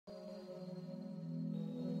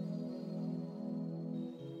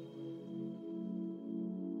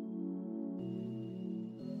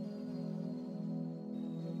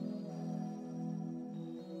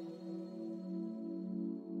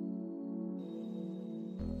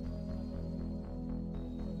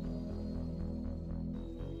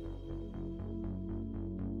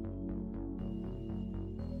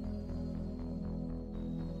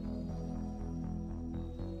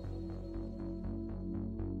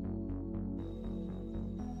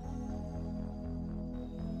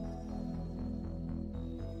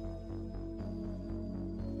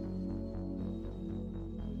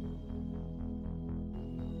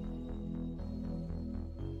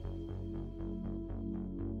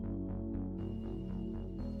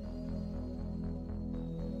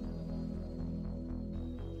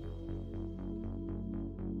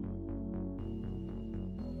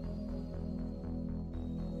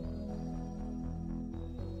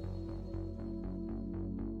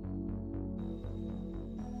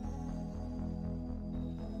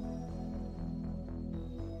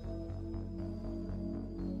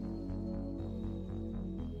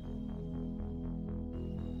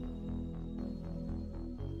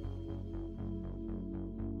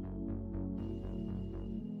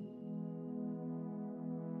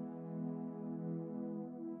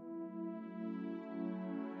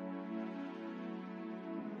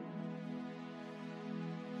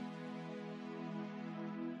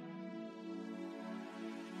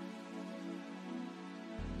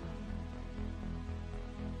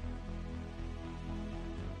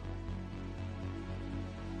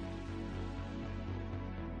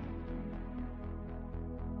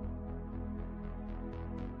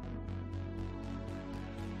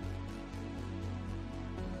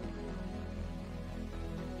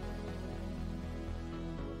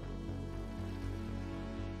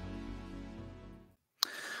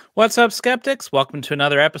What's up, skeptics? Welcome to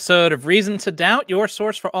another episode of Reason to Doubt, your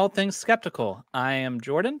source for all things skeptical. I am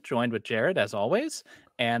Jordan, joined with Jared as always.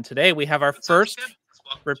 And today we have our first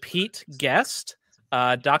repeat guest,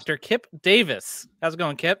 Dr. Kipp Davis. How's it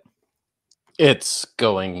going, Kipp? It's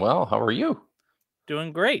going well. How are you?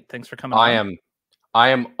 Doing great. Thanks for coming I on.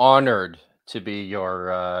 am honored to be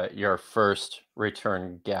your first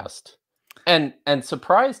return guest. And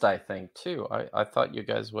surprised, I think, too. I thought you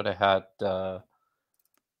guys would have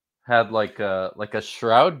had like a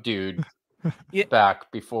shroud dude Yeah,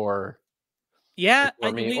 back before yeah.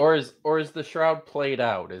 me. Or is the shroud played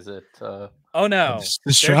out? Is it Oh no,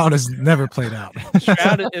 The shroud is never played out.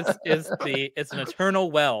 Shroud it's an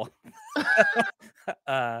eternal well.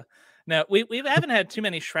 No, we haven't had too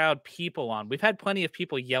many Shroud people on. We've had plenty of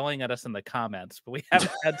people yelling at us in the comments, but we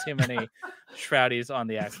haven't had too many Shroudies on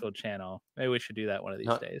the actual channel. Maybe we should do that one of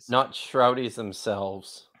these days. Not shroudies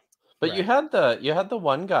themselves. But Right. you had the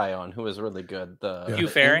one guy on who was really good, the Hugh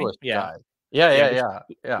Faring? English Yeah. guy.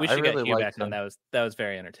 Yeah. We I should really get Hugh liked back on. him. That was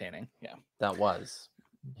very entertaining. Yeah. That was.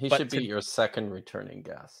 He But should be your second returning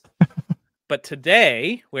guest. But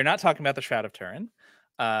today we're not talking about the Shroud of Turin.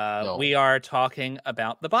 No. We are talking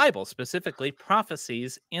about the Bible, specifically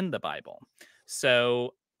prophecies in the Bible.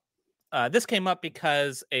 So this came up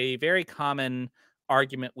because a very common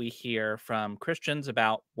argument we hear from Christians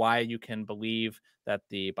about why you can believe that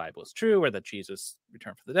the Bible is true or that Jesus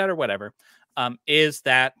returned from the dead or whatever is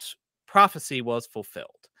that prophecy was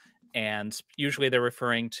fulfilled. And usually they're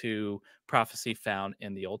referring to prophecy found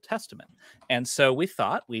in the Old Testament. And so we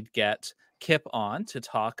thought we'd get Kipp on to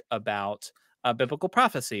talk about biblical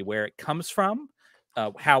prophecy, where it comes from,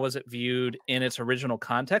 how was it viewed in its original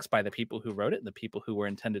context by the people who wrote it and the people who were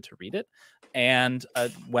intended to read it, and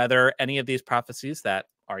whether any of these prophecies that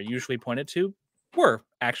are usually pointed to were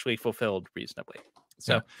actually fulfilled reasonably.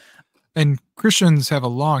 So, Yeah. And Christians have a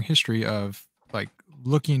long history of like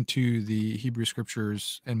looking to the Hebrew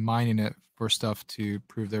scriptures and mining it for stuff to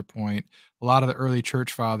prove their point. A lot of the early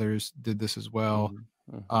church fathers did this as well.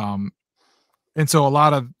 Mm-hmm. And so a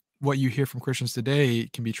lot of what you hear from Christians today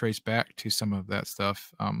can be traced back to some of that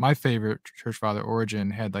stuff. My favorite church father, Origen,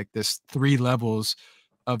 had like this 3 levels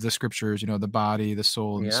of the scriptures, the body, the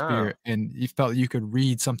soul, and the spirit. And you felt you could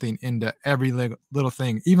read something into every little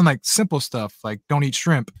thing, even like simple stuff like don't eat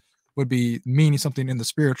shrimp would be meaning something in the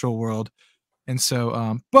spiritual world. And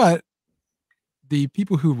so, but the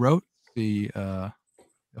people who wrote the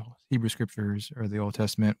Hebrew scriptures or the Old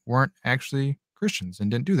Testament weren't actually Christians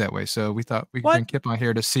and didn't do that way. So we thought we could bring Kipp on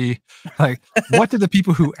here to see, like, what did the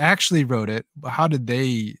people who actually wrote it, how did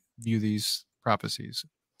they view these prophecies?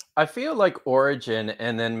 I feel like Origen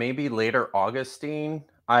and then maybe later Augustine.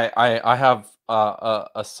 I have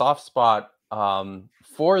a soft spot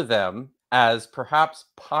for them as perhaps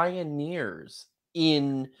pioneers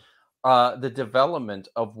in the development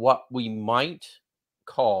of what we might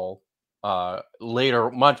call later,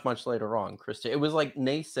 much later on, Christian. It was like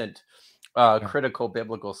nascent critical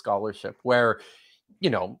biblical scholarship where,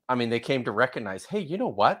 they came to recognize, hey, you know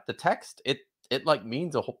what? The text, it like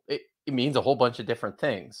means a whole, it means a whole bunch of different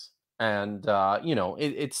things. And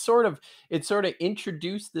it sort of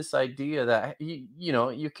introduced this idea that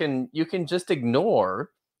you can just ignore.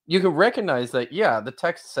 You can recognize that, the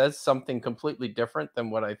text says something completely different than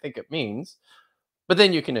what I think it means, but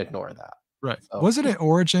then you can ignore that. Right. So, Wasn't it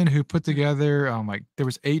Origen who put together like there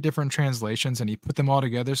was 8 different translations and he put them all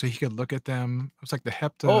together so he could look at them? It was like the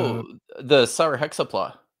the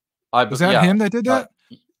Sarahexapla. Was that him that did that?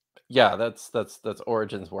 Yeah, that's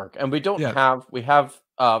Origen's work. And we don't Yeah. we have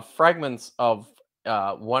fragments of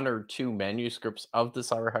 1 or 2 manuscripts of the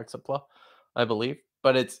Sarahexapla, I believe.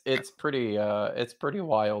 But it's pretty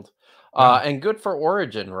wild. Wow. And good for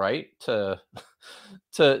Origen, right? To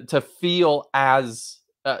feel as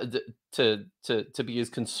to be as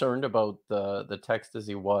concerned about the text as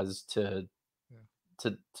he was to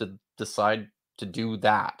decide to do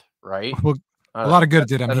that, right? Well, a lot of good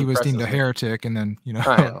did him. That He was impresses deemed a me. heretic and then,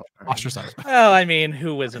 I know. ostracized. well, I mean,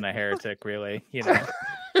 who isn't a heretic, really?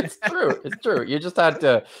 It's true. You just had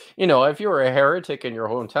to, if you were a heretic in your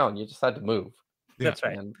hometown, you just had to move. That's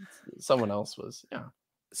right. And someone else was,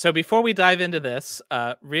 So before we dive into this,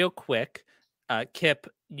 real quick, Kipp,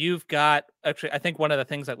 you've got actually, I think one of the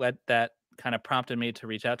things that kind of prompted me to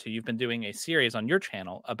reach out to you, you've been doing a series on your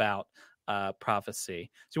channel about prophecy.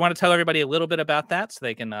 So you want to tell everybody a little bit about that so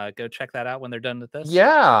they can go check that out when they're done with this?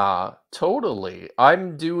 Yeah, totally.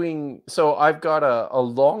 I've got a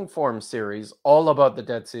long form series all about the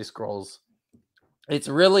Dead Sea Scrolls. It's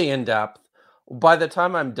really in depth. By the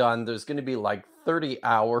time I'm done, there's going to be like 30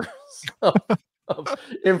 hours of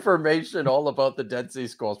information all about the Dead Sea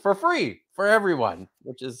Scrolls for free for everyone,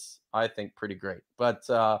 which is, I think, pretty great. But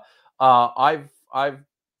I've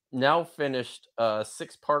now finished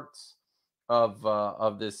 6 parts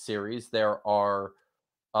of this series. There are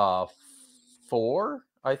uh 4,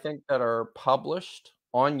 I think, that are published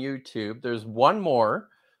on YouTube. There's one more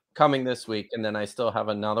coming this week, and then I still have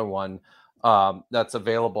another one that's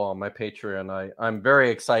available on my Patreon. I'm very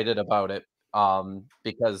excited about it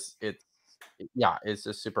because it's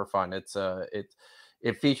just super fun.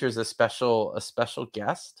 It features a special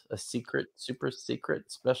guest, a super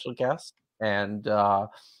secret special guest, and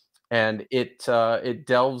it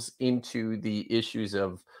delves into the issues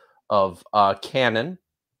of canon,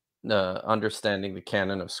 understanding the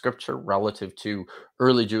canon of scripture relative to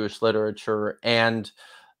early Jewish literature, and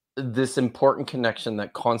this important connection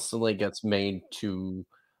that constantly gets made to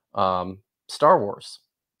Star Wars.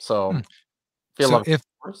 So, Hmm. if you So love Star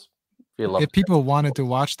Wars, if you love if people wanted to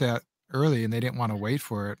watch that early and they didn't want to wait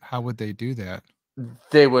for it, how would they do that?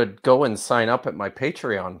 they would go and sign up at my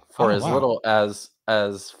Patreon for Oh, as wow. little as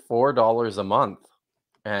 $4 a month,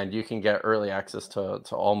 and you can get early access to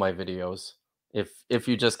all my videos if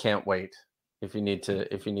you just can't wait, if you need to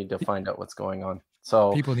Pe find out what's going on.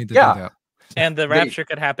 So, People need to do yeah, that. And the they rapture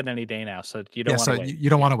could happen any day now, so you don't Yeah, want to so wait. you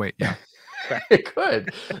don't Yeah, wanna wait, yeah. right. it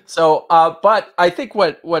could. So, but I think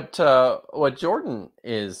what Jordan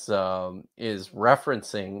is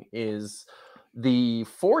referencing is the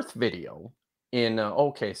 4th video in.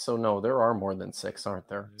 Okay, so no, there are more than 6, aren't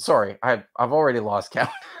there? Sorry, I've already lost count.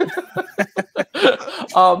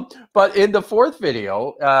 But in the 4th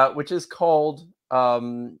video, which is called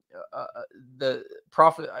the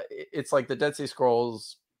prophet, it's like the Dead Sea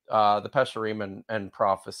Scrolls, the Pesherim, and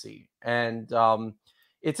prophecy, and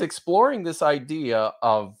it's exploring this idea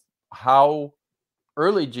of how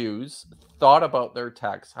early Jews thought about their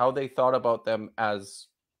texts, how they thought about them as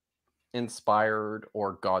inspired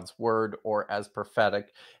or God's word or as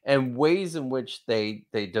prophetic, and ways in which they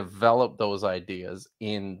develop those ideas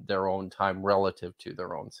in their own time relative to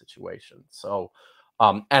their own situation. So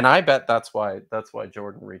and I bet that's why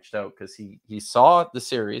Jordan reached out, because he saw the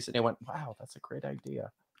series and he went, wow, that's a great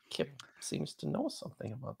idea. Kipp seems to know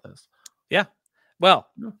something about this. Yeah. Well,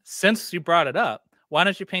 Yeah. since you brought it up, why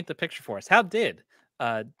don't you paint the picture for us? How did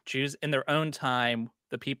Jews in their own time,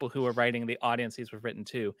 the people who were writing, the audience these were written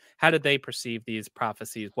to, how did they perceive these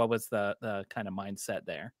prophecies? What was the kind of mindset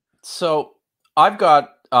there? So I've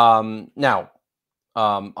got now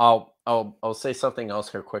I'll say something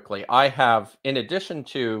else here quickly. I have, in addition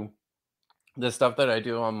to the stuff that I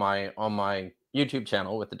do on my YouTube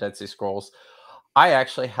channel with the Dead Sea Scrolls, I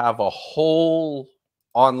actually have a whole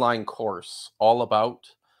online course all about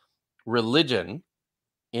religion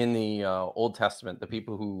in the Old Testament. The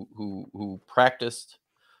people who practiced,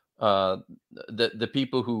 uh, the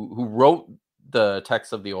people who wrote the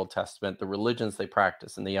text of the Old Testament, the religions they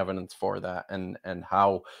practice, and the evidence for that, and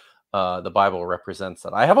how the Bible represents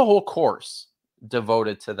that. I have a whole course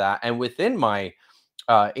devoted to that, and within my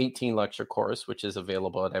 18 lecture course, which is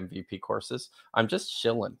available at MVP Courses, I'm just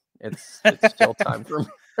chilling. It's chill time for me.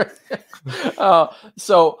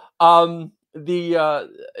 So the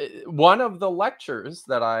one of the lectures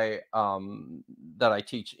that I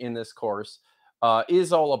teach in this course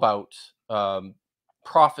is all about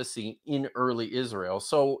prophecy in early Israel.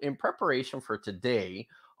 So, in preparation for today,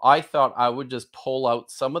 I thought I would just pull out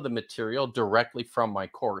some of the material directly from my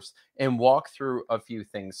course and walk through a few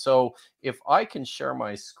things. So, if I can share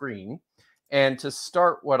my screen, and to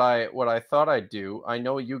start, what I thought I'd do, I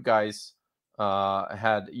know you guys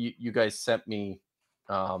you guys sent me.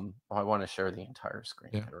 I want to share the entire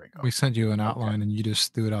screen. Yeah. There we go. We sent you an Okay. outline and you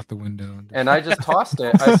just threw it out the window. And I just tossed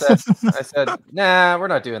it. I said, nah, we're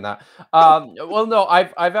not doing that. Well, no,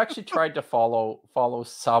 I've actually tried to follow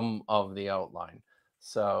some of the outline.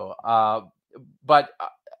 So, but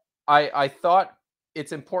I thought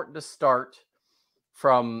it's important to start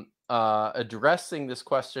from addressing this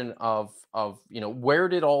question of where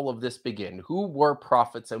did all of this begin? Who were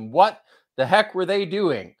prophets, and what the heck were they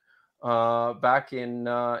doing back in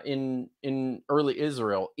early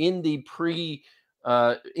Israel, in the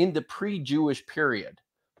pre-Jewish period?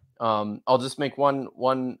 I'll just make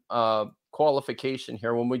one qualification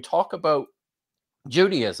here. When we talk about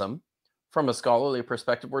Judaism from a scholarly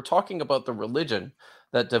perspective, we're talking about the religion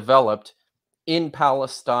that developed in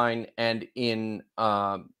Palestine and in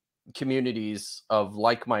communities of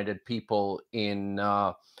like-minded people in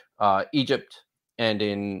Egypt and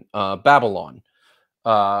in Babylon,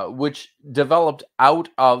 which developed out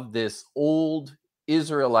of this old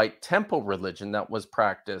Israelite temple religion that was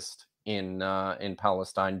practiced in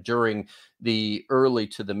Palestine during the early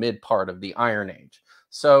to the mid part of the Iron Age.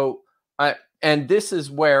 So, and this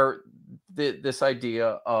is where this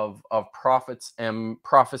idea of prophets and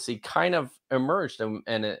prophecy kind of emerged,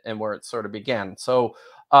 and where it sort of began. So,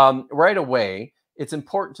 right away, it's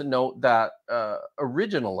important to note that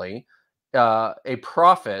originally, a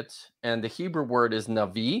prophet, and the Hebrew word is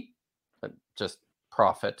navi, just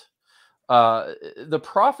prophet. The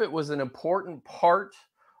prophet was an important part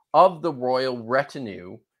of the royal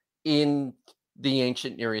retinue in the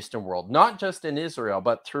ancient Near Eastern world, not just in Israel,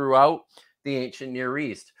 but throughout the ancient Near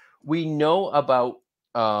East. We know about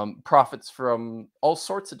prophets from all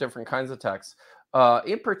sorts of different kinds of texts,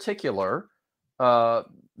 in particular,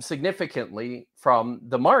 significantly from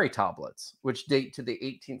the Mari tablets, which date to the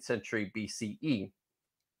 18th century BCE.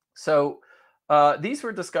 So these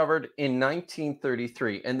were discovered in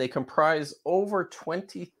 1933, and they comprise over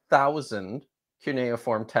 20,000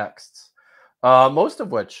 cuneiform texts, most of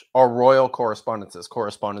which are royal correspondences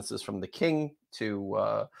from the king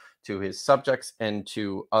to his subjects and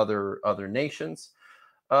to other nations.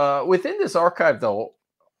 Within this archive, though,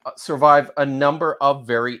 survive a number of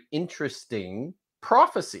very interesting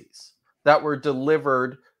prophecies that were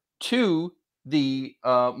delivered to the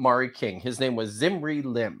Mari king. His name was Zimri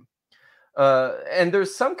Lim. And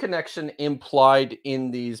there's some connection implied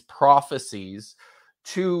in these prophecies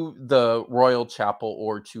to the royal chapel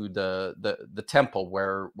or to the temple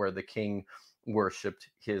where the king worshipped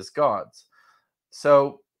his gods.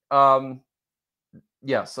 So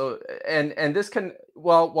yeah, so and this can,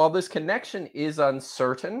 while this connection is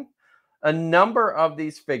uncertain, a number of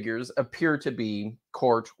these figures appear to be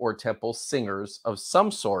court or temple singers of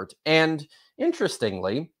some sort. And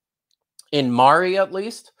interestingly, in Mari at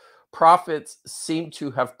least, prophets seem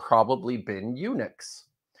to have probably been eunuchs.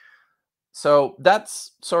 So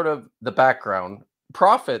that's sort of the background.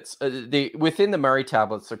 Prophets, within the Mari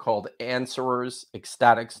tablets, are called answerers,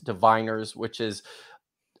 ecstatics, diviners, which is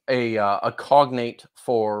a cognate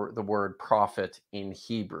for the word prophet in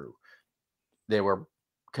Hebrew. They were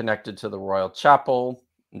connected to the royal chapel.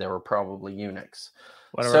 They were probably eunuchs.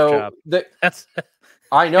 What a rough job. That's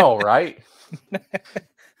I know, right?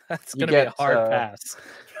 That's going to be a hard pass.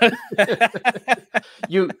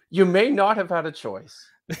 You may not have had a choice.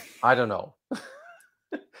 I don't know.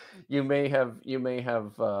 You may have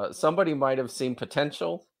somebody might have seen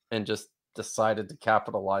potential and just decided to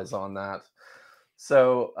capitalize on that.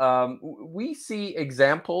 So we see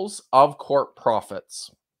examples of court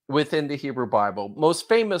prophets within the Hebrew Bible. Most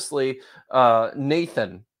famously,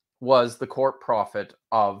 Nathan was the court prophet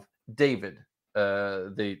of David,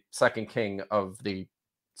 the second king of the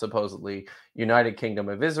supposedly United Kingdom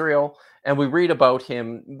of Israel. And we read about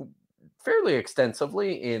him fairly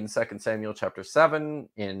extensively in 2 Samuel chapter 7,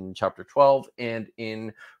 in chapter 12, and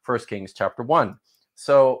in 1 Kings chapter 1.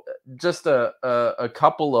 So just a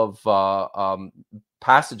couple of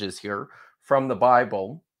passages here from the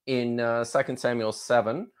Bible. In 2 Samuel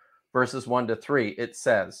 7, verses 1 to 3, it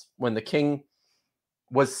says, when the king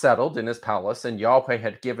was settled in his palace and Yahweh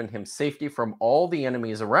had given him safety from all the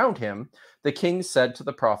enemies around him, the king said to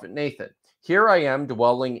the prophet Nathan, here I am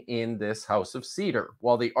dwelling in this house of cedar,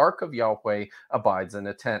 while the ark of Yahweh abides in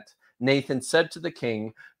a tent. Nathan said to the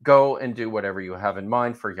king, go and do whatever you have in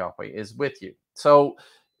mind, for Yahweh is with you. So,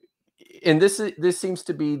 and this seems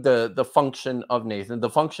to be the function of Nathan. The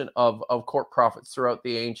function of court prophets throughout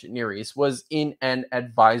the ancient Near East was in an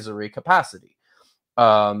advisory capacity.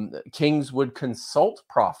 Kings would consult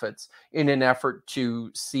prophets in an effort to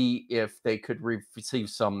see if they could receive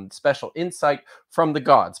some special insight from the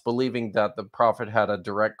gods, believing that the prophet had a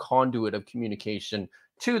direct conduit of communication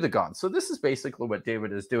to the gods. So this is basically what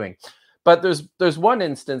David is doing. But there's one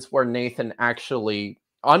instance where Nathan actually,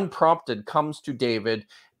 unprompted, comes to David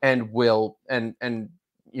and will and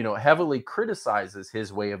heavily criticizes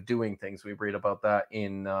his way of doing things. We read about that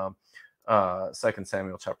in 2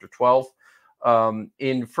 Samuel chapter 12.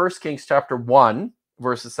 In 1 Kings chapter 1,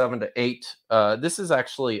 verses 7 to 8, this is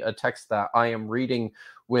actually a text that I am reading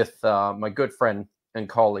with my good friend and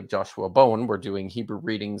colleague Joshua Bowen. We're doing Hebrew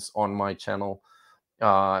readings on my channel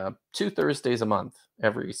 2 Thursdays a month.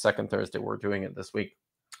 Every second Thursday, we're doing it this week.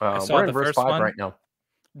 We're in verse 5 right now.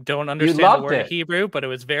 Don't understand the word Hebrew, but it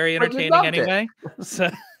was very entertaining anyway. So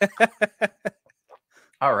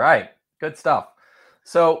all right, good stuff.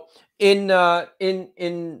 So in 1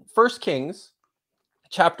 Kings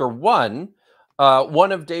chapter 1,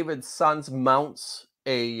 one of David's sons mounts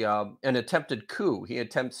an attempted coup. He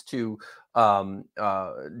attempts to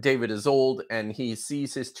David is old, and he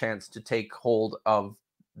sees his chance to take hold of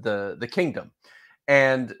the kingdom.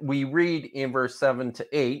 And we read in verse 7 to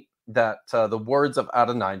 8, that the words of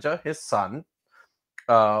Adonijah, his son,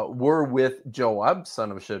 were with Joab,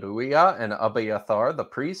 son of Sheruiah, and Abiathar, the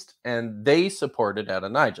priest, and they supported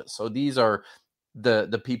Adonijah. So these are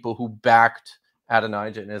the people who backed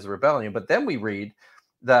Adonijah in his rebellion. But then we read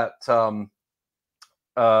that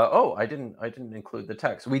I didn't include the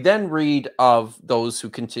text. We then read of those who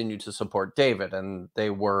continued to support David, and they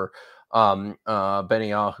were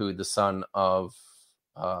Beniahu, the son of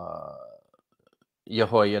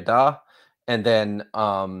Jehoiada, and then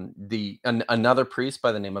another priest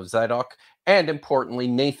by the name of Zadok, and importantly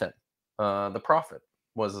Nathan, the prophet,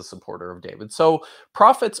 was a supporter of David. So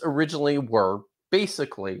prophets originally were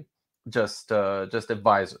basically just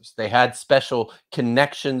advisors. They had special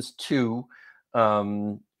connections to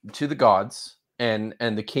the gods, and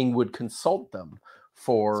the king would consult them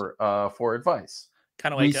for advice.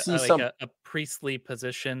 Kind of We like see a priestly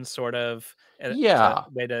position, sort of, yeah.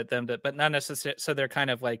 way to them to, but not necessarily. So they're kind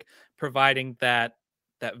of like providing that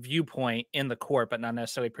viewpoint in the court, but not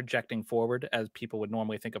necessarily projecting forward as people would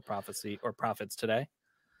normally think of prophecy or prophets today.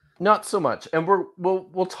 Not so much, and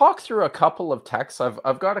we'll talk through a couple of texts.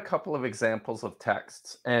 I've got a couple of examples of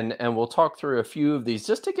texts, and we'll talk through a few of these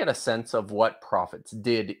just to get a sense of what prophets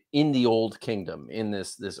did in the Old Kingdom in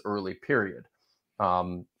this early period,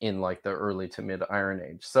 in like the early to mid Iron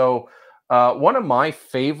Age. So, one of my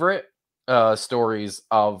favorite stories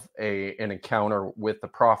of an encounter with the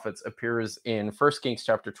prophets appears in 1 Kings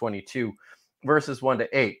chapter 22, verses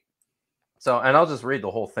 1-8. So, and I'll just read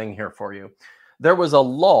the whole thing here for you. There was a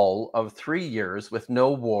lull of 3 years with no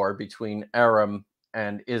war between Aram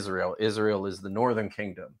and Israel. Israel is the northern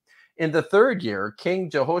kingdom. In the 3rd year, King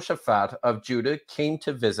Jehoshaphat of Judah came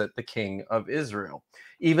to visit the king of Israel.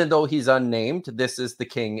 Even though he's unnamed, this is the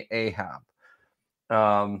king Ahab.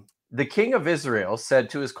 The king of Israel said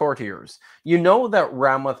to his courtiers, "You know that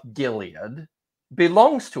Ramoth Gilead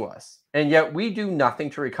belongs to us, and yet we do nothing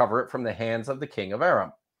to recover it from the hands of the king of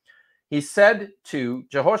Aram." He said to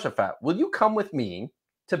Jehoshaphat, "Will you come with me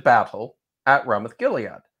to battle at Ramoth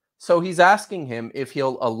Gilead?" So he's asking him if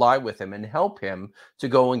he'll ally with him and help him to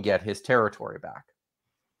go and get his territory back.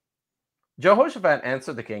 Jehoshaphat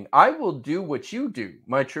answered the king, "I will do what you do.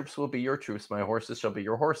 My troops will be your troops. My horses shall be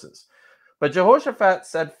your horses." But Jehoshaphat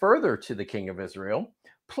said further to the king of Israel,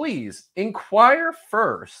 "Please inquire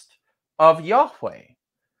first of Yahweh."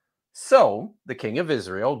 So the king of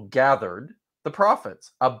Israel gathered the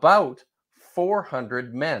prophets, about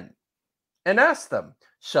 400 men, and asked them,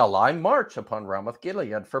 "Shall I march upon Ramoth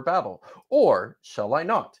Gilead for battle, or shall I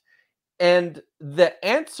not?" And the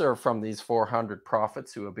answer from these 400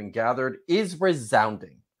 prophets who have been gathered is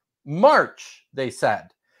resounding. "March," they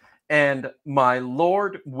said, "and my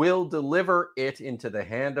Lord will deliver it into the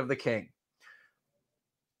hand of the king."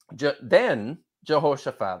 Then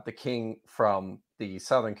Jehoshaphat, the king from the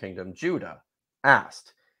southern kingdom, Judah,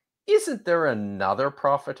 asked, "Isn't there another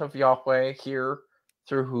prophet of Yahweh here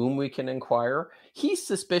through whom we can inquire?" He's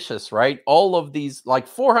suspicious, right? All of these, like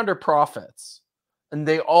 400 prophets, and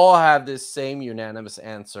they all have this same unanimous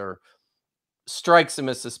answer, strikes him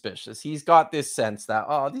as suspicious. He's got this sense that,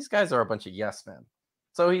 oh, these guys are a bunch of yes men.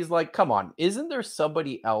 So he's like, come on, isn't there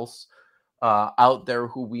somebody else out there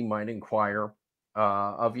who we might inquire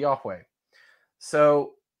of Yahweh?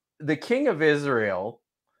 So the king of Israel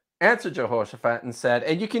answered Jehoshaphat and said,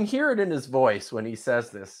 and you can hear it in his voice when he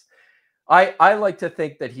says this. I like to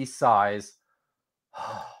think that he sighs,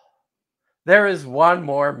 "There is one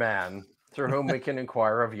more man through whom we can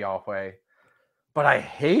inquire of Yahweh, but I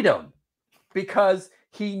hate him because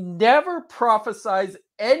he never prophesies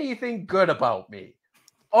anything good about me,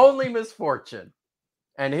 only misfortune.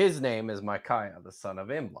 And his name is Micaiah, the son of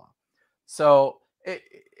Imlah." So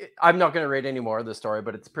I'm not going to read any more of the story,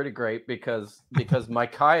 but it's pretty great because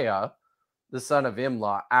Micaiah, the son of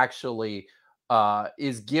Imlah, actually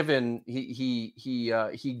is given he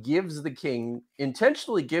gives the king,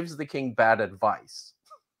 intentionally gives the king bad advice,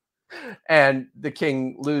 and the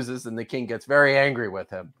king loses, and the king gets very angry with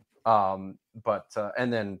him. But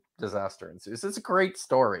and then disaster ensues. It's a great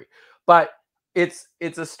story, but it's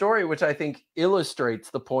a story which I think illustrates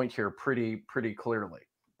the point here pretty clearly.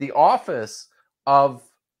 The office of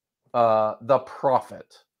the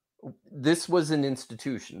prophet. This was an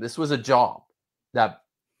institution. This was a job that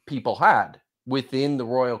people had within the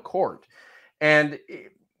royal court, and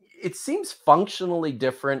it seems functionally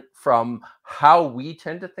different from how we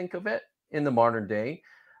tend to think of it in the modern day,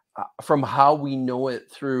 from how we know it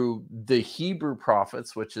through the Hebrew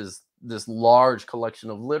prophets, which is this large collection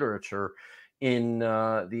of literature in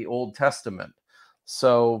the Old Testament.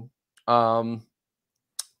 So,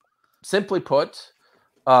 simply put,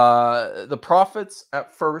 the prophets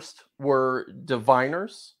at first were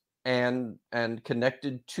diviners, and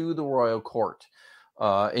connected to the royal court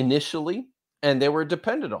initially, and they were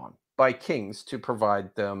depended on by kings to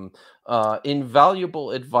provide them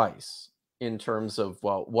invaluable advice in terms of,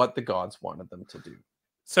 well, what the gods wanted them to do.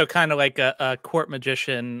 So kind of like a court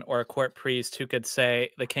magician or a court priest who could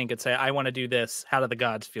say, the king could say, I want to do this. How do the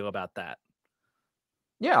gods feel about that?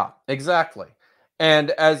 Yeah, exactly.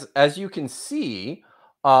 And as you can see,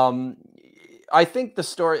 um, I think the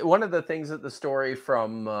story. One of the things that the story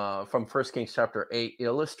from First Kings chapter 8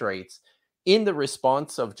 illustrates in the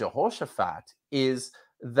response of Jehoshaphat is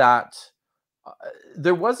that uh,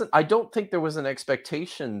 there wasn't. I don't think there was an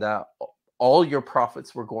expectation that all your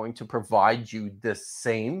prophets were going to provide you the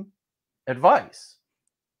same advice.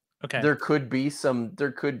 Okay. There could be some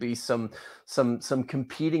some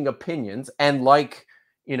competing opinions, and like,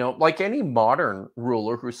 like any modern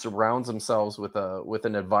ruler who surrounds themselves with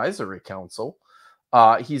an advisory council,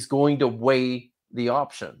 he's going to weigh the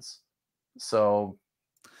options. So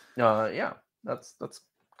yeah, that's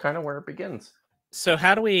kind of where it begins. So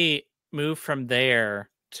how do we move from there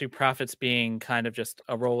to prophets being kind of just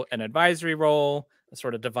a role, an advisory role, a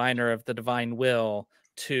sort of diviner of the divine will,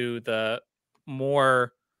 to the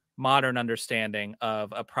more modern understanding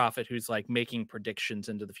of a prophet who's like making predictions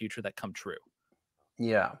into the future that come true?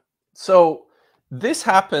 Yeah. So this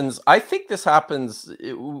happens. I think this happens.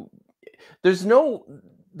 There's no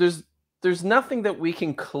there's there's nothing that we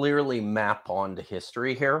can clearly map onto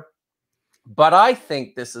history here, but I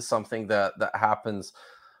think this is something that happens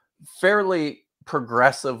fairly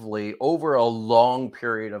progressively over a long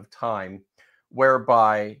period of time,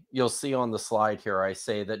 whereby you'll see on the slide here, I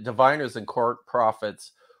say that diviners and court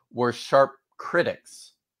prophets were sharp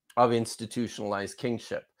critics of institutionalized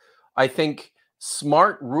kingship. I think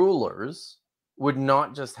smart rulers would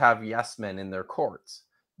not just have yes men in their courts.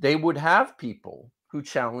 They would have people who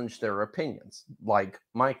challenge their opinions, like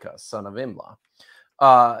Micah, son of Imlah.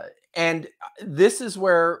 Uh, and this is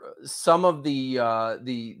where some of the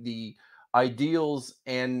ideals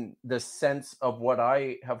and the sense of what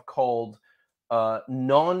I have called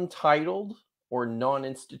non-titled or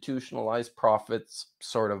non-institutionalized prophets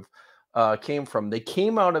sort of came from. They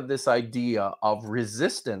came out of this idea of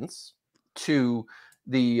resistance to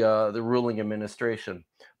the ruling administration,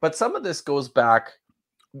 but some of this goes back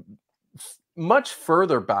much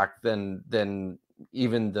further back than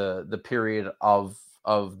even the period of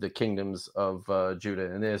the kingdoms of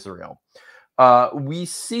Judah and Israel. We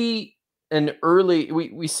see an early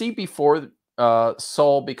we see before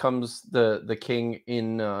Saul becomes the king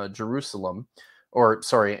in Jerusalem, or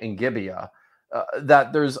sorry, in Gibeah,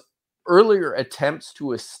 that there's earlier attempts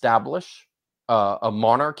to establish a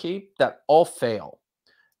monarchy that all fail.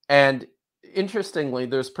 And interestingly,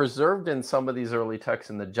 there's preserved in some of these early texts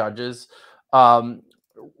in the Judges um,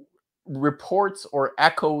 reports or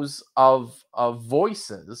echoes of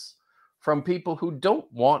voices from people who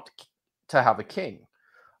don't want to have a king.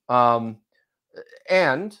 And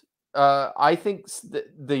I think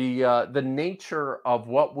the nature of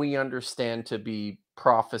what we understand to be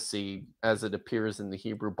prophecy as it appears in the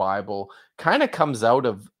Hebrew Bible kind of comes out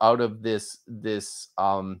of this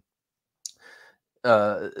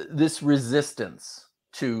resistance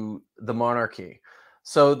to the monarchy.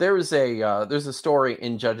 So there's a story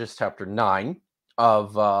in Judges chapter 9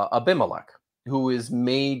 of Abimelech, who is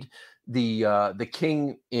made the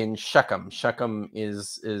king in Shechem. Shechem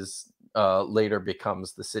is later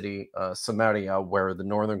becomes the city Samaria, where the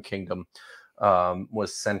northern kingdom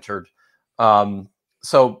was centered.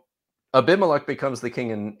 So Abimelech becomes the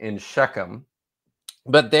king in Shechem,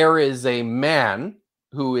 but there is a man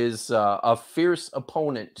who is a fierce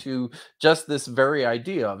opponent to just this very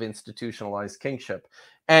idea of institutionalized kingship.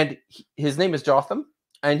 And his name is Jotham,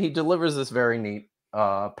 and he delivers this very neat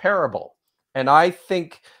parable. And I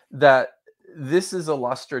think that this is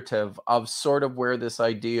illustrative of sort of where this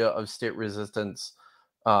idea of state resistance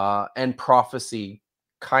and prophecy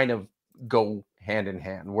kind of go hand in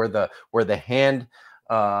hand, where the hand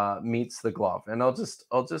meets the glove. And I'll just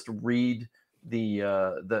read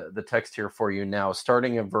the text here for you now,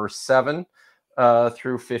 starting in verse 7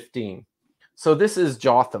 through 15. So this is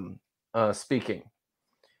Jotham speaking.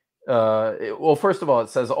 Well, first of all, it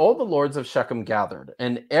says, all the lords of Shechem gathered,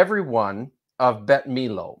 and everyone of Bet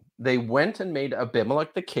Milo. They went and made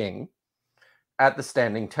Abimelech the king at the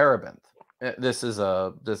standing terebinth. This is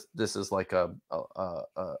like a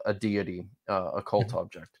deity, a cult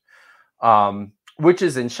object, which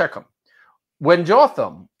is in Shechem. When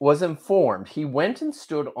Jotham was informed, he went and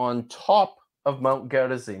stood on top of Mount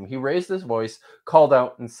Gerizim. He raised his voice, called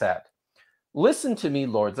out, and said, listen to me,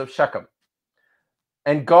 lords of Shechem,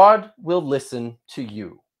 and God will listen to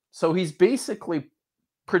you. So he's basically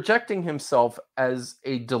projecting himself as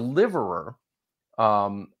a deliverer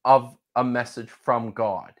of a message from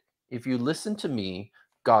God. If you listen to me,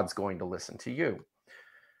 God's going to listen to you.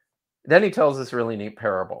 Then he tells this really neat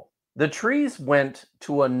parable. The trees went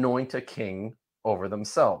to anoint a king over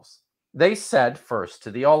themselves. They said first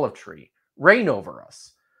to the olive tree, reign over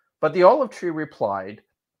us. But the olive tree replied,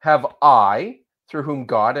 have I, through whom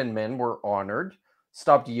God and men were honored,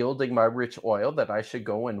 stopped yielding my rich oil that I should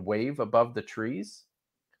go and wave above the trees?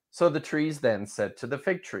 So the trees then said to the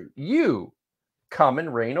fig tree, you come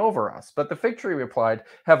and reign over us. But the fig tree replied,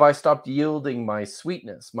 have I stopped yielding my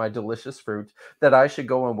sweetness, my delicious fruit, that I should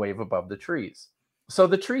go and wave above the trees? So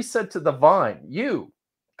the tree said to the vine, you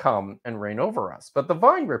come and reign over us. But the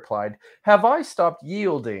vine replied, have I stopped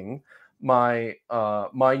yielding my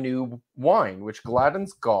new wine, which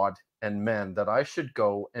gladdens God and men, that I should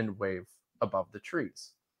go and wave above the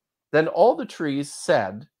trees? Then all the trees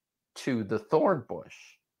said to the thorn bush,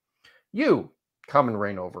 you come and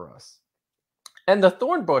reign over us. And the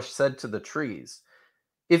thorn bush said to the trees,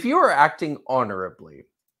 if you are acting honorably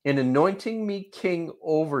in anointing me king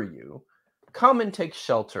over you, come and take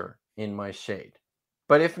shelter in my shade.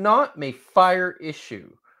 But if not, may fire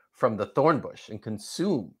issue from the thorn bush and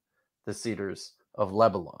consume the cedars of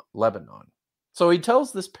Lebanon. So he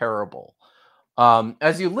tells this parable.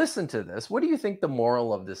 As you listen to this, what do you think the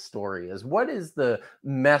moral of this story is? What is the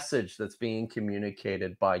message that's being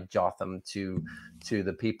communicated by Jotham to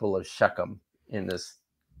the people of Shechem in this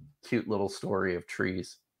cute little story of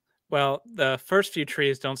trees? Well, the first few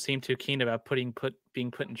trees don't seem too keen about being put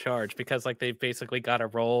in charge, because like they've basically got a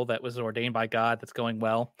role that was ordained by God that's going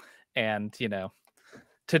well, and to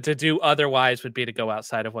do otherwise would be to go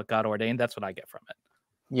outside of what God ordained. That's what I get from it.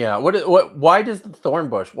 Yeah. Why is the thorn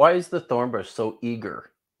bush so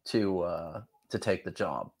eager to take the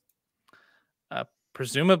job?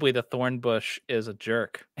 Presumably the thorn bush is a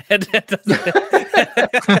jerk and is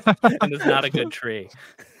not a good tree.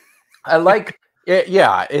 I like it.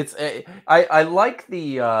 Yeah, it's I like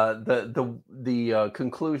the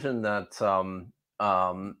conclusion that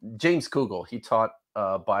James Kugel, he taught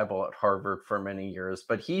Bible at Harvard for many years,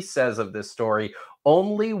 but he says of this story,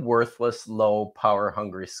 only worthless, low,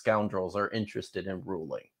 power-hungry scoundrels are interested in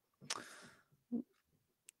ruling.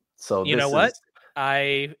 So you know what?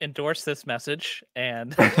 I endorse this message,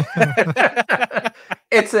 and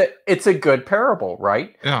it's a good parable,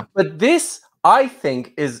 right? Yeah. But this, I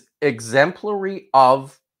think, is exemplary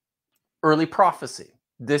of early prophecy.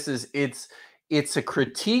 It's a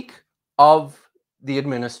critique of the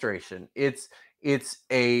administration. It's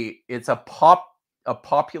a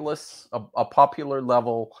popular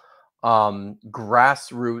level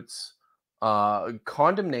grassroots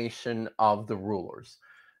condemnation of the rulers.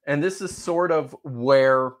 And this is sort of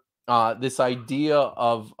where this idea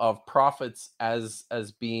of prophets as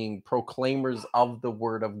being proclaimers of the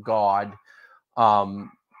word of God, for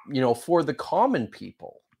the common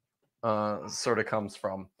people, sort of comes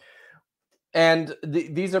from. And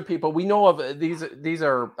these are people we know of. These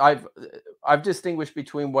are I've distinguished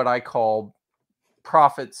between what I call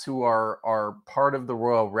prophets who are part of the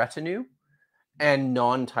royal retinue, and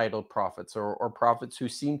non-titled prophets, or prophets who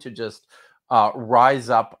seem to just rise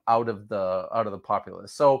up out of the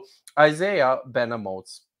populace. So Isaiah Ben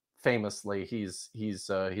Amoz, famously, he's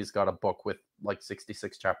got a book with like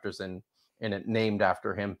 66 chapters in it named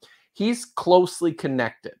after him. He's closely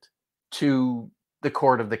connected to the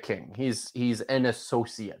court of the king. He's an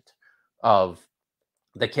associate of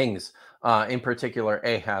the kings, in particular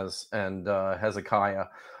Ahaz and Hezekiah.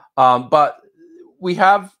 But we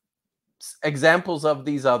have examples of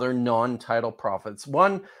these other non-title prophets.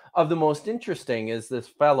 One of the most interesting is this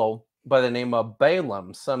fellow by the name of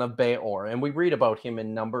Balaam, son of Beor, and we read about him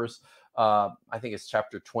in Numbers. I think it's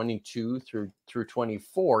chapter 22 through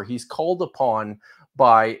 24. He's called upon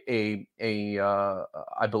by I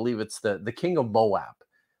believe it's the king of Moab.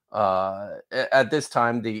 At this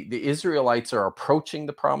time, the Israelites are approaching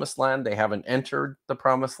the promised land. They haven't entered the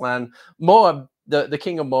promised land. Moab, the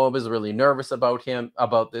king of Moab, is really nervous about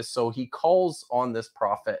this. So he calls on this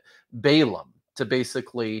prophet Balaam to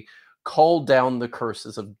basically call down the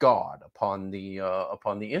curses of God upon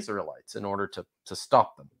the Israelites in order to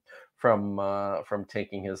stop them from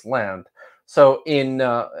taking his land. So in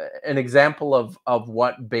an example of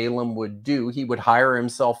what Balaam would do, he would hire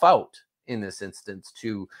himself out in this instance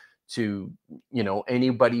to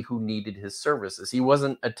anybody who needed his services. He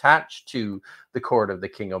wasn't attached to the court of the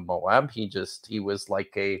king of Moab. He was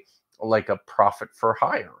like a prophet for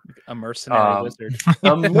hire, a mercenary wizard,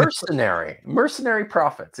 a mercenary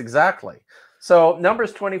prophets, exactly. So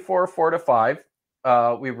Numbers 24, 4-5.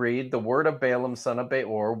 we read the word of Balaam, son of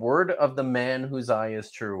Beor, word of the man whose eye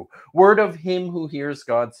is true, word of him who hears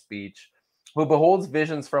God's speech, who beholds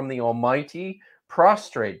visions from the Almighty,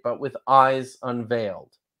 prostrate, but with eyes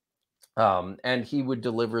unveiled. And he would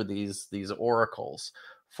deliver these oracles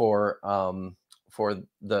for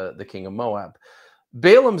the king of Moab.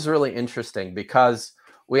 Balaam's really interesting because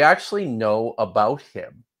we actually know about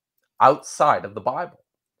him outside of the Bible.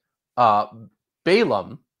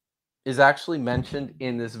 Balaam is actually mentioned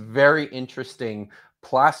in this very interesting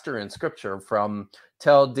plaster in scripture from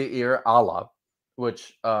Tel Deir Allah,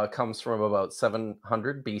 which comes from about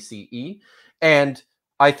 700 BCE. And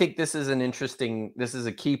I think this is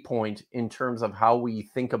a key point in terms of how we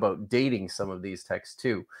think about dating some of these texts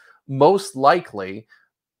too. Most likely,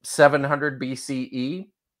 700 BCE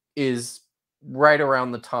is right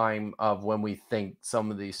around the time of when we think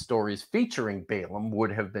some of these stories featuring Balaam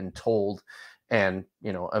would have been told and,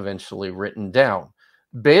 eventually written down.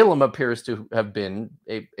 Balaam appears to have been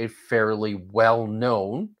a fairly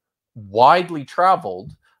well-known, widely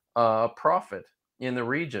traveled prophet in the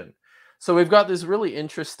region. So we've got this really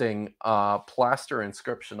interesting plaster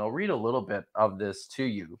inscription. I'll read a little bit of this to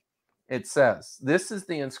you. It says, "This is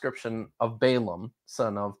the inscription of Balaam,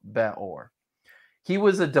 son of Beor. He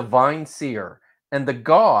was a divine seer, and the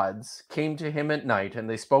gods came to him at night, and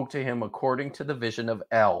they spoke to him according to the vision of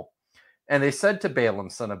El. And they said to Balaam,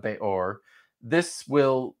 son of Beor, this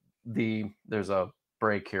will there's a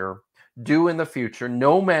break here, do in the future.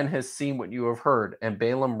 No man has seen what you have heard." And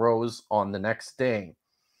Balaam rose on the next day.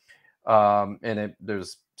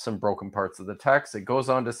 There's some broken parts of the text. It goes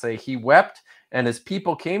on to say, "He wept, and his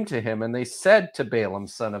people came to him, and they said to Balaam,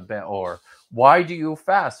 son of Beor, why do you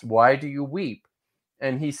fast? Why do you weep?"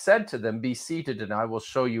 And he said to them, "Be seated, and I will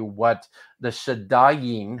show you what the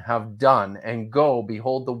Shaddayim have done. And go,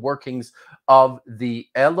 behold the workings of the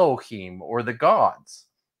Elohim," or the gods.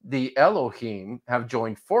 "The Elohim have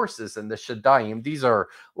joined forces, and the Shaddayim," these are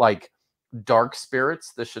like dark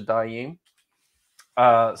spirits, the Shaddayim.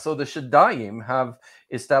 So the Shaddayim have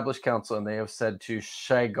established counsel, and they have said to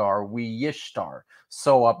Shagar, "We Yishtar,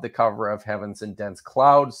 sew up the cover of heavens in dense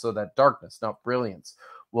clouds, so that darkness, not brilliance,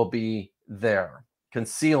 will be there.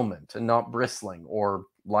 Concealment and not bristling, or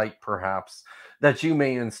light perhaps, that you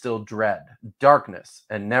may instill dread, darkness,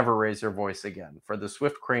 and never raise your voice again. For the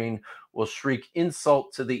swift crane will shriek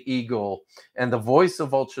insult to the eagle, and the voice of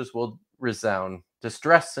vultures will resound,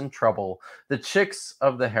 distress and trouble. The chicks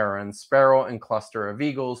of the heron, sparrow and cluster of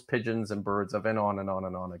eagles, pigeons and birds of," and on and on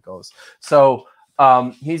and on it goes. So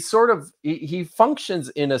he's sort of he functions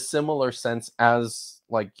in a similar sense as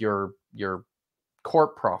like your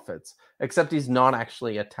court prophets, except he's not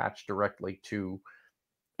actually attached directly to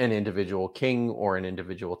an individual king or an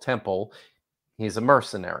individual temple. He's a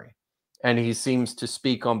mercenary, and he seems to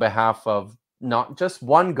speak on behalf of not just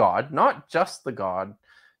one God, not just the God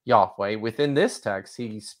Yahweh. Within this text,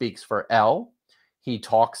 he speaks for El. He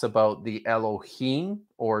talks about the Elohim,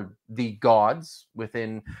 or the gods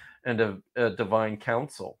within a divine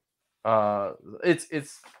council.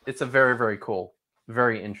 It's a very, very cool,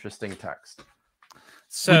 very interesting text.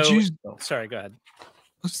 So, sorry, go ahead.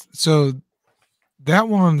 So that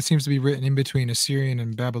one seems to be written in between Assyrian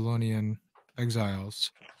and Babylonian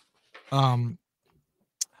exiles.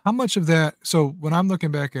 How much of that? So when I'm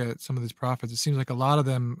looking back at some of these prophets, it seems like a lot of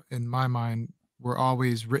them, in my mind, were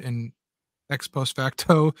always written ex post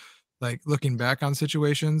facto, like looking back on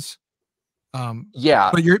situations.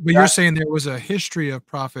 Yeah, but you're saying there was a history of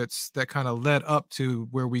prophets that kind of led up to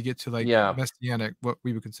where we get to like messianic, what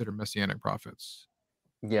we would consider messianic prophets.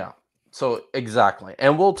 Yeah. So exactly,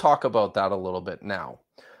 and we'll talk about that a little bit now.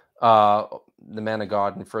 The man of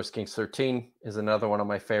God in 1 Kings 13 is another one of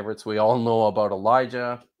my favorites. We all know about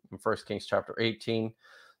Elijah in 1 Kings chapter 18.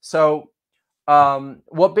 So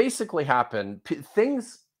what basically happened,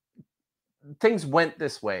 things went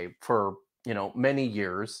this way for many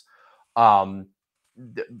years.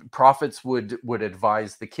 Prophets would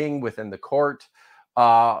advise the king within the court.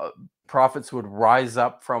 Prophets would rise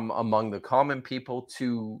up from among the common people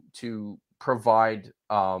to provide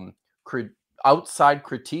outside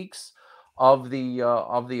critiques of the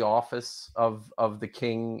office of the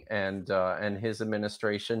king and his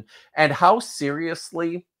administration, and how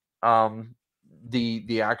seriously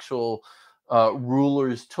the actual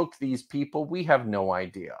rulers took these people. We have no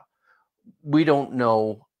idea. We don't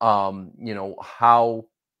know how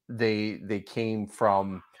they came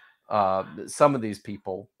from. Some of these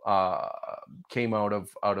people came out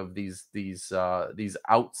of these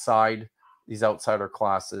outsider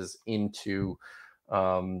classes into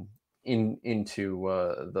the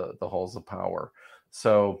halls of power.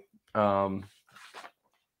 So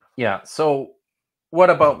so what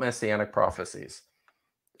about messianic prophecies?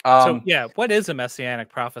 So yeah, what is a messianic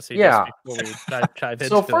prophecy? Just Yeah. before we dive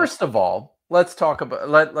So into it. first of all, let's talk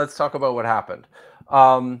about what happened.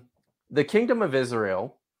 The kingdom of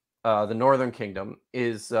Israel, the northern kingdom,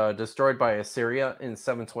 is destroyed by Assyria in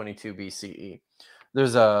 722 BCE.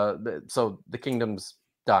 So the kingdom's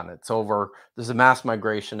done. It's over. There's a mass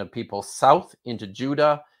migration of people south into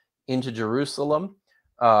Judah, into Jerusalem,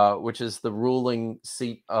 which is the ruling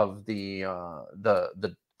seat of the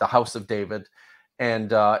house of David,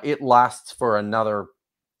 and it lasts for another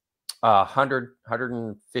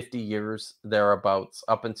 150 years thereabouts,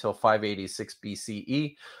 up until 586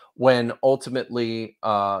 BCE, when ultimately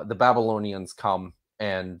the Babylonians come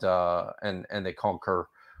and they conquer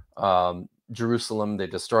Jerusalem. They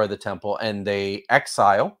destroy the temple and they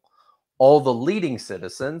exile all the leading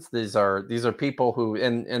citizens. These are people who,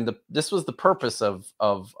 this was the purpose of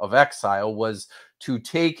exile, was to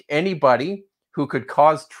take anybody who could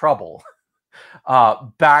cause trouble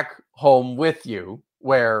back home with you,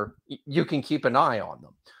 where you can keep an eye on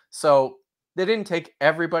them. So they didn't take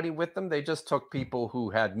everybody with them. They just took people who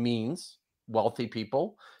had means, wealthy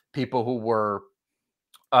people, people who were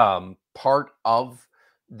part of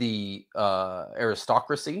the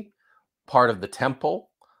aristocracy, part of the temple.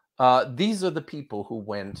 These are the people who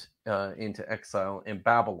went into exile in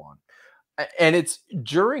Babylon. And it's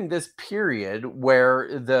during this period where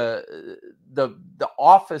the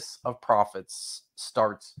office of prophets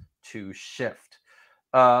starts to shift.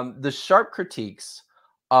 The sharp critiques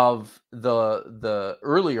of the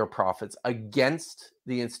earlier prophets against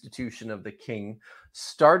the institution of the king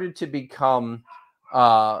started to become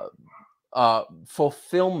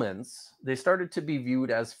fulfillments. They started to be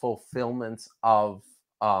viewed as fulfillments of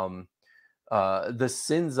the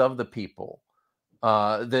sins of the people.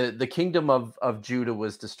 The kingdom of Judah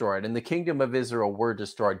was destroyed, and the kingdom of Israel were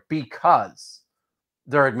destroyed because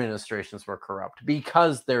their administrations were corrupt,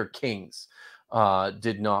 because their kings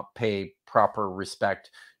did not pay proper respect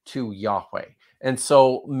to Yahweh. And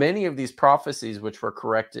so many of these prophecies, which were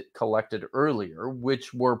collected earlier,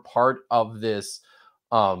 which were part of this,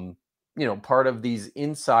 part of these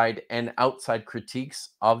inside and outside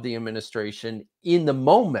critiques of the administration in the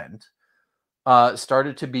moment,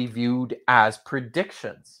 started to be viewed as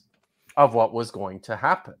predictions of what was going to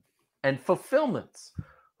happen and fulfillments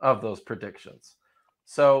of those predictions.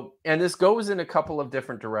 So, and this goes in a couple of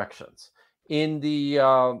different directions. On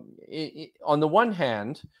the one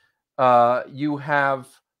hand, you have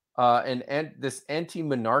this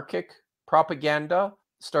anti-monarchic propaganda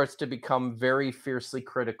starts to become very fiercely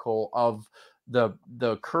critical of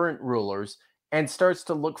the current rulers, and starts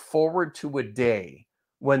to look forward to a day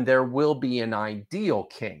when there will be an ideal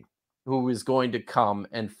king who is going to come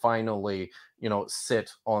and finally,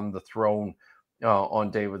 sit on the throne,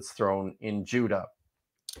 on David's throne in Judah.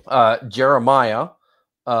 Jeremiah,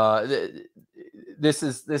 this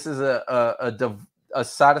is a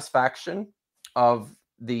satisfaction of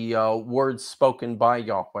the words spoken by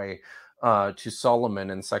Yahweh to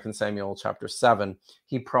Solomon in 2 Samuel chapter 7.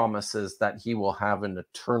 He promises that he will have an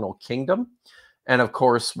eternal kingdom. And of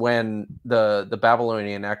course, when the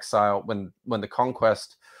Babylonian exile, when the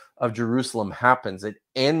conquest of Jerusalem happens, it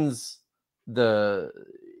ends the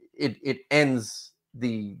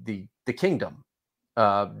kingdom.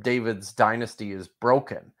 David's dynasty is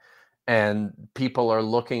broken, and people are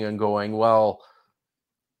looking and going, well,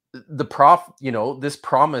 this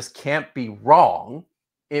promise can't be wrong.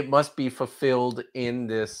 It must be fulfilled in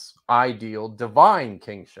this ideal divine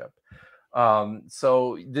kingship.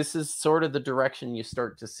 So this is sort of the direction you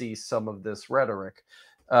start to see some of this rhetoric.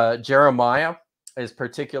 Jeremiah is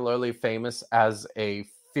particularly famous as a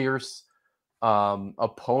fierce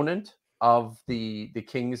opponent of the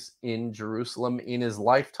kings in Jerusalem in his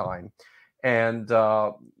lifetime, and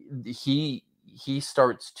he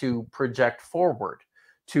starts to project forward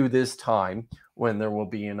to this time when there will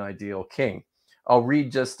be an ideal king. I'll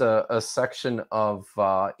read just a section of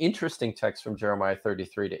interesting text from Jeremiah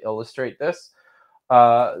 33 to illustrate this.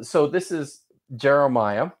 So this is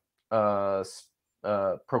Jeremiah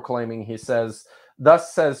proclaiming. He says,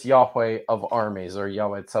 "Thus says Yahweh of armies," or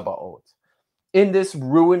Yahweh Tsabaoth, "in this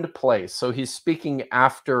ruined place." So he's speaking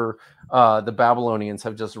after the Babylonians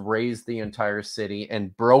have just razed the entire city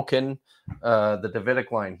and broken the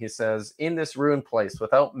Davidic line. He says, "In this ruined place,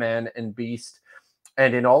 without man and beast,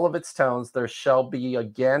 and in all of its towns, there shall be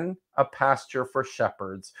again a pasture for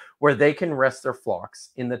shepherds, where they can rest their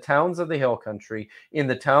flocks. In the towns of the hill country, in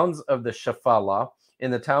the towns of the Shephelah, in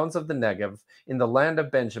the towns of the Negev, in the land of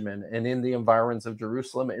Benjamin, and in the environs of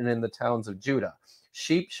Jerusalem, and in the towns of Judah.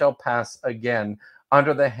 Sheep shall pass again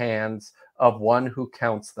under the hands of one who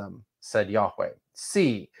counts them, said Yahweh."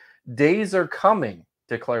 See, days are coming,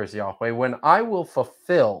 declares Yahweh, when I will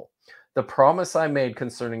fulfill the promise I made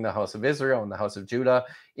concerning the house of Israel and the house of Judah.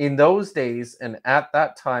 In those days and at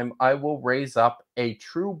that time, I will raise up a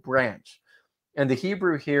true branch. And the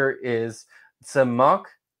Hebrew here is Tzemach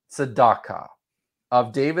Tzedakah,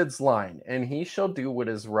 of David's line, and he shall do what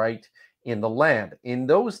is right in the land. In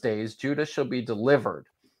those days, Judah shall be delivered,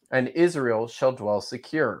 and Israel shall dwell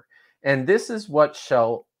secure. And this is what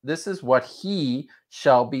he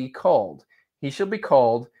shall be called. He shall be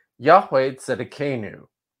called Yahweh Tzedekenu,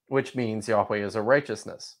 which means Yahweh is a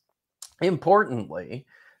righteousness. Importantly,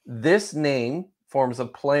 this name forms a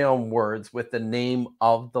play on words with the name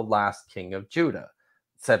of the last king of Judah,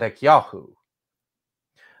 Tzedekyahu,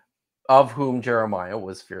 of whom Jeremiah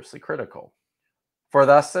was fiercely critical. For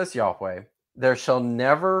thus says Yahweh, there shall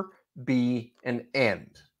never be an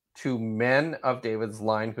end to men of David's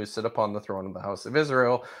line who sit upon the throne of the house of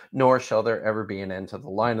Israel, nor shall there ever be an end to the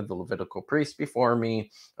line of the Levitical priests before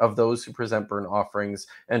me, of those who present burnt offerings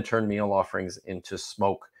and turn meal offerings into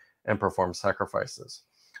smoke and perform sacrifices.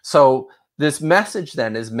 So this message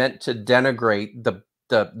then is meant to denigrate the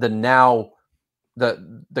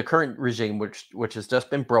current regime, which has just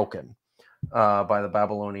been broken by the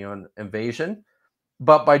Babylonian invasion,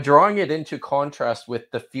 but by drawing it into contrast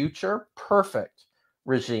with the future perfect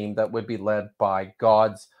regime that would be led by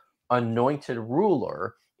God's anointed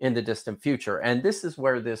ruler in the distant future. And this is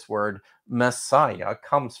where this word Messiah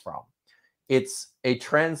comes from. It's a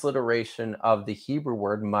transliteration of the Hebrew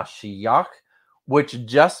word Mashiach, which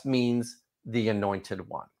just means the anointed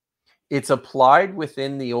one. It's applied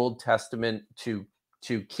within the Old Testament to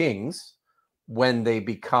kings when they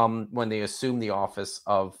assume the office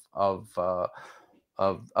of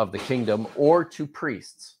the kingdom, or to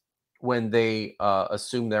priests when they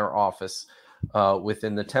assume their office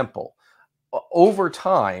within the temple. Over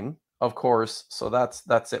time, of course, so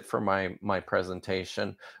that's it for my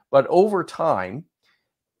presentation. But over time,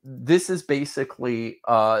 this is basically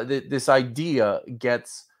this idea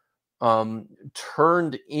gets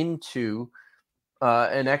turned into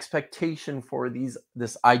an expectation for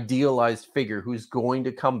this idealized figure who's going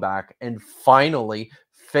to come back and finally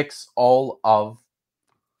fix all of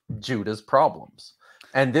Judah's problems.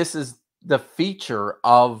 And this is the feature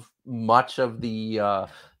of much of the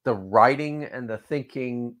writing and the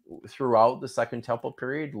thinking throughout the Second Temple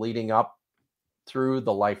period, leading up through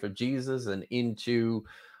the life of Jesus and into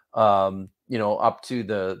up to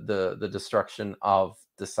the destruction of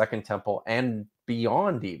the Second Temple and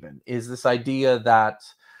beyond. Even is this idea that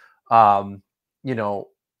an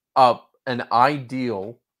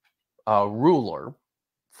ideal ruler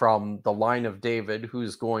from the line of David,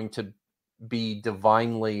 who's going to be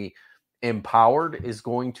divinely empowered, is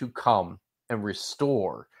going to come and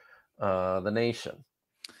restore the nation.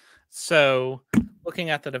 So looking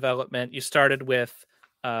at the development, you started with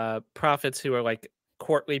prophets who are like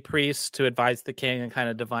courtly priests to advise the king and kind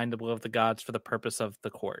of divine the will of the gods for the purpose of the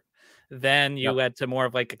court. Then you led to more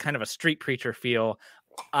of like a kind of a street preacher feel.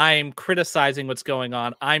 I'm criticizing what's going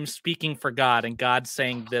on. I'm speaking for God, and God's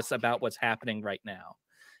saying this about what's happening right now.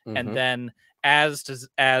 Mm-hmm. And then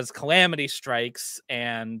as calamity strikes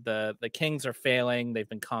and the kings are failing, they've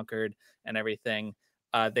been conquered and everything,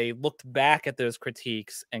 they looked back at those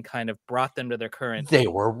critiques and kind of brought them to their current. They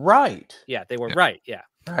were right. Yeah, they were right. Yeah.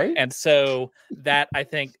 Right. And so that, I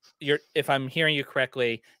think if I'm hearing you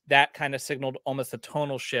correctly, that kind of signaled almost a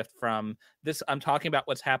tonal shift from this. I'm talking about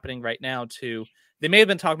what's happening right now to, they may have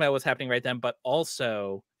been talking about what's happening right then, but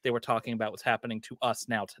also they were talking about what's happening to us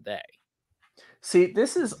now today. See,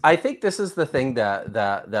 I think this is the thing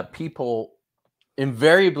that people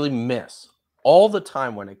invariably miss all the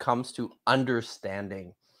time when it comes to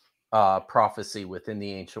understanding prophecy within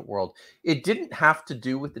the ancient world. It didn't have to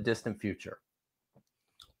do with the distant future.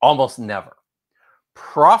 Almost never.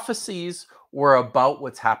 Prophecies were about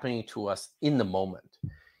what's happening to us in the moment.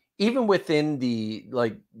 Even within the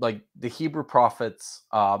like the Hebrew prophets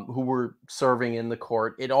who were serving in the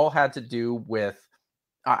court, it all had to do with,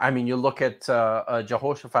 you look at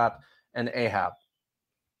Jehoshaphat and Ahab.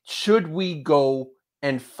 Should we go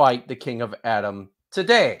and fight the king of Edom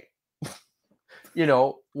today?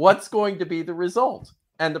 What's going to be the result?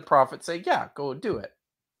 And the prophets say, yeah, go do it.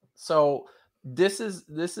 So this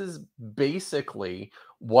is basically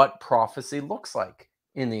what prophecy looks like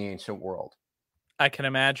in the ancient world. I can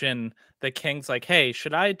imagine the king's like, hey,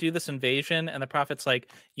 should I do this invasion? And the prophet's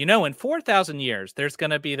like, in 4,000 years, there's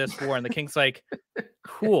going to be this war. And the king's like,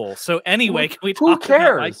 cool. So anyway, can we talk Who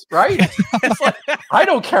cares, about, right? It's like, I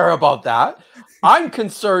don't care about that. I'm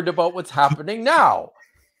concerned about what's happening now.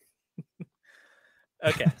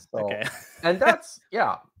 Okay. Okay. And that's,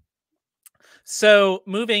 yeah. So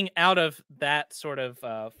moving out of that sort of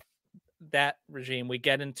that regime, we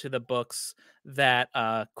get into the books that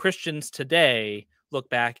Christians today look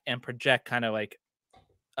back and project kind of like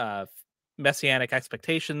messianic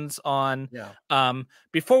expectations on. Yeah.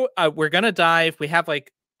 Before we're gonna dive, we have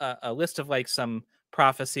like a list of like some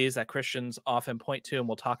prophecies that Christians often point to, and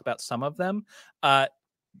we'll talk about some of them.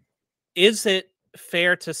 Is it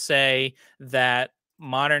fair to say that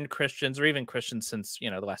modern Christians, or even Christians since the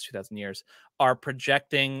last 2,000 years, are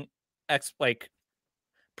projecting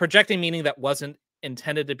projecting meaning that wasn't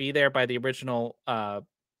intended to be there by the original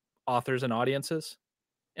authors and audiences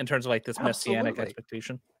in terms of like this messianic Absolutely.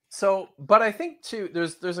 expectation? So, but I think too,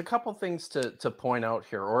 there's a couple things to point out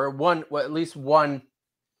here, or one, well, at least one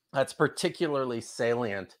that's particularly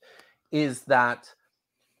salient, is that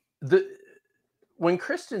the when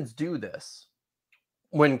Christians do this,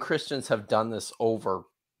 when Christians have done this over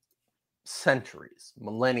centuries,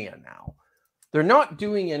 millennia now, they're not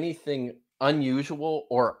doing anything unusual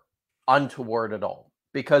or untoward at all,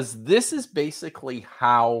 because this is basically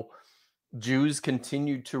how Jews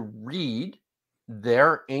continued to read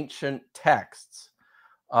their ancient texts.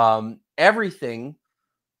 Everything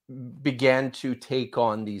began to take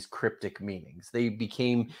on these cryptic meanings. They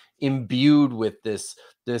became imbued with this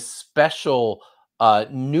special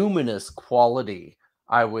numinous quality,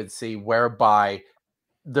 I would say, whereby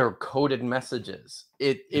they're coded messages.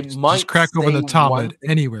 It Just might crack open say the one Talmud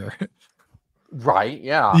thing, anywhere. right?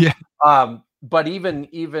 Yeah. Yeah. But even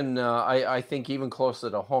I think even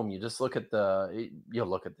closer to home, you just look at you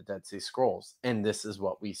look at the Dead Sea Scrolls, and this is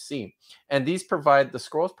what we see. And the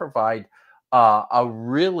scrolls provide a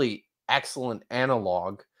really excellent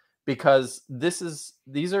analog, because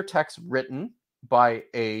these are texts written by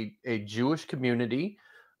a Jewish community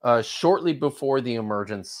shortly before the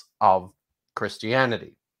emergence of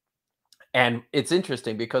Christianity. And it's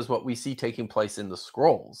interesting because what we see taking place in the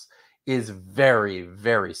scrolls is very,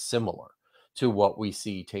 very similar to what we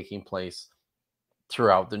see taking place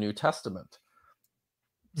throughout the New Testament.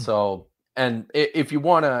 Hmm. So, and if you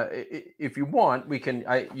want, we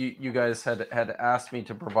can. You guys had asked me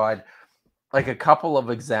to provide like a couple of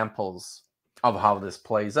examples of how this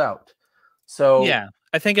plays out. So, Yeah,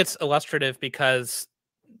 I think it's illustrative because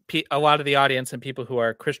a lot of the audience and people who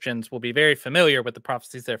are Christians will be very familiar with the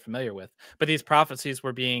prophecies they're familiar with, but these prophecies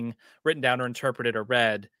were being written down or interpreted or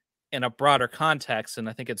read in a broader context, and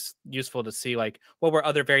I think it's useful to see like what were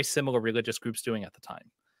other very similar religious groups doing at the time.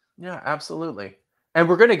 yeah, absolutely. And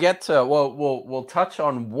we're going to get to, well, we'll touch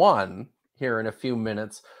on one here in a few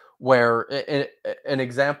minutes, where an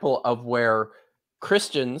example of where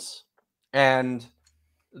Christians and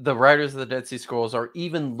the writers of the Dead Sea Scrolls are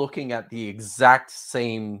even looking at the exact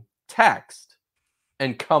same text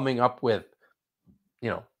and coming up with,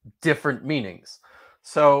 different meanings.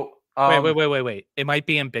 So, Wait. It might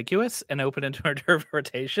be ambiguous and open into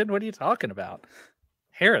interpretation. What are you talking about?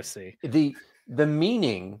 Heresy. the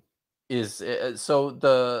meaning is, so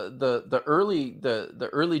the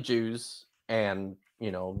early Jews, and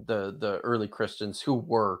the early Christians who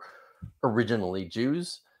were originally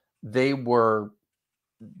Jews, they were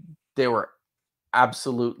they were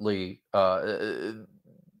absolutely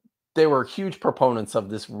they were huge proponents of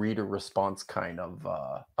this reader response kind of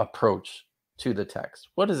approach to the text.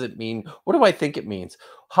 What does it mean? What do I think it means?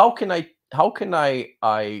 How can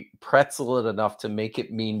I pretzel it enough to make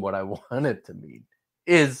it mean what I want it to mean?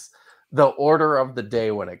 Is the order of the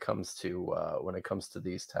day when it comes to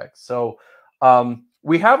these texts. So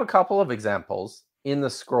we have a couple of examples in the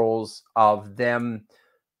scrolls of them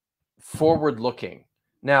forward looking.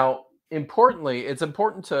 Now, importantly, it's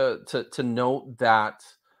important to note that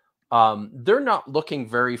they're not looking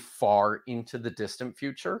very far into the distant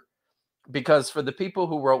future, because for the people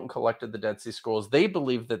who wrote and collected the Dead Sea Scrolls, they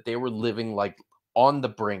believed that they were living like on the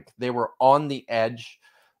brink. They were on the edge.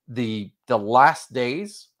 The last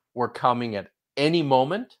days were coming at any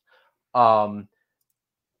moment. Um,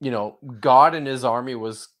 God and his army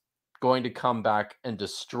was going to come back and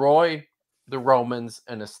destroy the Romans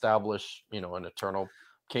and establish, an eternal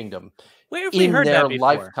kingdom Where have we in heard their that before?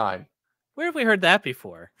 lifetime. Where have we heard that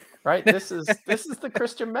before? Right? This is the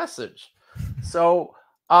Christian message. So,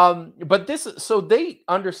 but so they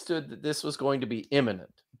understood that this was going to be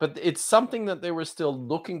imminent, but it's something that they were still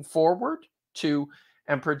looking forward to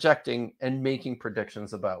and projecting and making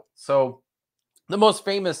predictions about. So, the most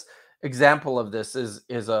famous example of this is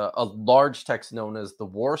a large text known as the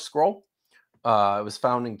War Scroll. It was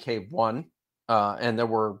found in Cave 1, and there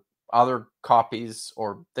were other copies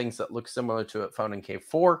or things that look similar to it found in Cave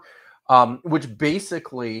 4, which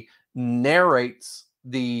basically narrates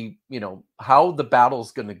how the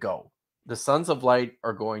battle's going to go. The sons of light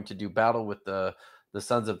are going to do battle with the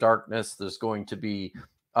sons of darkness. There's going to be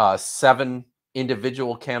 7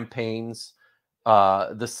 individual campaigns.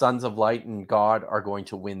 The sons of light and God are going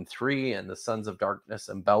to win 3, and the sons of darkness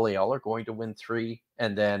and Belial are going to win 3.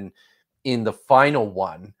 And then in the final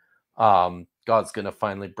one, God's going to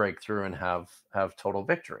finally break through and have total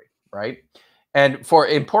victory, right? And for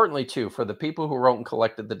importantly too, for the people who wrote and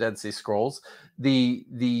collected the Dead Sea Scrolls, the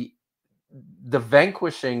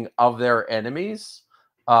vanquishing of their enemies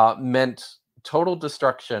meant total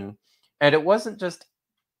destruction, and it wasn't just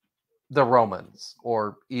the Romans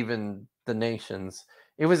or even the nations.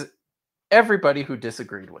 It was everybody who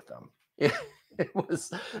disagreed with them. It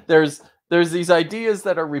was there's these ideas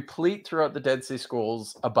that are replete throughout the Dead Sea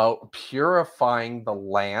Scrolls about purifying the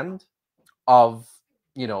land of,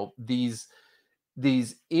 you know, these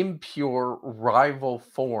impure rival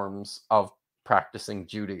forms of practicing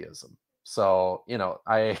Judaism. So, you know,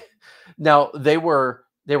 now they were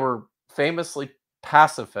famously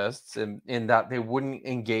pacifists in that they wouldn't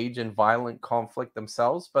engage in violent conflict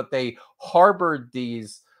themselves, but they harbored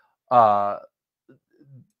these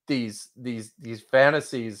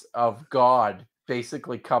fantasies of God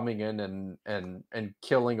basically coming in and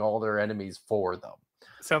killing all their enemies for them.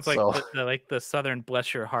 Sounds like So the Southern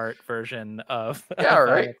bless your heart version of yeah, of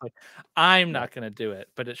right. that. Like, I'm Yeah, not going to do it,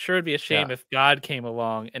 but it sure would be a yeah, shame if God came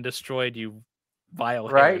along and destroyed you, vile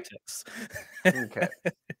right. heretics. Okay.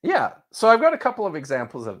 Yeah. So I've got a couple of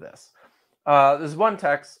examples of this. There's one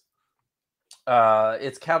text.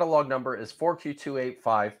 Its catalog number is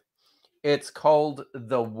 4Q285. It's called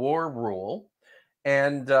The War Rule.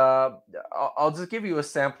 And I'll just give you a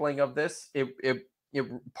sampling of this.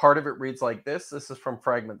 Part of it reads like this. This is from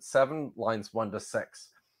fragment 7, lines 1 to 6.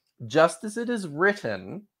 Just as it is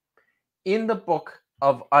written in the book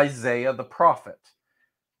of Isaiah the prophet,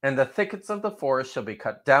 and the thickets of the forest shall be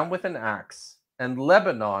cut down with an axe, and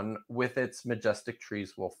Lebanon with its majestic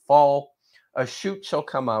trees will fall. A shoot shall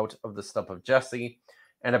come out of the stump of Jesse,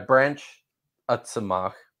 and a branch, a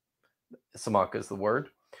tzemach is the word,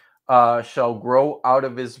 shall grow out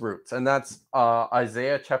of his roots. And that's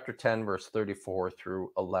Isaiah chapter 10, verse 34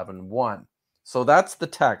 through 11:1. So that's the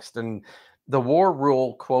text. And the War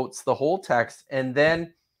Rule quotes the whole text, and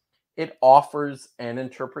then it offers an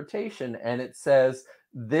interpretation. And it says,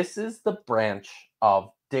 this is the branch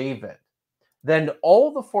of David. Then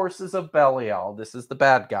all the forces of Belial, this is the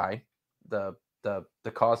bad guy, the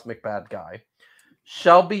cosmic bad guy,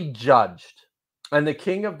 shall be judged. And the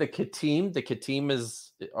king of the Kittim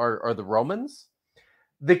are the Romans.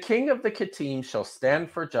 The king of the Kittim shall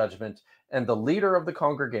stand for judgment, and the leader of the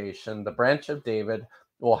congregation, the branch of David,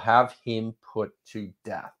 will have him put to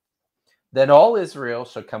death. Then all Israel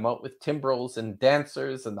shall come out with timbrels and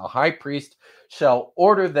dancers, and the high priest shall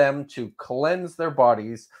order them to cleanse their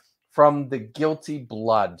bodies from the guilty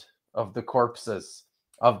blood of the corpses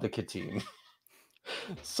of the Kittim.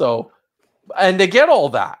 So, and they get all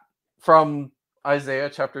that from Isaiah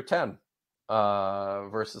chapter 10,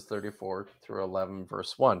 verses 34 through 11,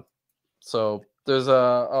 verse 1. So there's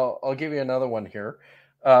I'll give you another one here.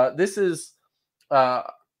 This is a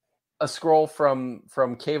scroll from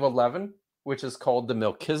Cave 11, which is called the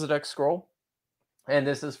Melchizedek scroll. And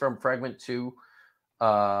this is from fragment 2,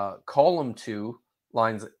 column 2,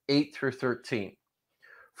 lines 8 through 13.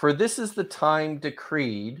 For this is the time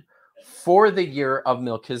decreed for the year of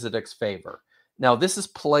Melchizedek's favor. Now, this is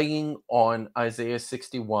playing on Isaiah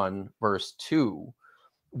 61, verse 2.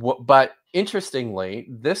 But interestingly,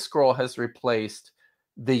 this scroll has replaced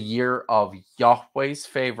the year of Yahweh's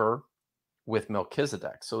favor with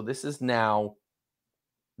Melchizedek. So this is now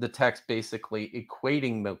the text basically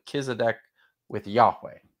equating Melchizedek with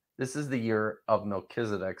Yahweh. This is the year of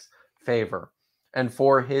Melchizedek's favor. And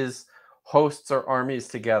for his hosts or armies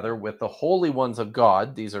together with the holy ones of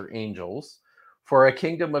God, these are angels, for a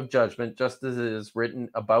kingdom of judgment, just as it is written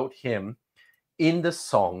about him in the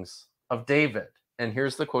songs of David. And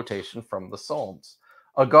here's the quotation from the Psalms.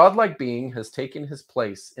 A godlike being has taken his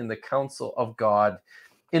place in the council of God.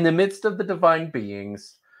 In the midst of the divine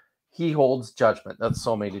beings, he holds judgment. That's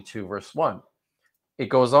Psalm 82, verse 1. It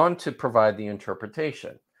goes on to provide the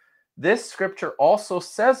interpretation. This scripture also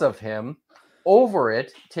says of him, over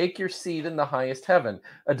it, take your seat in the highest heaven.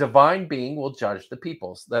 A divine being will judge the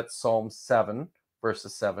peoples. That's Psalm 7,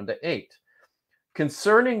 verses 7 to 8.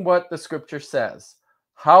 Concerning what the scripture says,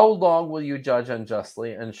 how long will you judge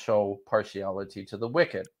unjustly and show partiality to the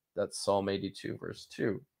wicked? That's Psalm 82, verse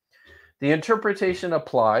 2. The interpretation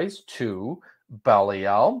applies to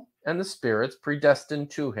Belial and the spirits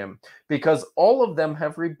predestined to him, because all of them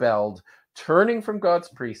have rebelled, turning from God's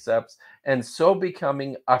precepts and so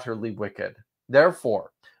becoming utterly wicked.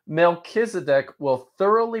 Therefore, Melchizedek will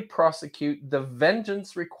thoroughly prosecute the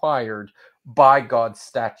vengeance required by God's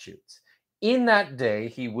statutes. In that day,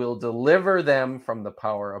 he will deliver them from the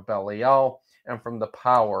power of Belial and from the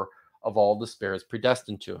power of all the spirits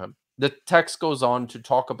predestined to him. The text goes on to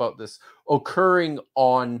talk about this occurring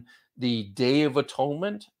on the Day of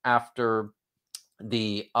Atonement after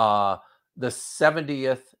the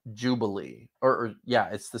 70th Jubilee, or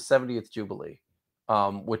it's the 70th Jubilee,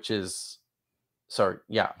 which is, sorry,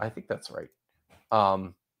 yeah, I think that's right,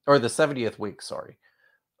 or the 70th week, sorry,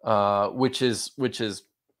 which is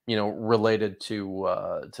related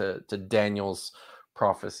to Daniel's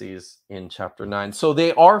prophecies in chapter 9. So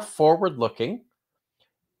they are forward looking.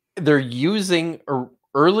 They're using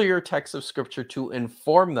earlier texts of scripture to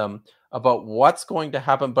inform them about what's going to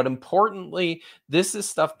happen, but importantly, this is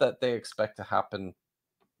stuff that they expect to happen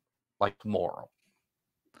like tomorrow.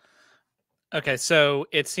 Okay, so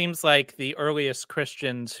it seems like the earliest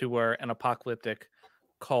Christians who were an apocalyptic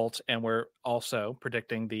cult and were also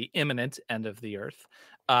predicting the imminent end of the earth,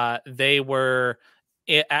 they were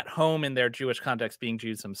at home in their Jewish context, being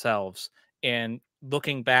Jews themselves, and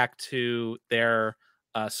looking back to their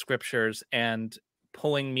scriptures and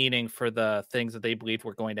pulling meaning for the things that they believed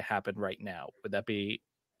were going to happen right now. Would that be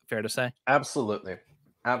fair to say? Absolutely.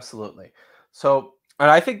 So, and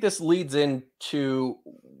I think this leads into,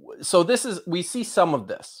 so we see some of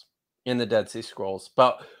this in the Dead Sea Scrolls,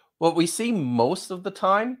 but what we see most of the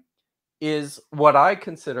time is what I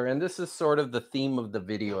consider, and this is sort of the theme of the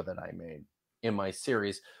video that I made in my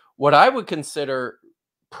series, what I would consider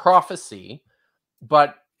prophecy,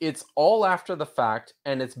 but it's all after the fact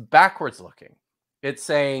and it's backwards looking. It's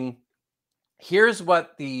saying, here's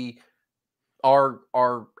what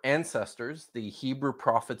our ancestors, the Hebrew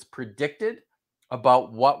prophets, predicted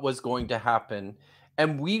about what was going to happen,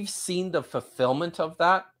 and we've seen the fulfillment of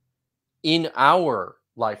that in our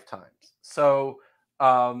lifetimes. So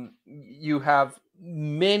you have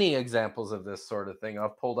many examples of this sort of thing.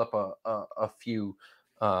 I've pulled up a few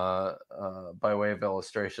by way of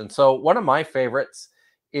illustration. So one of my favorites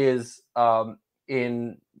is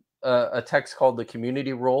in a text called the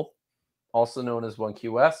Community Rule, also known as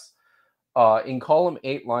 1QS, in column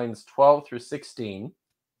 8, lines 12 through 16.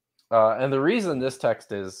 And the reason this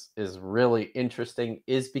text is really interesting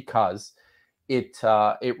is because it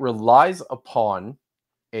relies upon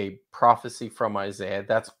a prophecy from Isaiah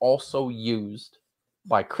that's also used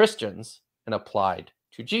by Christians and applied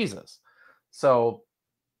to Jesus. So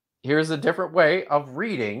here's a different way of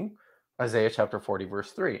reading Isaiah chapter 40,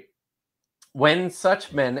 verse 3. When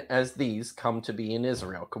such men as these come to be in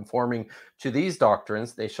Israel, conforming to these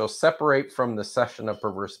doctrines, they shall separate from the session of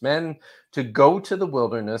perverse men to go to the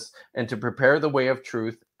wilderness and to prepare the way of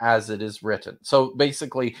truth, as it is written. So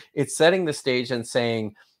basically, it's setting the stage and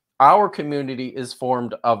saying our community is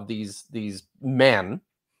formed of these men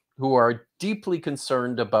who are deeply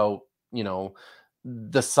concerned about,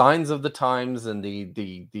 the signs of the times and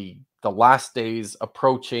the last days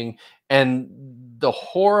approaching, and the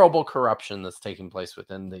horrible corruption that's taking place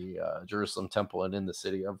within the Jerusalem temple and in the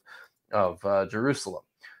city of Jerusalem.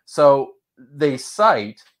 So they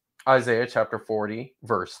cite Isaiah chapter 40,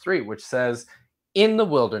 verse 3, which says, in the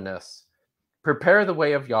wilderness, prepare the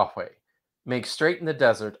way of Yahweh, make straight in the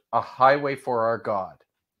desert a highway for our God.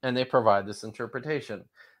 And they provide this interpretation.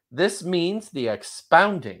 This means the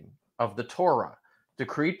expounding of the Torah,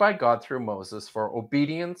 decreed by God through Moses for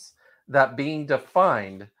obedience, that being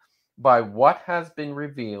defined by what has been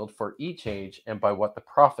revealed for each age and by what the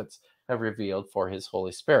prophets have revealed for his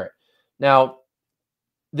Holy Spirit. Now,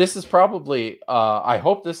 this is probably, I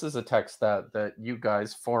hope this is a text that you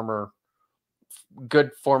guys, former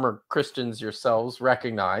Christians yourselves,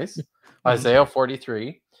 recognize. Isaiah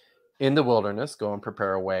 43, in the wilderness, go and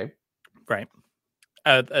prepare a way. Right.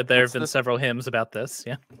 There have been several hymns about this.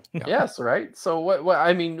 Yeah. Yes, right. So what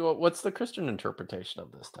I mean, what's the Christian interpretation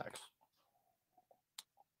of this text?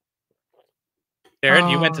 Jared,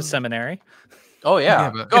 you went to seminary. Oh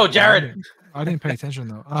yeah. Go, Jared. I didn't pay attention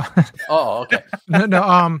though. Oh, okay.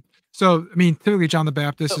 No. So I mean, typically John the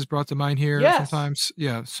Baptist is brought to mind here sometimes.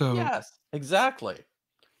 Yeah. So yes, exactly.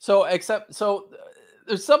 So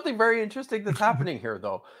there's something very interesting that's happening here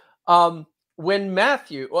though. When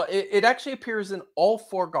Matthew, well, it actually appears in all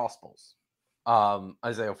four Gospels,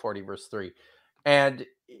 Isaiah 40, verse 3, and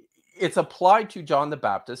it's applied to John the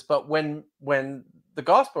Baptist. But when the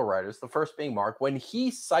Gospel writers, the first being Mark, when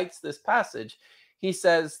he cites this passage, he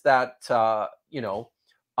says that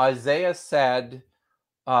Isaiah said,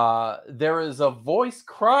 "There is a voice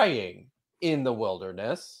crying in the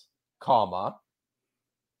wilderness, comma,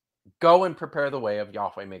 go and prepare the way of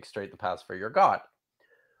Yahweh, make straight the paths for your God."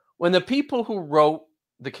 When the people who wrote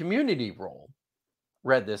the community role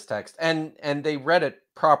read this text, and they read it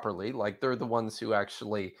properly, like they're the ones who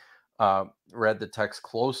actually read the text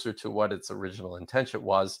closer to what its original intention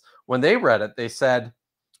was. When they read it, they said,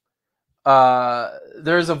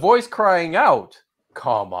 there's a voice crying out,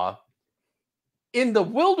 comma, in the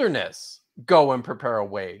wilderness, go and prepare a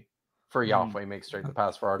way for Yahweh, make straight the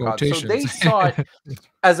path for our God. So they saw it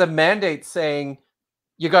as a mandate saying,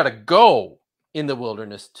 you got to go in the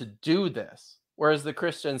wilderness to do this. Whereas the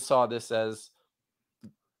Christians saw this as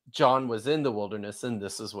John was in the wilderness and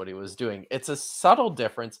this is what he was doing. It's a subtle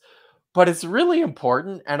difference, but it's really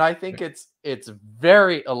important. And I think it's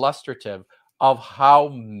very illustrative of how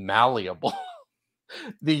malleable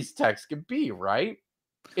these texts can be, right?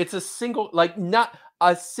 It's a single, like, not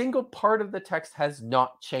a single part of the text has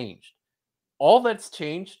not changed. All that's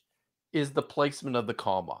changed is the placement of the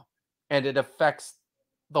comma, and it affects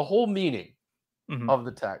the whole meaning of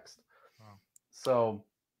the text. Wow. So,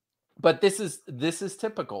 but this is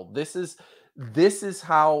typical. This is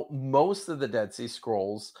how most of the Dead Sea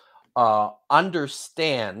Scrolls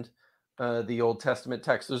understand the Old Testament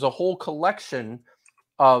text. There's a whole collection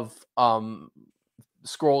of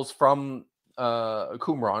scrolls from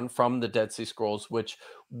Qumran, from the Dead Sea Scrolls, which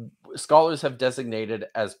scholars have designated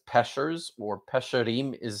as peshers, or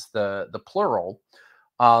pesherim is the plural.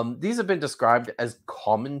 These have been described as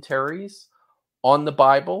commentaries on the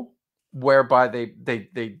Bible, whereby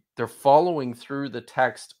they're following through the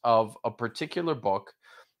text of a particular book.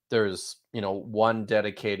 There's, one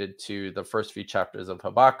dedicated to the first few chapters of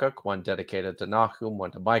Habakkuk, one dedicated to Nahum,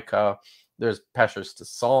 one to Micah. There's peshers to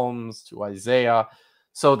Psalms, to Isaiah.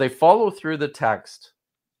 So they follow through the text,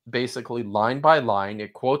 basically line by line.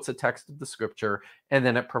 It quotes a text of the scripture, and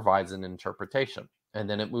then it provides an interpretation, and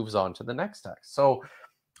then it moves on to the next text. So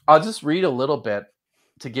I'll just read a little bit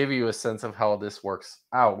to give you a sense of how this works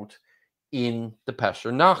out in the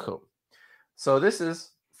Pesher Nahum. So this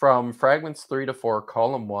is from fragments 3 to 4,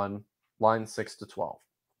 column 1, lines 6 to 12.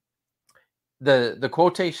 The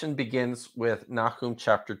quotation begins with Nahum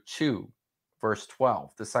chapter 2, verse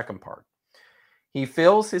 12, the second part. He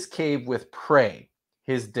fills his cave with prey,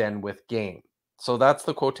 his den with game. So that's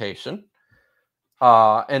the quotation.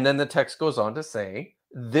 And then the text goes on to say,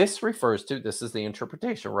 this is the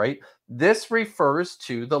interpretation, right? This refers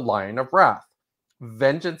to the lion of wrath,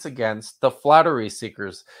 vengeance against the flattery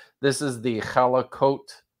seekers. This is the halakot,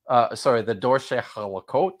 the dorshe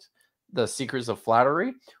halakot, the seekers of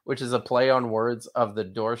flattery, which is a play on words of the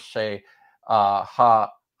dorshe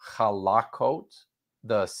halakot,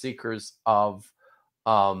 the seekers of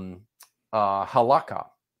halakha,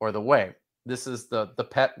 or the way. This is the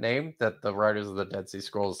pet name that the writers of the Dead Sea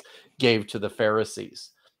Scrolls gave to the Pharisees.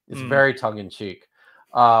 It's very tongue-in-cheek.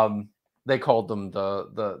 They called them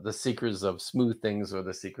the seekers of smooth things, or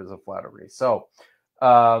the seekers of flattery. So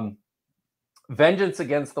vengeance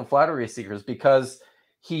against the flattery seekers, because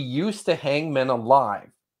he used to hang men alive,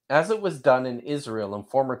 as it was done in Israel in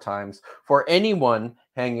former times, for anyone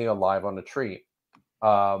hanging alive on a tree.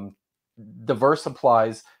 The verse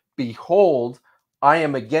applies, behold, I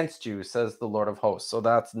am against you, says the Lord of hosts. So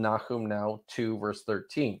that's Nahum now 2, verse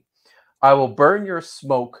 13. I will burn your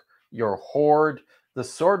smoke, your horde. The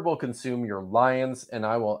sword will consume your lions, and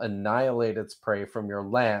I will annihilate its prey from your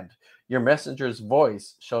land. Your messenger's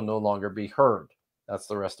voice shall no longer be heard. That's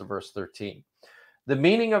the rest of verse 13. The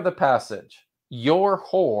meaning of the passage, your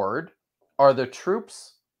horde are the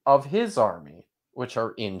troops of his army, which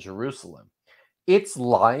are in Jerusalem. Its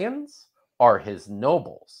lions are his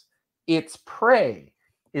nobles. Its prey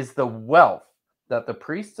is the wealth that the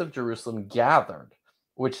priests of Jerusalem gathered,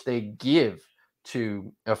 which they give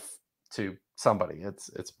to somebody.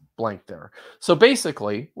 It's blank there. So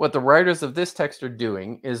basically, what the writers of this text are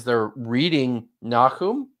doing is they're reading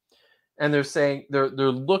Nahum, and they're saying they're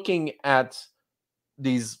looking at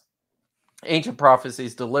these ancient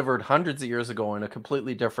prophecies delivered hundreds of years ago in a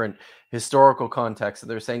completely different historical context, and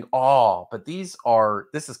they're saying, but this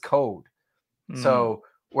is code. So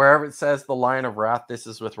wherever it says the Lion of Wrath, this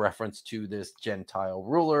is with reference to this Gentile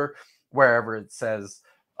ruler. Wherever it says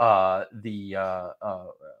what does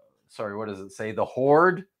it say? The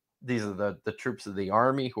horde. These are the troops of the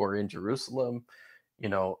army who are in Jerusalem.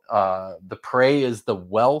 The prey is the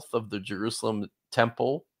wealth of the Jerusalem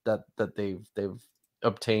temple that they've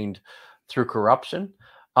obtained through corruption.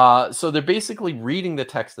 So they're basically reading the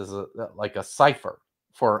text as like a cipher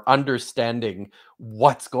for understanding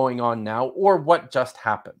what's going on now, or what just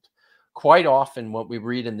happened. Quite often what we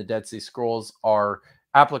read in the Dead Sea Scrolls are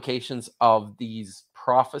applications of these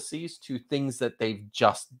prophecies to things that they've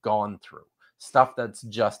just gone through, stuff that's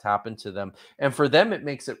just happened to them. And for them, it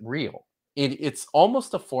makes it real. It's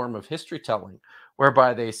almost a form of history telling,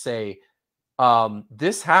 whereby they say,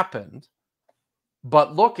 this happened,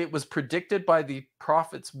 but look, it was predicted by the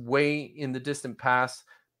prophets way in the distant past.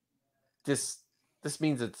 This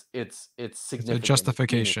means it's significant. It's a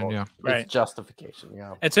justification, meaningful. yeah. Right. It's justification,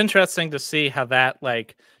 yeah. It's interesting to see how that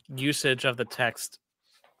like usage of the text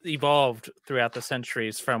evolved throughout the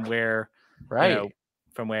centuries from where Right.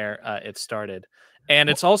 it started.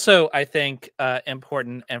 And it's also, I think,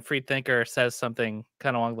 important, and Freethinker says something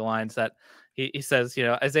kind of along the lines that he says,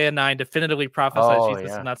 Isaiah 9 definitively prophesies Oh, Jesus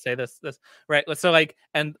yeah. and not say this, right? So like,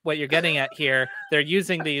 and what you're getting at here, they're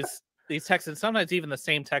using these texts, and sometimes even the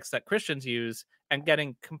same text that Christians use, and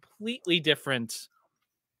getting completely different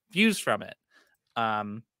views from it.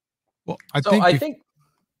 Well, I think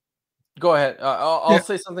go ahead. I'll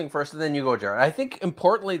say something first, and then you go, Jared. I think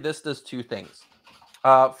importantly, this does two things.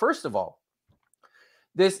 First of all,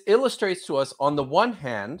 this illustrates to us, on the one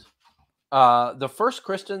hand, the first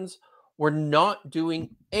Christians were not doing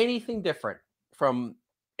anything different from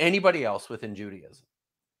anybody else within Judaism.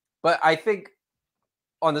 But I think,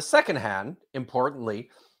 on the second hand,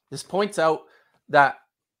 importantly, this points out that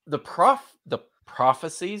the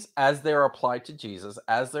prophecies, as they're applied to Jesus,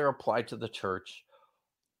 as they're applied to the church,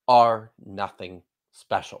 are nothing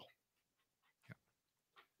special.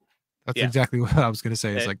 That's exactly what I was going to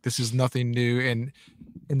say. It's like, this is nothing new. And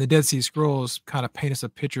the Dead Sea Scrolls kind of paint us a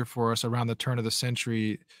picture for us around the turn of the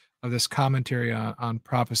century of this commentary on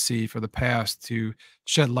prophecy for the past to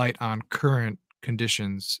shed light on current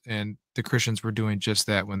conditions. And the Christians were doing just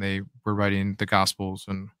that when they were writing the Gospels.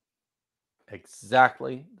 And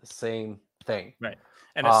exactly the same thing. Right.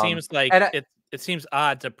 And it seems like it seems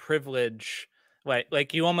odd to privilege,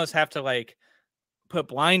 like you almost have to like put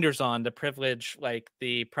blinders on to privilege like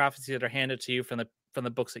the prophecies that are handed to you from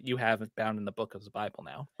the books that you have bound in the book of the Bible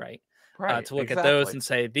now, right? Right. To look at those and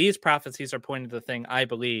say, these prophecies are pointing to the thing I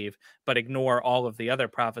believe, but ignore all of the other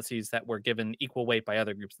prophecies that were given equal weight by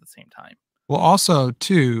other groups at the same time. Well, also,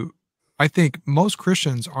 too, I think most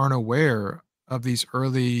Christians aren't aware of these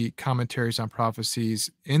early commentaries on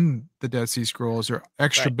prophecies in the Dead Sea Scrolls or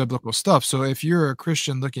extra biblical stuff. So if you're a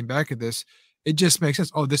Christian looking back at this, it just makes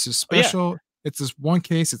sense. Oh, this is special. It's this one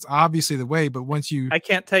case. It's obviously the way. But once you I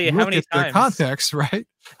can't tell you how look many at the times context, right?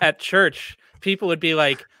 at church, people would be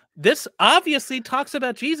like, this obviously talks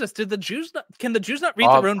about Jesus. Can the Jews not read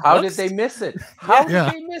their own books? How did they miss it? How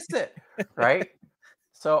did they miss it? Right?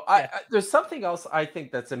 So there's something else I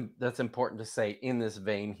think that's important to say in this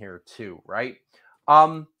vein here too, right?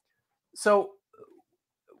 So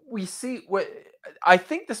we see what I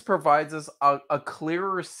think this provides us a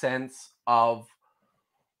clearer sense of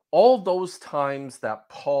all those times that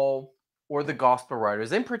Paul or the gospel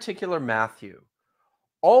writers, in particular Matthew,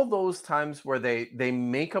 all those times where they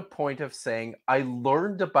make a point of saying, I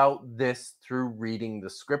learned about this through reading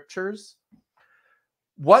the scriptures.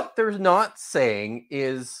 What they're not saying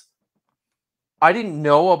is, I didn't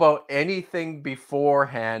know about anything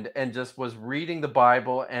beforehand and just was reading the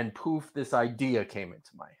Bible and poof, this idea came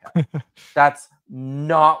into my head. That's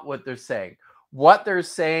not what they're saying. What they're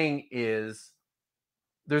saying is,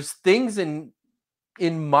 there's things in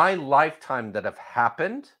my lifetime that have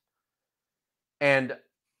happened, and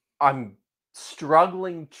I'm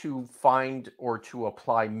struggling to find or to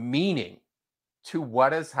apply meaning to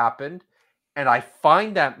what has happened. And I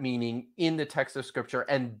find that meaning in the text of scripture.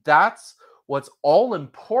 And that's what's all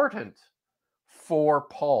important for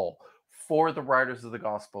Paul, for the writers of the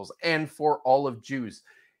Gospels, and for all of Jews.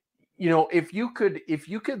 If you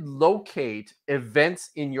could locate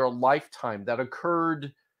events in your lifetime that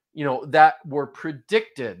occurred, that were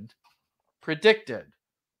predicted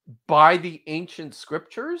by the ancient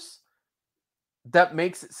scriptures, that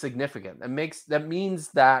makes it significant. That means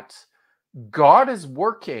that God is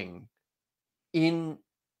working through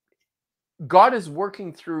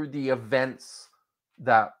the events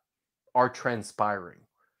that are transpiring.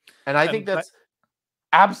 And I think that's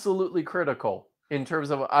absolutely critical in terms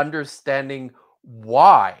of understanding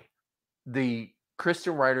why the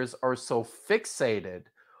Christian writers are so fixated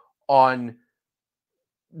on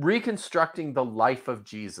reconstructing the life of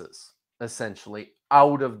Jesus, essentially,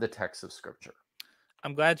 out of the text of scripture.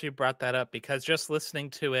 I'm glad you brought that up, because just listening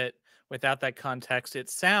to it without that context, it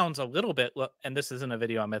sounds a little bit, and this isn't a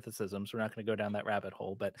video on mythicism, so we're not going to go down that rabbit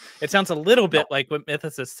hole, but it sounds a little bit like what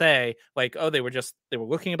mythicists say, like, oh, they were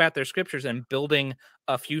looking about their scriptures and building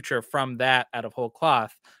a future from that out of whole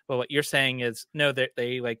cloth. But what you're saying is, no,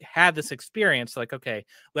 they like had this experience, like, okay,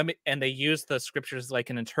 and they use the scriptures like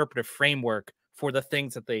an interpretive framework for the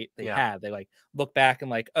things that they had. They like look back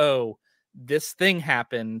and like, oh, this thing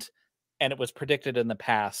happened and it was predicted in the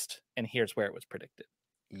past, and here's where it was predicted.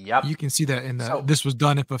 Yep. You can see that in the So this was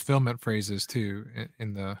done in fulfillment phrases too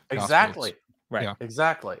in the exactly. Gospels. Right. Yeah.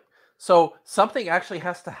 Exactly. So something actually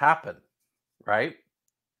has to happen, right?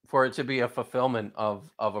 For it to be a fulfillment of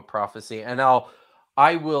a prophecy. And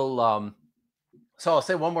I will so I'll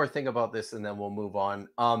say one more thing about this and then we'll move on.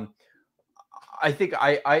 I think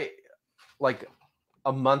I like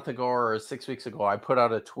a month ago or 6 weeks ago, I put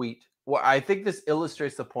out a tweet. Well, I think this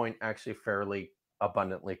illustrates the point actually fairly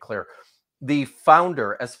abundantly clear. The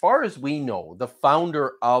founder, as far as we know, the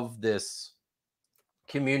founder of this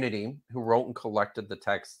community who wrote and collected the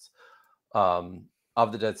texts of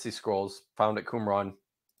the Dead Sea Scrolls found at Qumran,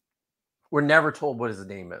 we're never told what his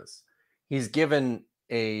name is. He's given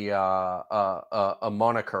a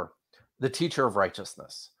moniker, the Teacher of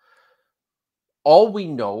Righteousness. All we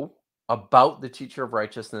know about the Teacher of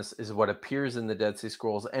Righteousness is what appears in the Dead Sea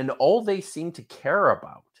Scrolls, and all they seem to care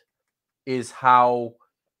about is how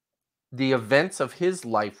the events of his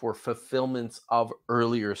life were fulfillments of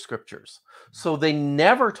earlier scriptures. So they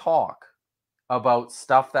never talk about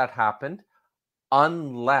stuff that happened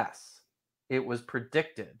unless it was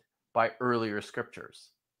predicted by earlier scriptures.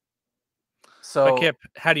 But So Kipp,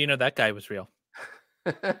 how do you know that guy was real?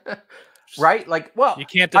 right? Like, well, You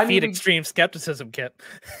can't I defeat mean, extreme skepticism, Kipp.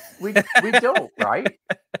 we don't, right?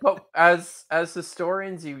 But as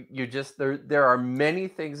historians, you just there are many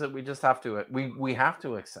things that we just have to we have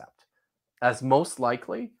to accept as most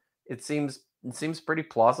likely. It seems pretty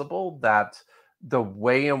plausible that the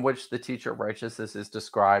way in which the Teacher of Righteousness is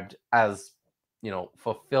described as,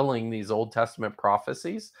 fulfilling these Old Testament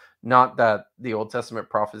prophecies, not that the Old Testament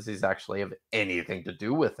prophecies actually have anything to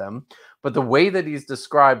do with them, but the way that he's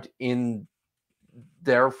described in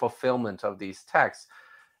their fulfillment of these texts,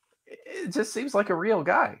 it just seems like a real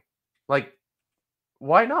guy. Like,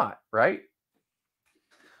 why not, right?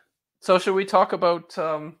 So should we talk about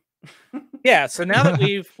Yeah, so now that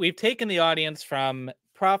we've taken the audience from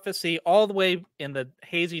prophecy all the way in the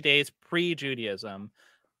hazy days pre-Judaism,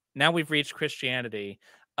 now we've reached Christianity.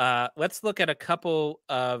 Let's look at a couple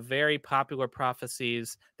of very popular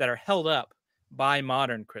prophecies that are held up by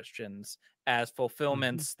modern Christians as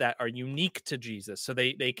fulfillments that are unique to Jesus. So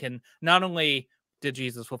they can not only did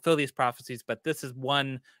Jesus fulfill these prophecies, but this is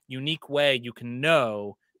one unique way you can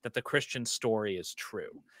know that the Christian story is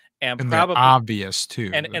true. And And they're probably obvious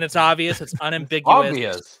too. and it's obvious, it's unambiguous,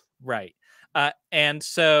 obvious? right? And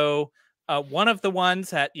so one of the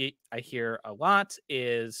ones that I hear a lot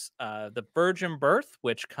is the virgin birth,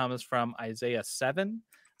 which comes from Isaiah 7,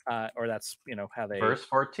 or that's how they Verse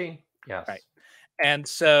 14. Yes. right. And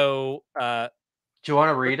so do you want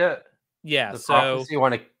to read it? Yeah. The So prophecy.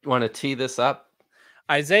 Want to tee this up?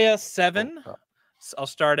 Isaiah 7. I'll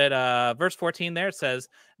start at verse 14 there. It says,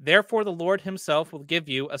 "Therefore the Lord himself will give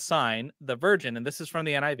you a sign, the virgin," and this is from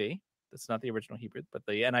the NIV. That's not the original Hebrew, but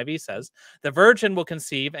the NIV says, "The virgin will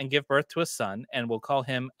conceive and give birth to a son, and will call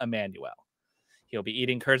him Emmanuel. He'll be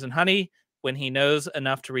eating curds and honey when he knows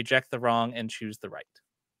enough to reject the wrong and choose the right."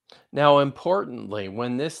 Now, importantly,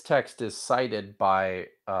 when this text is cited by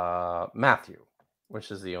Matthew,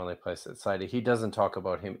 which is the only place it's cited, he doesn't talk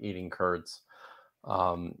about him eating curds.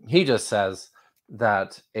 He just says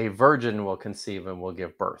that a virgin will conceive and will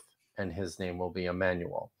give birth, and his name will be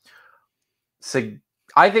Emmanuel. So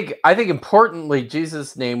I think importantly,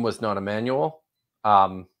 Jesus' name was not Emmanuel,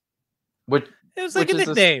 which It was like which a is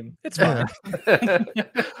nickname. It's fine.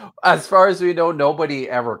 as far as we know, nobody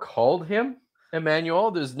ever called him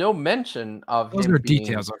Emmanuel. There's no mention of Those him are being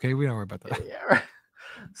details, okay? We don't worry about that. Yeah, right.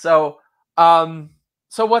 So,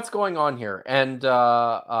 so what's going on here? And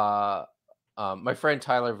my friend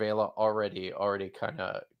Tyler Vela already kind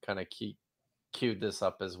of queued this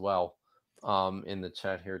up as well in the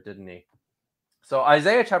chat here, didn't he? So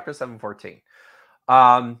Isaiah chapter 7:14.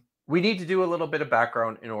 We need to do a little bit of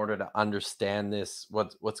background in order to understand this.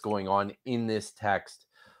 What's going on in this text?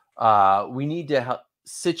 We need to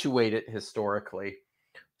situate it historically.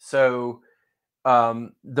 So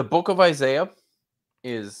the book of Isaiah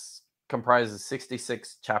comprises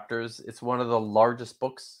 66 chapters. It's one of the largest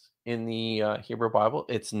books in the Hebrew Bible.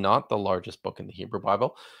 It's not the largest book in the Hebrew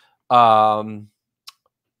Bible.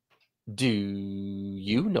 Do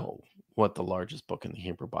you know what the largest book in the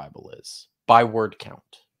Hebrew Bible is by word count?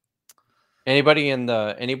 Anybody in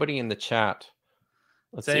the chat?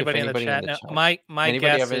 Let's see if anybody in the chat? Now, my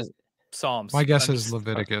guess is Psalms. My guess is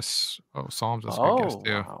Leviticus. Oh, Psalms is a good guess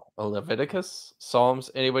too. Wow. Leviticus,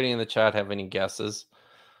 Psalms. Anybody in the chat have any guesses?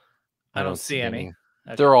 I don't see any.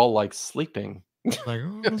 Okay. They're all like sleeping. Like,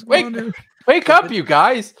 wake up, you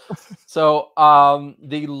guys. So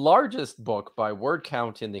the largest book by word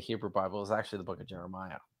count in the Hebrew Bible is actually the book of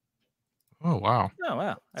Jeremiah. Oh wow. Oh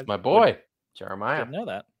wow. It's my boy. Jeremiah. Didn't know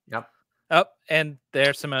that. Yep. Oh, and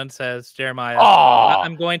there Simone says Jeremiah. Oh,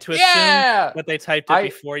 I'm going to assume yeah! that they typed it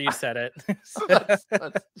before you said it. let's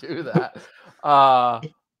do that.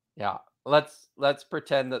 Yeah. Let's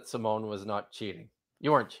pretend that Simone was not cheating.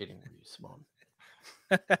 You weren't cheating, were you, Simone?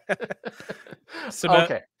 Simone,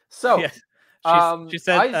 Okay. So yeah, she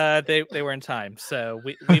said they were in time, so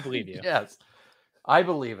we believe you. Yes. I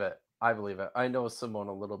believe it. I know Simone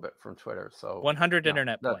a little bit from Twitter, so 100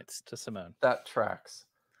 internet points to Simone. That tracks.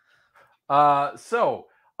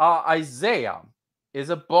 Isaiah is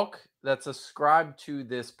a book that's ascribed to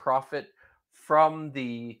this prophet from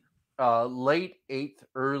the late 8th,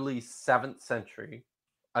 early 7th century,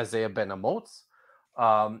 Isaiah ben Amoz.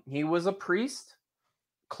 He was a priest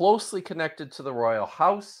closely connected to the royal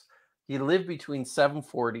house. He lived between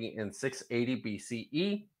 740 and 680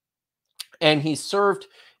 BCE, and he served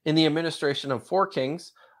in the administration of 4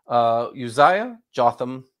 kings, Uzziah,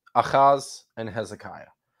 Jotham, Ahaz, and Hezekiah.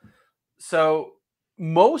 So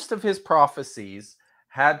most of his prophecies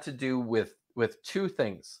had to do with 2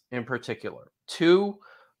 things in particular. 2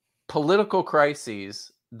 political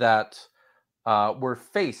crises that were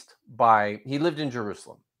faced by, he lived in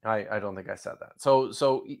Jerusalem. I don't think I said that.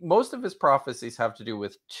 So most of his prophecies have to do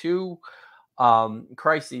with 2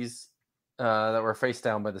 crises that were faced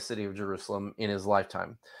down by the city of Jerusalem in his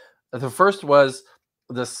lifetime. The first was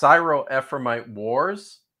the Syro-Ephraimite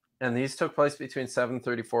Wars, and these took place between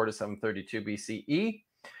 734 to 732 BCE.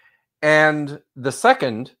 And the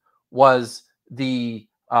second was the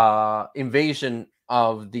invasion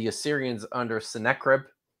of the Assyrians under Sennacherib,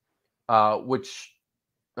 which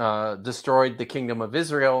destroyed the kingdom of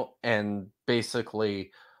Israel and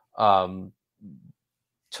basically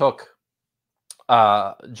took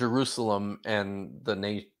Jerusalem and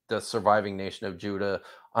the surviving nation of Judah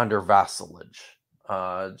under vassalage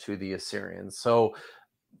to the Assyrians. So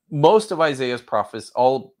most of Isaiah's prophets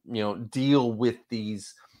all deal with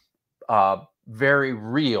these very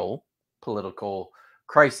real political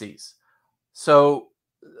crises. So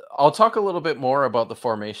I'll talk a little bit more about the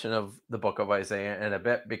formation of the book of Isaiah in a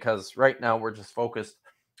bit, because right now we're just focused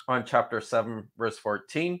on chapter 7, verse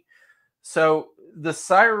 14. So the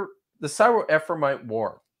Syro-Ephraimite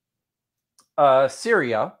War,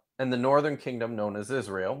 Syria and the northern kingdom known as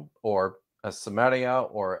Israel, or as Samaria,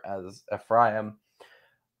 or as Ephraim,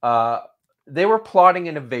 they were plotting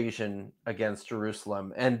an invasion against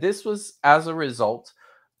Jerusalem. And this was as a result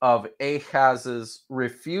of Ahaz's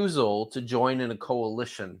refusal to join in a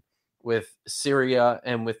coalition with Syria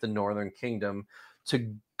and with the northern kingdom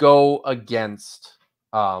to go against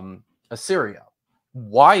Assyria.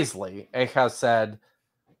 Wisely, Ahaz said,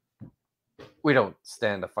 we don't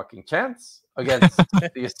stand a fucking chance against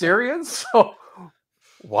the Assyrians, so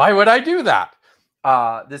why would I do that?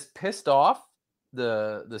 This pissed off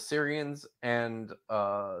the Syrians and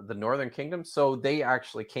the northern kingdom, so they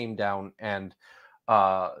actually came down and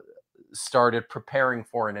started preparing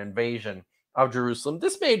for an invasion of Jerusalem.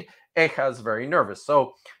 This made Ahaz very nervous.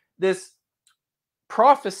 So this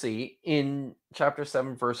prophecy in chapter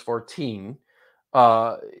 7, verse 14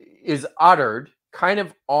 is uttered kind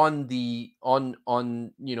of on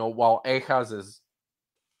while Ahaz is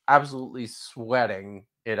absolutely sweating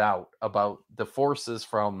it out about the forces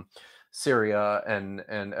from Syria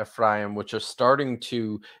and Ephraim, which are starting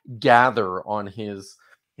to gather on his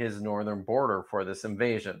northern border for this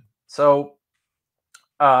invasion. So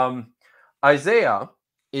Isaiah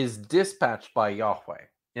is dispatched by Yahweh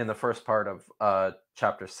in the first part of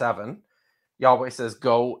chapter 7. Yahweh says,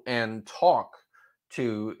 go and talk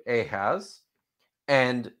to Ahaz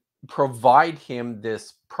and provide him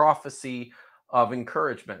this prophecy of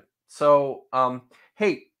encouragement. So,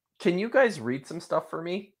 hey, can you guys read some stuff for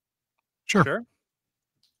me? Sure.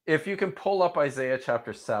 If you can pull up Isaiah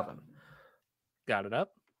chapter 7. Got it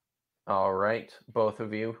up. All right, both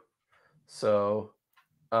of you. So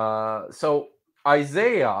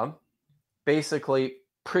Isaiah basically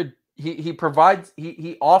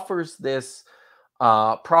he offers this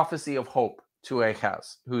prophecy of hope to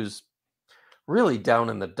Ahaz, who's really down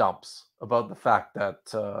in the dumps about the fact that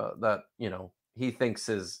he thinks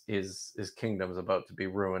his kingdom is about to be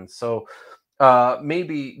ruined. So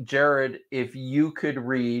maybe Jared, if you could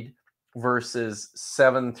read verses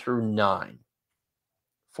 7 through 9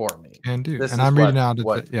 for me. Can do. And I'm reading out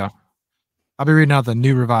I'll be reading out the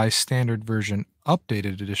New Revised Standard Version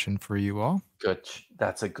Updated Edition for you all. Good.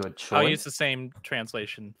 That's a good choice. I'll use the same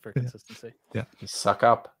translation for consistency. Yeah. You suck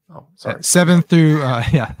up. Oh, sorry. 7 through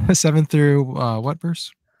 7 through what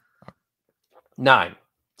verse? 9.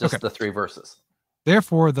 Just the 3 verses.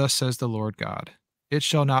 Therefore, thus says the Lord God, it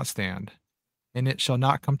shall not stand, and it shall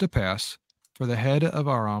not come to pass, for the head of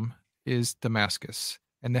Aram is Damascus,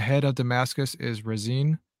 and the head of Damascus is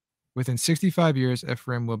Rezin. Within 65 years,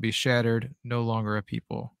 Ephraim will be shattered, no longer a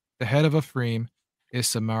people. The head of Ephraim is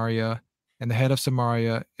Samaria, and the head of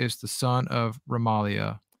Samaria is the son of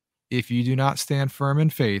Ramaliah. If you do not stand firm in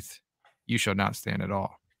faith, you shall not stand at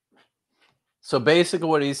all. So basically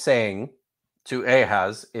what he's saying to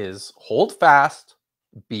Ahaz is hold fast,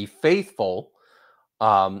 be faithful.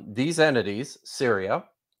 These entities, Syria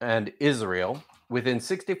and Israel, within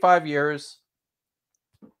 65 years,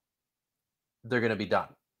 they're going to be done.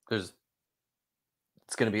 It's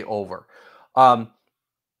going to be over.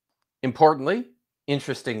 Importantly,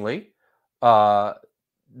 interestingly,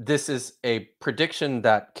 this is a prediction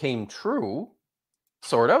that came true,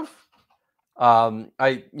 sort of. The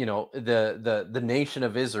nation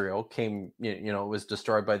of Israel came, was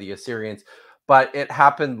destroyed by the Assyrians, but it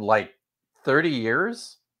happened like 30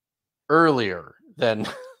 years earlier than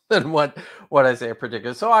what Isaiah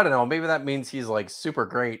predicted. So I don't know, maybe that means he's like super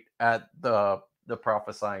great at the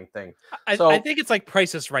prophesying thing. I So think it's like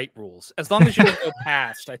Price is Right rules. As long as you don't go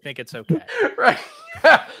past, I think it's okay. right.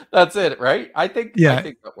 That's it, right? I think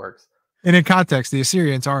that works. And in context, the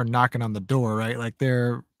Assyrians are knocking on the door, right? Like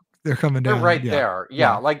they're coming down. They're right there.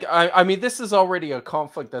 Yeah. Like I mean, this is already a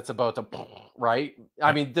conflict that's about to, right?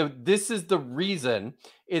 I mean, this is the reason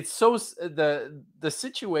it's so the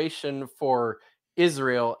situation for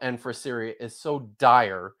Israel and for Syria is so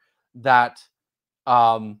dire that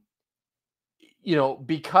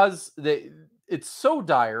because it's so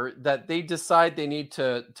dire that they decide they need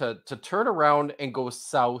to turn around and go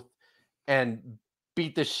south and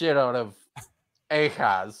beat the shit out of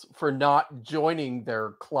Ahaz for not joining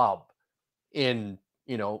their club in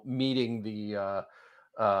meeting the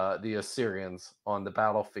Assyrians on the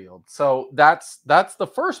battlefield. So that's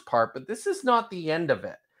the first part, but this is not the end of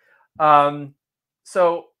it.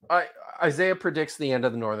 So Isaiah predicts the end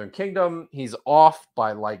of the northern kingdom. He's off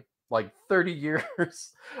by like 30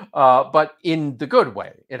 years, but in the good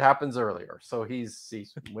way. It happens earlier. So he's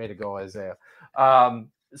way to go, Isaiah.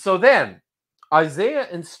 So then Isaiah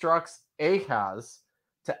instructs Ahaz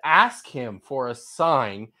to ask him for a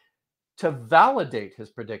sign to validate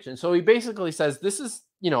his prediction. So he basically says, this is,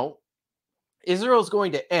 Israel's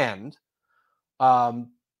going to end,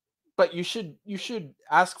 but you should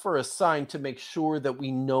ask for a sign to make sure that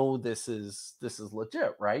we know this is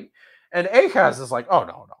legit, right? And Ahaz is like, oh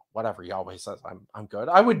no, whatever Yahweh says, I'm good.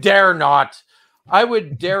 I would dare not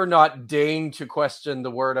deign to question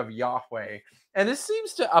the word of Yahweh. And this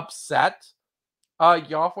seems to upset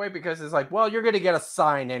Yahweh, because it's like, well, you're going to get a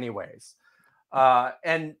sign anyways.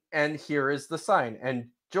 And here is the sign. And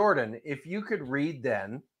Jordan, if you could read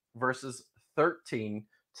then verses 13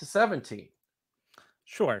 to 17.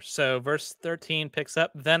 Sure. So verse 13 picks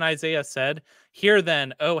up, then Isaiah said, hear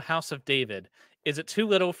then, O house of David, is it too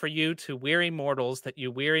little for you to weary mortals that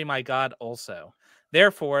you weary my God also?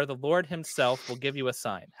 Therefore, the Lord himself will give you a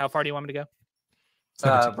sign. How far do you want me to go?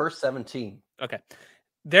 17. Verse 17. Okay.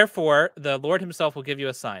 Therefore, the Lord himself will give you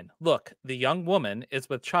a sign. Look, the young woman is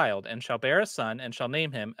with child and shall bear a son and shall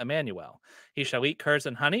name him Emmanuel. He shall eat curds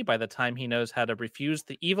and honey by the time he knows how to refuse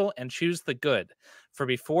the evil and choose the good. For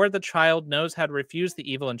before the child knows how to refuse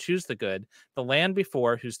the evil and choose the good, the land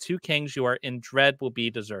before whose two kings you are in dread will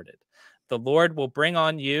be deserted. The Lord will bring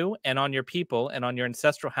on you and on your people and on your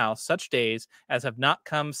ancestral house such days as have not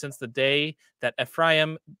come since the day that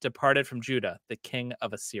Ephraim departed from Judah, the king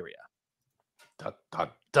of Assyria. Dun, dun,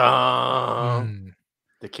 dun.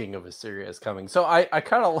 The king of Assyria is coming. So I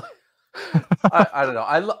kind of I don't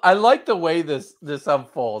know. I like the way this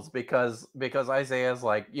unfolds because Isaiah's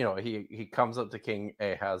like, he comes up to King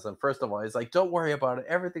Ahaz, and first of all, he's like, don't worry about it.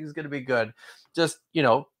 Everything's going to be good. Just,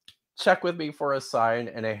 check with me for a sign.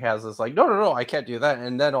 And Ahaz is like, no, I can't do that.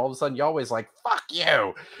 And then all of a sudden Yahweh's like, fuck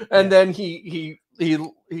you. And then he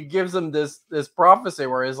gives him this prophecy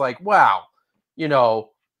where he's like, wow,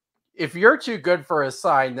 if you're too good for a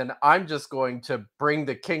sign, then I'm just going to bring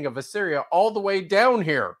the king of Assyria all the way down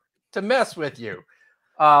here to mess with you.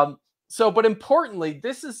 But importantly,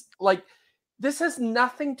 this has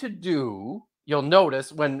nothing to do. You'll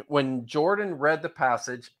notice when Jordan read the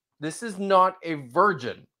passage, this is not a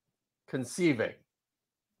virgin conceiving.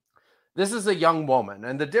 This is a young woman.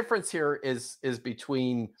 And the difference here is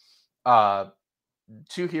between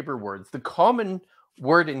two Hebrew words. The common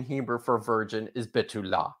word in Hebrew for virgin is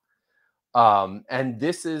betulah. And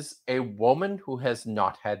this is a woman who has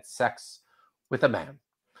not had sex with a man.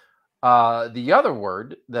 The other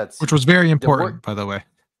word which was very important, by the way.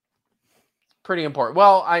 Pretty important.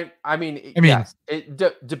 Well, I mean, yes.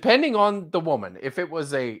 Depending on the woman, if it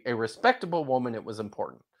was a respectable woman, it was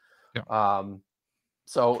important. Yeah.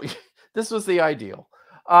 So this was the ideal.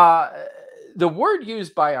 The word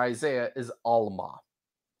used by Isaiah is Alma.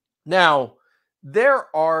 Now, there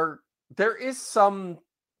is some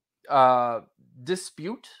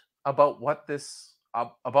dispute about what this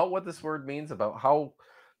word means, about how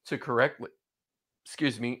to correctly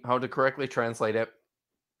translate it.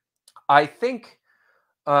 I think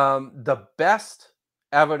the best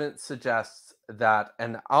evidence suggests that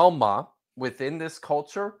an Alma within this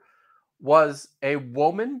culture was a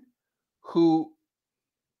woman who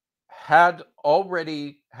had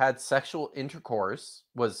already had sexual intercourse,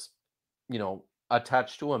 was,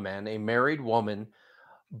 attached to a man, a married woman,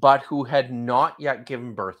 but who had not yet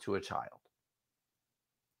given birth to a child.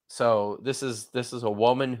 So this is a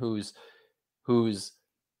woman who's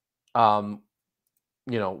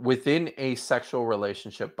within a sexual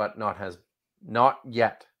relationship, but not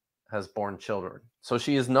yet has born children. So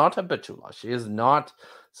she is not a betula. She is not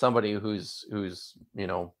somebody who's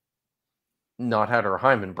not had her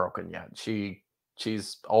hymen broken yet.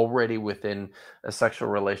 She's already within a sexual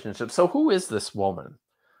relationship. So who is this woman?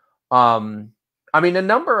 I mean, a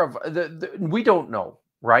number of we don't know,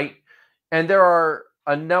 right? And there are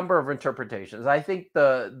a number of interpretations. I think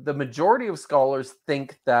the majority of scholars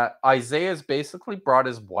think that Isaiah's basically brought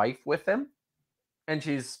his wife with him, and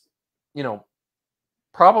she's,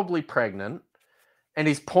 probably pregnant, and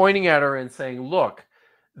he's pointing at her and saying, "Look,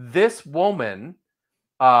 this woman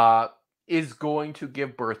is going to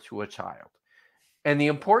give birth to a child." And the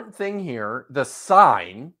important thing here, the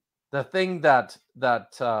sign, the thing that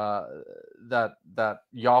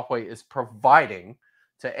Yahweh is providing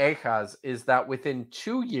to Ahaz is that within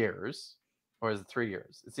 2 years, or is it 3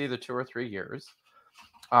 years? It's either 2 or 3 years.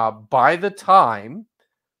 By the time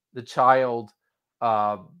the child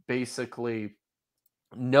basically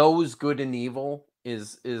knows good and evil,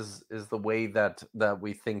 is the way that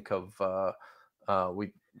we think of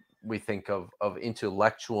we think of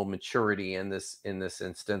intellectual maturity in this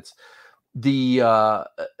instance. The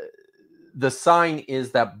sign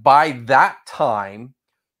is that by that time,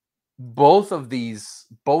 both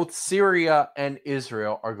Syria and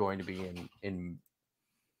Israel are going to be in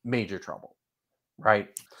major trouble, right?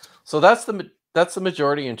 So that's the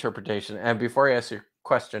majority interpretation. And before I ask your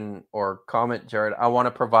question or comment, Jared, I want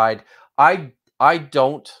to provide. I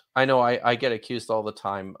know I get accused all the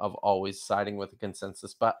time of always siding with the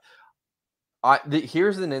consensus, but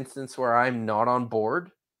here's an instance where I'm not on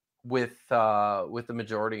board with the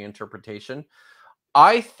majority interpretation.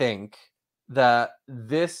 I think that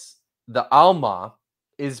the Alma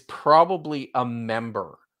is probably a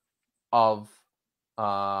member of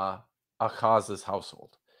Ahaz's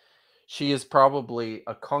household. She is probably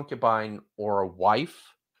a concubine or a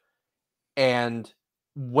wife, and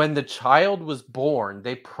when the child was born,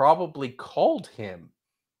 they probably called him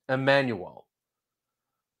Emmanuel.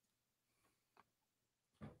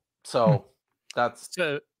 So that's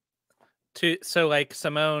so like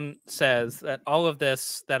Simone says that all of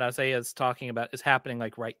this that Isaiah is talking about is happening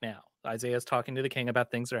like right now. Isaiah is talking to the king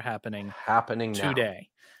about things that are happening today.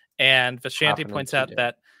 Now. And Vishanti points out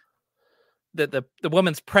that the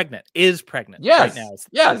woman's pregnant right now.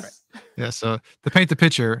 Yes. Yeah. So to paint the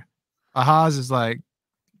picture, Ahaz is like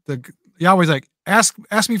Yahweh's like, ask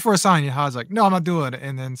me for a sign. Ahaz's like, no, I'm not doing it.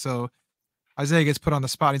 And then so Isaiah gets put on the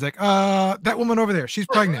spot. He's like, that woman over there, she's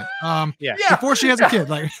pregnant. Before she has a kid,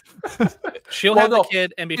 like she'll have the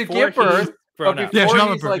kid, and before he's grown up.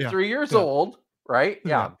 Before he's like 3 years old, right?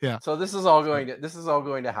 Yeah. So this is all going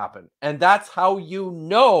to happen. And that's how you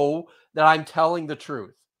know that I'm telling the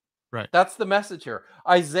truth. Right. That's the message here.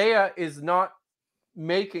 Isaiah is not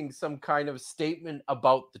making some kind of statement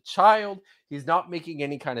about the child. He's not making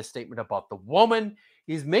any kind of statement about the woman.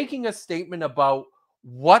 He's making a statement about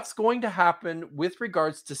what's going to happen with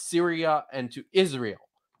regards to Syria and to Israel.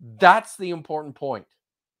 That's the important point.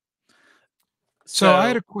 So I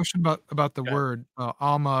had a question about the word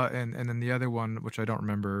Alma and then the other one, which I don't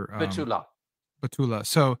remember. Betula.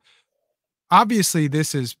 So obviously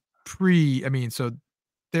this is so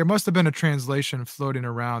there must have been a translation floating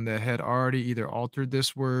around that had already either altered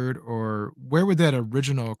this word, or where would that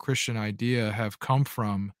original Christian idea have come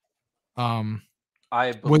from?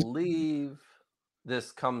 I believe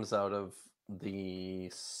this comes out of the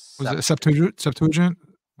was it Septuagint?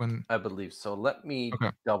 When I believe so. Let me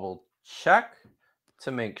double check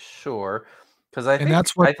to make sure, because I think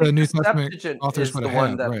that's what the New Testament Testament authors is the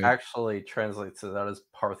one that actually translates it out as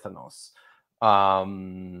Parthenos. Sorry,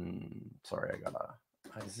 I got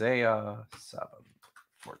Isaiah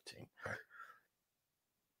 7:14.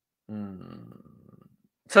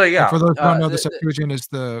 So yeah, and for those who don't know, the Septuagint is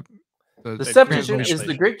the Septuagint is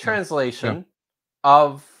the Greek translation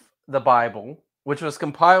of the Bible which was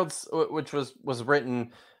compiled, which was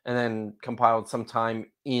written and then compiled sometime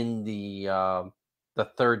in the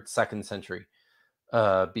 2nd century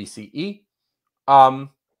BCE.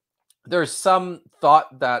 There's some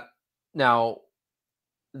thought that now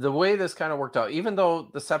the way this kind of worked out, even though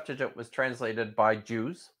the Septuagint was translated by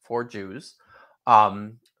Jews for Jews,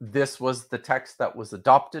 this was the text that was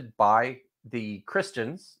adopted by the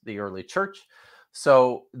Christians, the early church.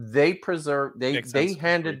 So they preserved, they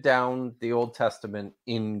handed down the Old Testament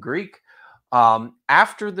in Greek.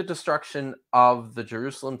 After the destruction of the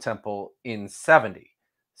Jerusalem temple in 70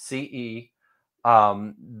 CE,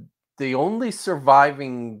 the only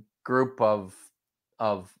surviving group of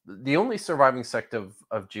the only surviving sect of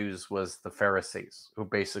Jews was the Pharisees, who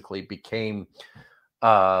basically became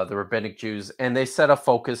the rabbinic Jews, and they set a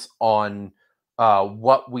focus on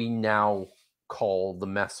what we now call the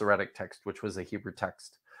Masoretic text, which was a Hebrew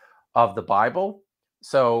text of the Bible.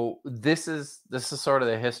 So this is sort of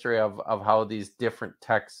the history of how these different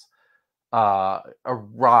texts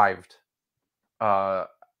arrived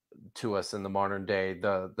to us in the modern day.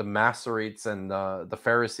 The Masoretes and the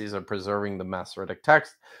Pharisees are preserving the Masoretic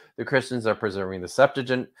text. The Christians are preserving the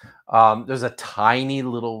Septuagint. There's a tiny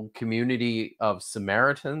little community of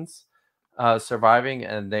Samaritans surviving,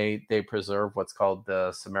 and they preserve what's called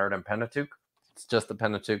the Samaritan Pentateuch. It's just the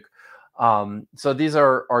Pentateuch. So these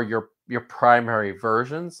are your primary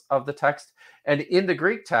versions of the text. And in the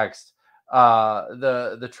Greek text,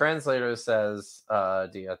 the translator says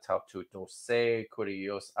dia tautose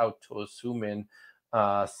kurios autos humen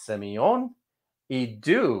semeion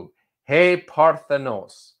idou he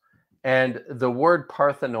parthenos, and the word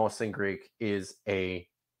parthenos in Greek is a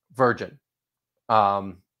virgin.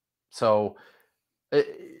 So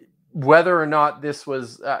whether or not this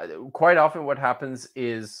was quite often what happens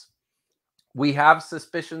is we have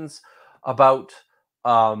suspicions about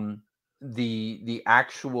the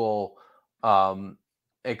actual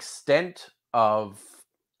extent of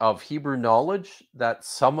Hebrew knowledge that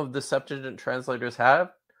some of the Septuagint translators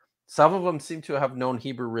have. Some of them seem to have known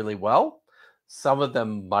Hebrew really well, some of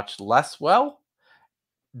them much less well.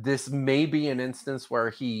 This may be an instance where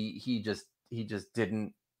he just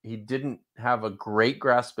didn't have a great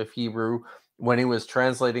grasp of Hebrew when he was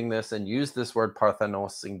translating this and used this word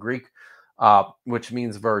parthenos in Greek, which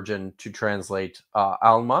means virgin, to translate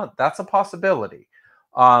Alma. That's a possibility.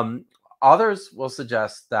 Others will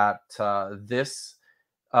suggest that this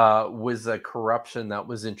was a corruption that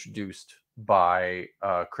was introduced by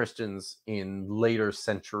Christians in later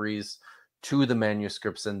centuries to the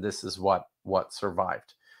manuscripts, and this is what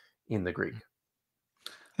survived in the Greek.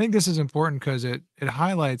 I think this is important because it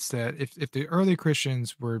highlights that if the early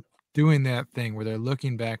Christians were doing that thing where they're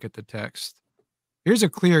looking back at the text, here's a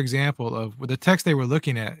clear example of where the text they were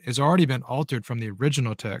looking at has already been altered from the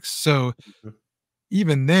original text. So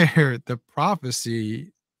even there, the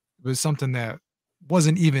prophecy was something that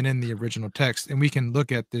wasn't even in the original text. And we can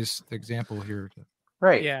look at this example here.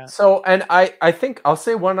 Right. Yeah. So, and I think I'll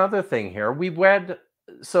say one other thing here. We read,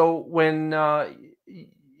 so when,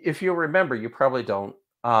 if you remember, you probably don't,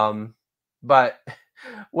 but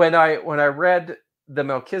when I read the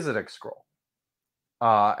Melchizedek scroll,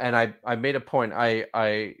 and I made a point,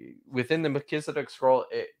 I within the Melchizedek scroll,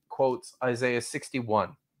 it quotes Isaiah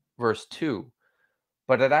 61 verse 2,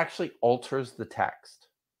 but it actually alters the text.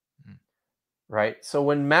 Right. So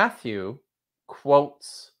when Matthew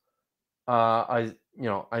quotes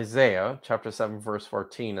Isaiah chapter 7 verse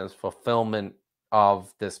 14 as fulfillment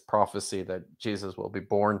of this prophecy that Jesus will be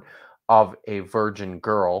born of a virgin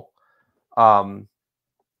girl,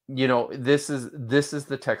 this is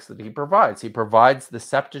the text that he provides. He provides the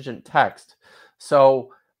Septuagint text.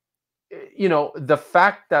 So the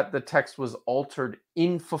fact that the text was altered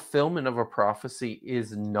in fulfillment of a prophecy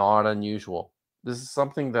is not unusual. This is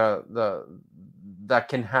something that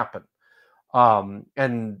can happen.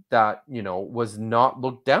 And that, was not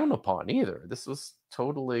looked down upon either. This was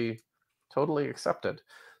totally accepted.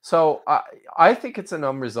 So I think it's an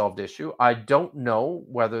unresolved issue. I don't know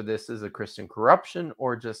whether this is a Christian corruption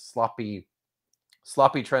or just sloppy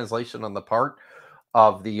translation on the part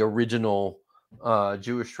of the original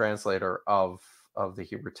Jewish translator of the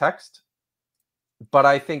Hebrew text. But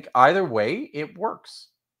I think either way, it works.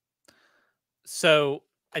 So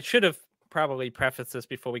I should have probably prefaced this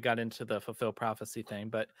before we got into the fulfill prophecy thing,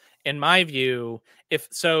 but in my view,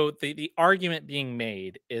 the argument being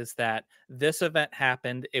made is that this event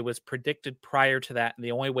happened, it was predicted prior to that, and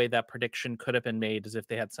the only way that prediction could have been made is if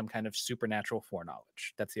they had some kind of supernatural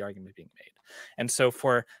foreknowledge. That's the argument being made. And so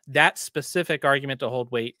for that specific argument to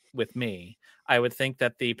hold weight with me, I would think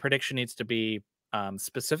that the prediction needs to be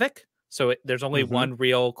specific. So there's only one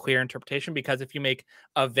real clear interpretation, because if you make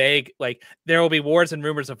a vague, like, there will be wars and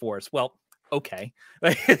rumors of wars. Well, okay.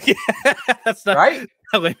 That's not Right?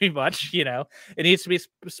 telling me much, you know. It needs to be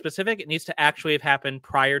specific. It needs to actually have happened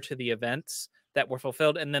prior to the events that were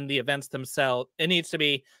fulfilled, and then the events themselves. It needs to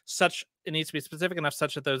be specific enough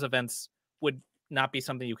such that those events would not be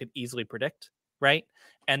something you could easily predict, right?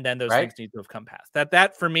 And then those Right? things need to have come past.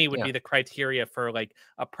 That for me would Yeah. be the criteria for like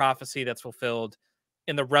a prophecy that's fulfilled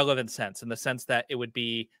in the relevant sense, in the sense that it would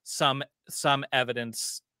be some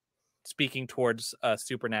evidence speaking towards a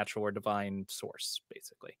supernatural or divine source,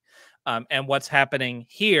 basically. And what's happening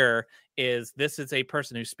here is, this is a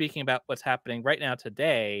person who's speaking about what's happening right now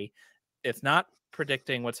today. It's not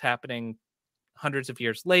predicting what's happening hundreds of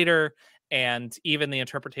years later. And even the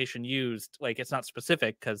interpretation used, like, it's not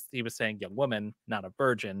specific, because he was saying young woman, not a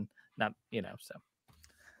virgin, not, you know,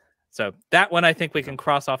 so that one I think we can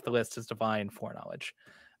cross off the list as divine foreknowledge.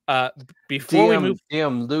 Before we move,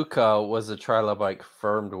 DM Luca was a trilobite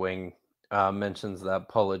firmed wing. Mentions that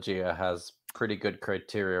Pelagia has pretty good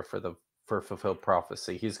criteria for fulfilled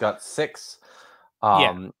prophecy. He's got 6.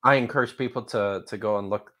 Yeah. I encourage people to go and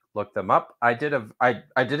look them up. I did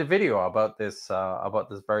a video about this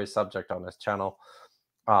very subject on his channel,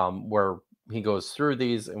 where he goes through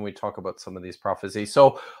these and we talk about some of these prophecies.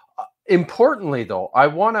 So importantly, though,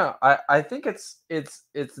 I think it's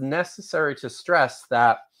necessary to stress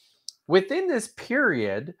that within this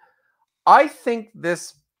period, I think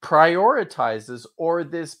this prioritizes, or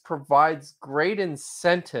this provides great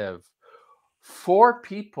incentive for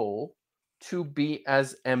people to be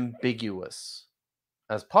as ambiguous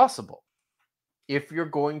as possible if you're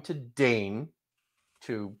going to deign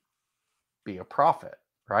to be a prophet,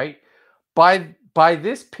 right? By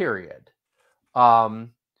this period, you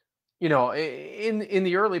know, in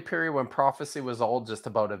the early period when prophecy was all just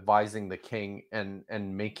about advising the king and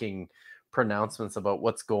making pronouncements about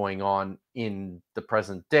what's going on in the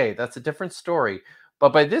present day, that's a different story. But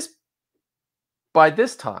by the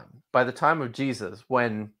time of Jesus,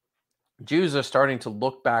 when Jews are starting to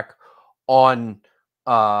look back on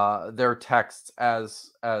their texts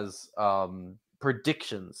as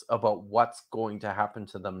predictions about what's going to happen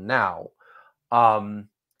to them now,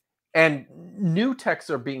 and new texts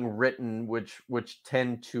are being written which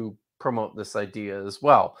tend to promote this idea as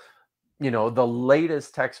well. You know, the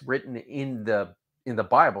latest text written in the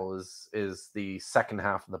Bible is the second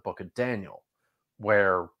half of the book of Daniel,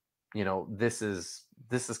 where, you know, this is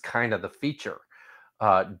kind of the feature.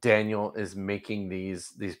 Daniel is making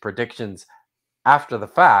these predictions after the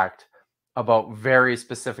fact about very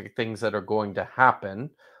specific things that are going to happen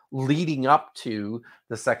leading up to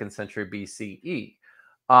the 2nd century BCE.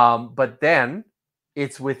 But then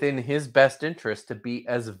it's within his best interest to be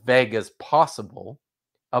as vague as possible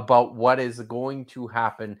about what is going to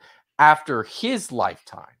happen after his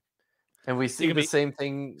lifetime. And we see the same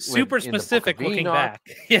thing super specific looking back.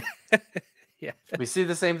 Yeah. Yeah. We see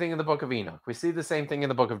the same thing in the book of Enoch. We see the same thing in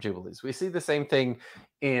the book of Jubilees. We see the same thing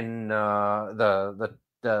in the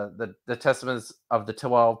testaments of the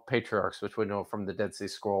 12 patriarchs, which we know from the Dead Sea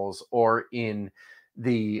Scrolls, or in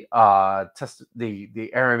the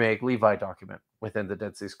Aramaic Levi document within the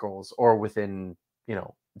Dead Sea Scrolls, or within, you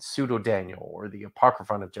know, pseudo Daniel, or the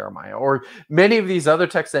Apocryphon of Jeremiah, or many of these other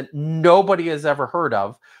texts that nobody has ever heard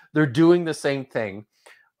of. They're doing the same thing.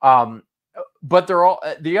 But they're all,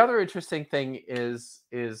 the other interesting thing is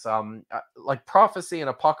like prophecy and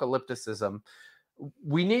apocalypticism.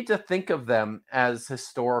 We need to think of them as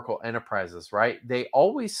historical enterprises, right? They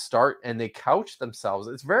always start and they couch themselves.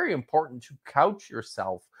 It's very important to couch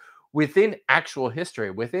yourself within actual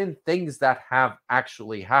history, within things that have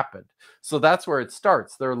actually happened. So that's where it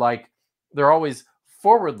starts. They're always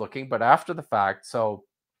forward looking, but after the fact. So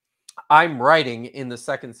I'm writing in the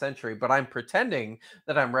 2nd century, but I'm pretending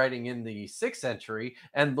that I'm writing in the 6th century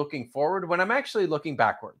and looking forward when I'm actually looking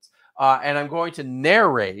backwards. And I'm going to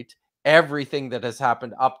narrate everything that has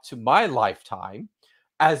happened up to my lifetime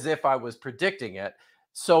as if I was predicting it,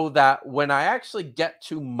 so that when I actually get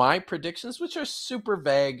to my predictions, which are super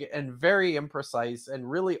vague and very imprecise and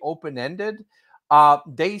really open-ended,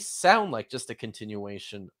 they sound like just a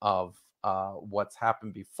continuation of what's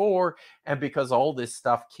happened before. And because all this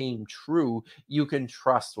stuff came true, you can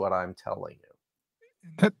trust what I'm telling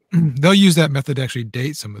you. They'll use that method to actually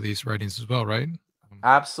date some of these writings as well, right?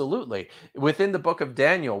 Absolutely. Within the book of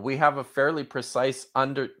Daniel, we have a fairly precise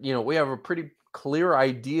we have a pretty clear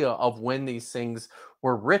idea of when these things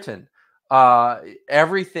were written.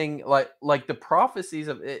 Everything like the prophecies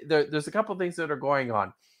of there's a couple of things that are going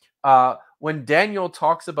on. When Daniel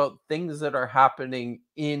talks about things that are happening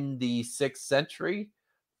in the 6th century,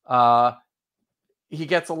 he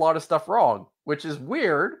gets a lot of stuff wrong, which is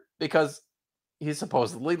weird because he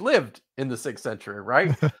supposedly lived in the 6th century,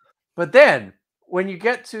 right? But then when you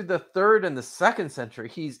get to the 3rd and the 2nd century,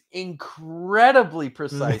 he's incredibly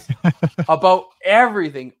precise about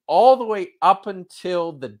everything, all the way up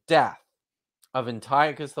until the death of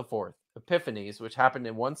Antiochus IV, Epiphanes, which happened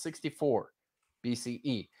in 164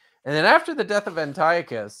 BCE. And then after the death of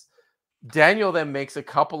Antiochus, Daniel then makes a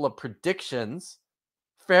couple of predictions,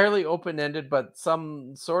 fairly open-ended, but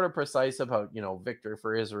some sort of precise about, victory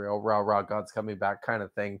for Israel, rah, rah, God's coming back kind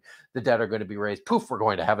of thing. The dead are going to be raised. Poof, we're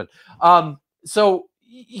going to heaven. So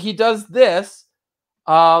he does this.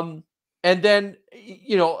 And then,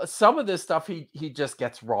 some of this stuff he just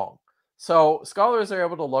gets wrong. So scholars are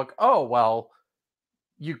able to look, oh, well,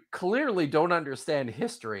 you clearly don't understand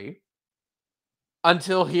history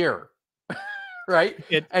until here, right?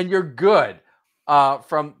 And you're good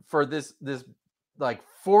for this like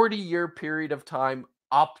 40-year period of time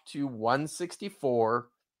up to 164,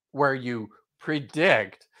 where you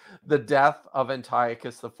predict the death of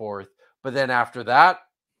Antiochus IV. But then after that,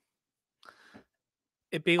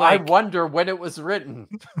 it'd be like, I wonder when it was written.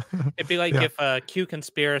 It'd be like if a Q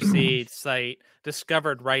conspiracy site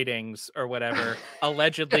discovered writings or whatever,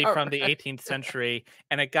 allegedly from the 18th century,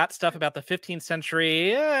 and it got stuff about the 15th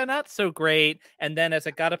century, not so great. And then as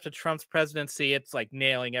it got up to Trump's presidency, it's like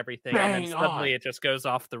nailing everything. Bang and then suddenly on. It just goes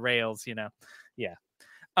off the rails, Yeah.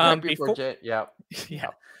 Right before yeah.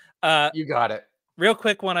 You got it. Real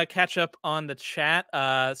quick, want to catch up on the chat.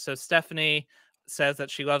 So Stephanie says that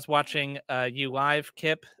she loves watching you live,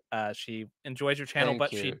 Kipp. She enjoys your channel, but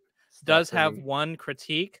she does have one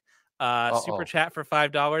critique. Super chat for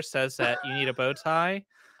 $5 says that you need a bow tie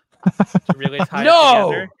to really tie it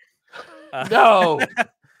together. No.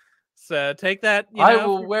 So take that. I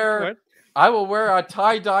will wear a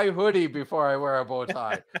tie-dye hoodie before I wear a bow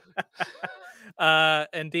tie.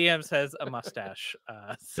 And DM says a mustache.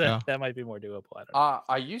 So that might be more doable. I don't know.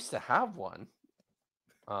 I used to have one.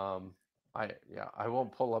 I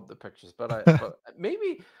won't pull up the pictures, but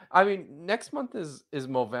maybe, next month is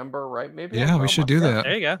Movember, right? Maybe we should do that.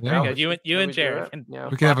 There you go. Yeah. There you go. You and Jared can.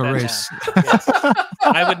 We can have a race. Yes.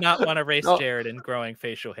 I would not want to race Jared in growing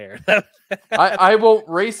facial hair. I won't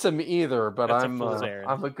race him either, but That's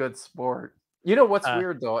I'm a good sport. You know what's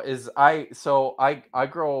weird though is I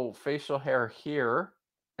grow facial hair here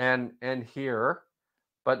and here,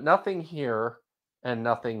 but nothing here and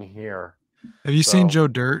nothing here. Have you seen Joe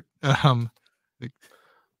Dirt? The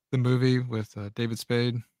movie with David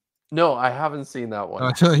Spade? No, I haven't seen that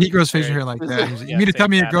one. He grows facial hair like that. You mean to tell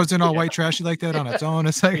me it grows in all white trashy like that on its own?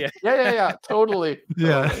 It's like yeah, totally.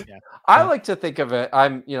 Yeah. I like to think of it.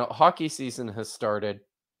 Hockey season has started.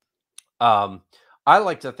 I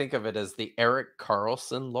like to think of it as the Erik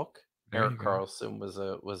Karlsson look. Erik Karlsson was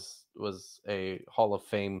a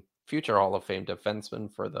future Hall of Fame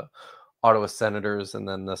defenseman for the Ottawa Senators and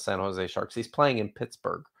then the San Jose Sharks. He's playing in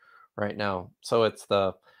Pittsburgh right now. So it's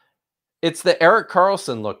the Erik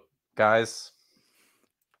Karlsson look, guys.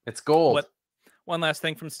 It's gold. One last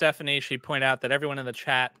thing from Stephanie. She pointed out that everyone in the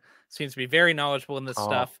chat seems to be very knowledgeable in this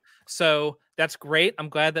stuff. So that's great. I'm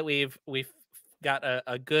glad that we've got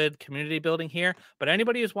a good community building here. But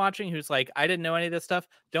anybody who's watching who's like, I didn't know any of this stuff,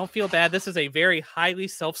 don't feel bad. This is a very highly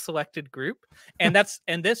self-selected group. And this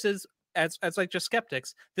is as like just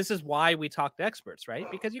skeptics, this is why we talk to experts, right?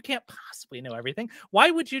 Because you can't possibly know everything.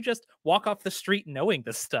 Why would you just walk off the street knowing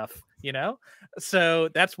this stuff, So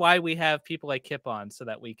that's why we have people like Kipp on, so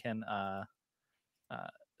that we can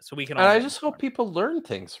And I just hope people learn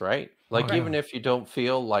things, right? Like even if you don't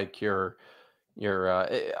feel like you're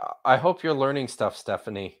I hope you're learning stuff,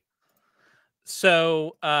 Stephanie.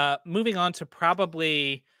 So moving on to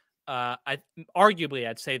probably arguably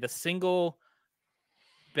I'd say the single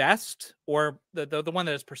best, or the one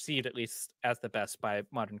that is perceived at least as the best by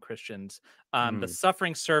modern Christians, the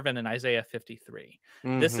suffering servant in Isaiah 53.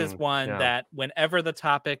 This is one that whenever the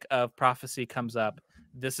topic of prophecy comes up,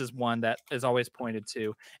 this is one that is always pointed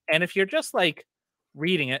to. And if you're just like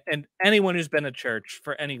reading it, and anyone who's been to church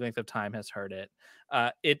for any length of time has heard it,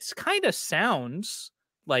 it's kind of sounds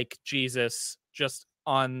like Jesus just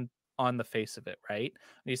on the face of it, right?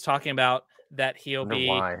 He's talking about that he'll be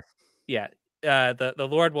the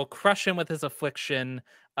Lord will crush him with his affliction.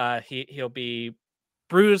 He'll be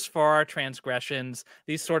bruised for our transgressions.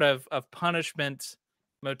 These sort of punishment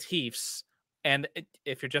motifs. And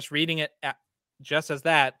if you're just reading it just as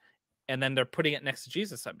that, and then they're putting it next to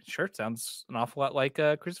Jesus, I'm sure it sounds an awful lot like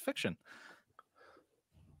crucifixion.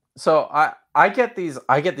 So I get these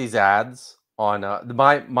ads on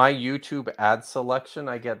my YouTube ad selection.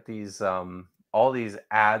 I get these all these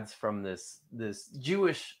ads from this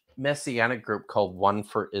Jewish messianic group called One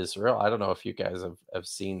for Israel. I don't know if you guys have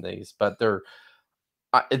seen these, but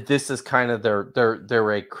this is kind of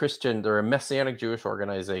they're a Christian, they're a messianic Jewish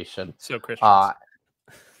organization. So Christians.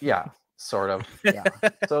 Yeah, sort of. Yeah.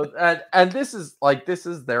 So and this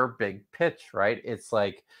is their big pitch, right? It's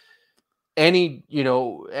like any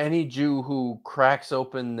Jew who cracks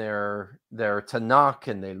open their Tanakh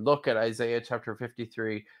and they look at Isaiah chapter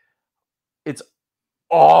 53, it's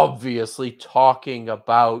obviously talking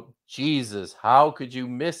about Jesus. How could you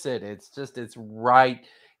miss it? It's right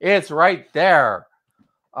there.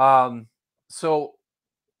 So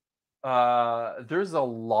there's a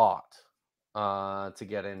lot to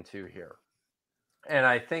get into here. And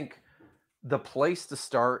I think the place to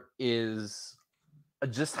start is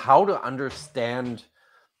just how to understand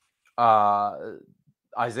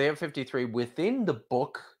Isaiah 53 within the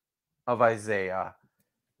book of Isaiah.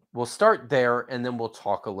 We'll start there, and then we'll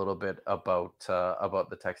talk a little bit about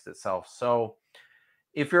the text itself. So,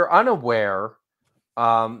 if you're unaware,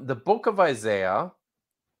 the book of Isaiah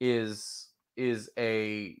is as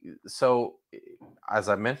I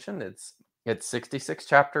mentioned, it's 66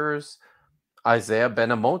 chapters. Isaiah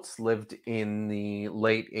ben Amoz lived in the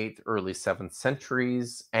late 8th, early 7th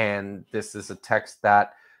centuries, and this is a text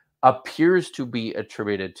that appears to be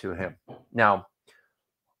attributed to him. Now,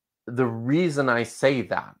 the reason I say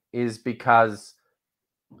that is because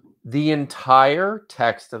the entire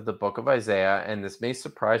text of the book of Isaiah, and this may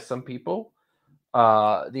surprise some people,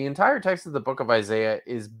 the entire text of the book of Isaiah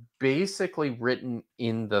is basically written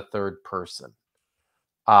in the third person,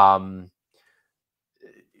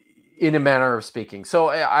 in a manner of speaking. So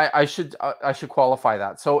I should qualify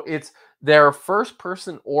that. So their first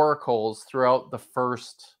person oracles throughout the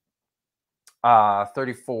first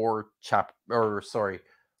 34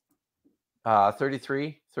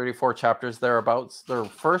 chapters thereabouts. They're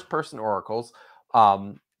first person oracles.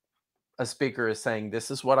 A speaker is saying, this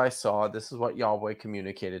is what I saw, this is what Yahweh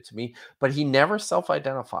communicated to me, but he never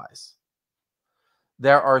self-identifies.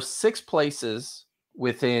 There are 6 places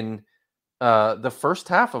within the first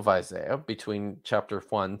half of Isaiah, between chapter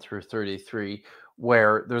 1 through 33,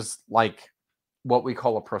 where there's like what we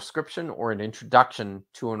call a proscription or an introduction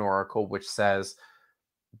to an oracle, which says,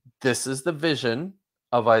 this is the vision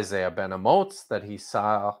of Isaiah ben Amoz that he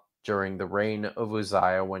saw during the reign of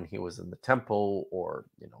Uzziah when he was in the temple, or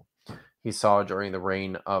he saw during the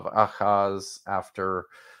reign of Ahaz after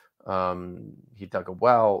he dug a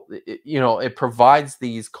well. It provides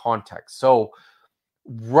these contexts. So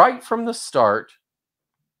right from the start,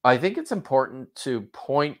 I think it's important to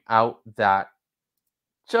point out that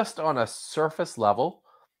just on a surface level,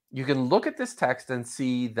 you can look at this text and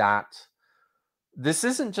see that this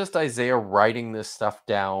isn't just Isaiah writing this stuff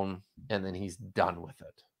down and then he's done with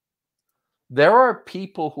it. There are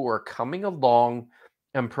people who are coming along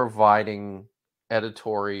and providing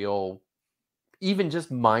editorial, even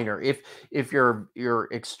just minor. If you're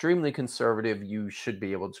extremely conservative, you should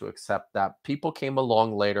be able to accept that people came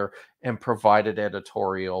along later and provided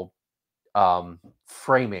editorial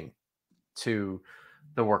framing to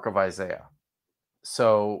the work of Isaiah.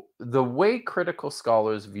 So the way critical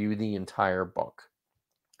scholars view the entire book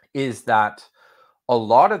is that a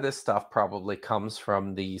lot of this stuff probably comes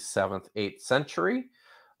from the 7th, 8th century.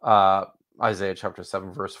 Isaiah chapter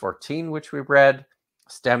 7, verse 14, which we read,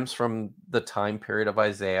 stems from the time period of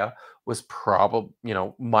Isaiah, was probably,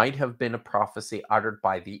 might have been a prophecy uttered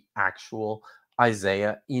by the actual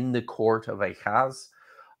Isaiah in the court of Ahaz.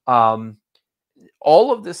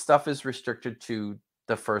 All of this stuff is restricted to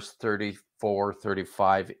the first 34,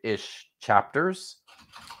 35-ish chapters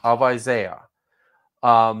of Isaiah.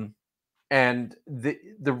 And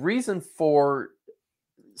the reason for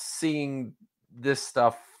seeing this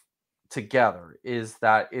stuff together is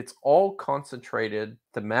that it's all concentrated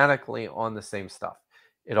thematically on the same stuff.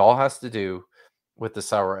 It all has to do with the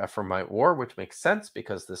Sour Ephraimite War, which makes sense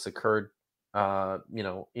because this occurred,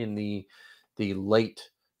 in the late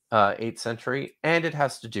 8th century, and it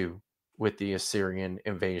has to do with the Assyrian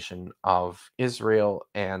invasion of Israel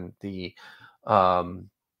and the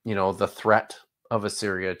threat of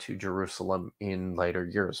Assyria to Jerusalem in later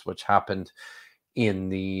years, which happened in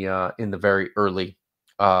the very early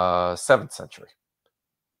 7th century.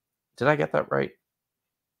 Did I get that right?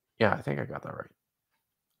 Yeah, I think I got that right.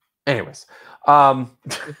 Anyways, sorry,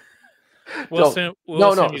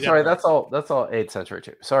 that's all 8th century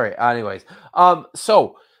too. Sorry. Anyways,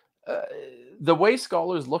 so the way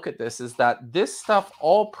scholars look at this is that this stuff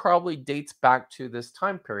all probably dates back to this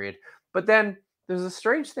time period, but then there's a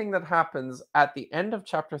strange thing that happens at the end of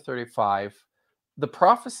chapter 35. The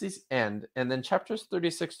prophecies end, and then chapters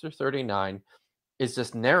 36 through 39 is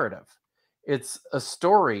just narrative. It's a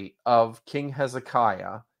story of King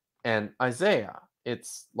Hezekiah and Isaiah.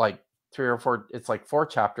 It's like 3 or 4, it's like 4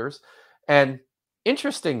 chapters. And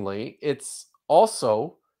interestingly, it's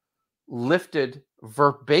also lifted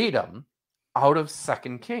verbatim out of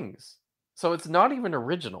Second Kings. So it's not even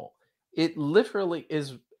original. It literally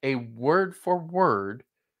is a word for word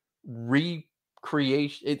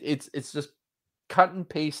recreation. It's just cut and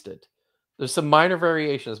pasted. There's some minor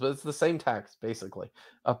variations, but it's the same text basically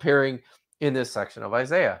appearing in this section of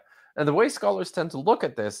Isaiah. And the way scholars tend to look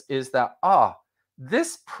at this is that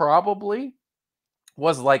this probably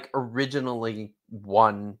was like originally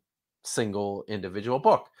one single individual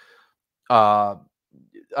book.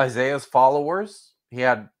 Isaiah's followers, he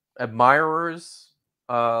had admirers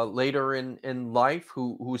later in life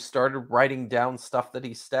who started writing down stuff that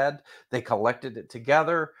he said. They collected it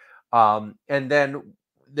together, and then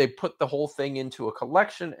they put the whole thing into a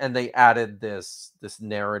collection, and they added this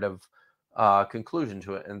narrative conclusion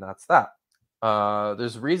to it, and that's that.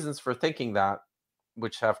 There's reasons for thinking that,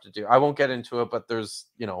 which have to do. I won't get into it, but there's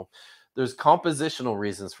compositional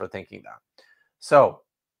reasons for thinking that. So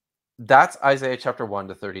that's Isaiah chapter 1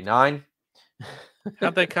 to 39.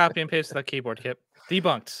 How'd they copy and paste that keyboard, Kipp?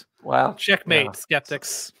 Debunked. Well, Checkmate, yeah.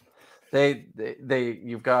 skeptics.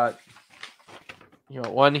 You've got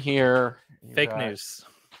one here, Fake news.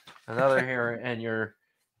 another here, and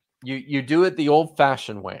you do it the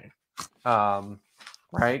old-fashioned way,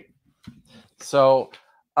 right? So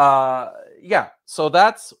so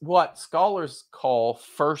that's what scholars call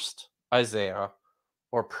first Isaiah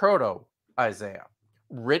or proto Isaiah,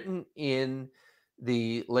 written in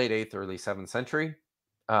the late 8th, early 7th century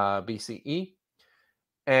BCE.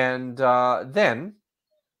 And then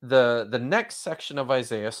the next section of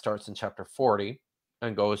Isaiah starts in chapter 40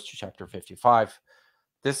 and goes to chapter 55.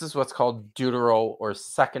 This is what's called Deutero or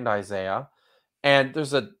second Isaiah. And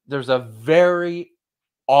there's a very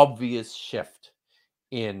obvious shift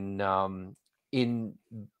in the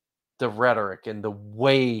rhetoric and the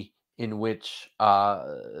way in which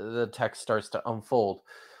the text starts to unfold.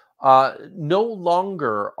 No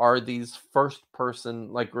longer are these first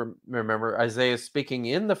person, like remember Isaiah speaking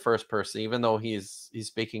in the first person, even though he's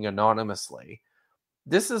speaking anonymously.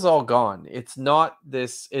 This is all gone. It's not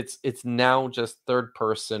this. It's now just third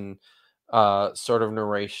person sort of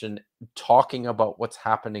narration, talking about what's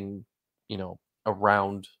happening,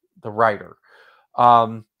 around the writer.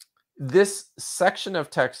 This section of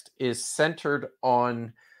text is centered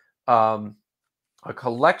on a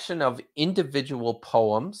collection of individual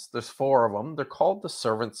poems. There's 4 of them. They're called the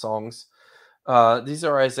servant songs. These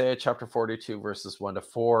are Isaiah chapter 42, verses 1 to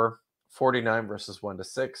 4, 49, verses 1 to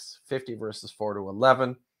 6, 50, verses 4 to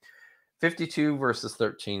 11, 52, verses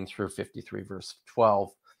 13 through 53, verse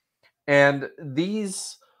 12. And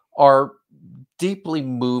these are deeply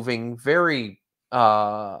moving, very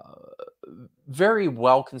very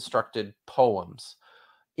well constructed poems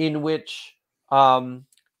in which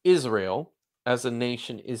Israel as a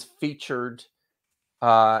nation is featured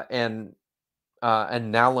and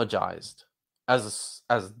analogized as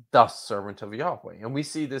the servant of Yahweh, and we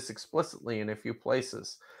see this explicitly in a few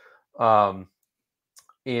places.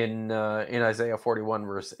 In Isaiah 41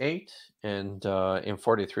 verse 8 and in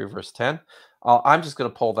 43 verse 10. I'm just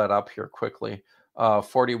going to pull that up here quickly.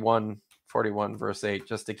 41 verse 8,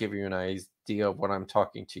 just to give you an idea of what I'm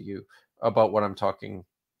talking to you about, what I'm talking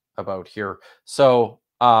about here. So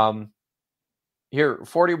here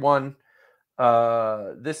 41,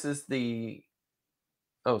 this is the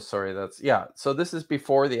so this is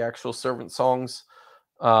before the actual servant songs.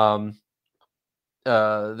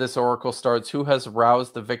 This oracle starts, who has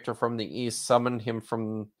roused the victor from the east, summoned him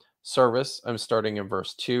from service. I'm starting in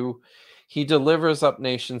verse 2. He delivers up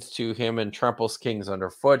nations to him and tramples kings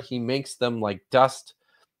underfoot. He makes them like dust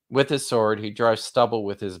with his sword. He drives stubble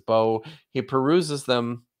with his bow. He peruses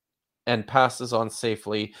them and passes on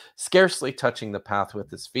safely, scarcely touching the path with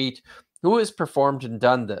his feet. Who has performed and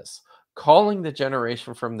done this, calling the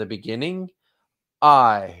generation from the beginning?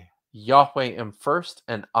 I, Yahweh, am first,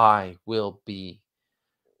 and I will be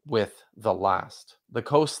with the last. The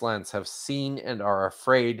coastlands have seen and are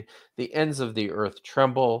afraid. The ends of the earth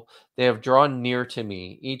tremble. They have drawn near to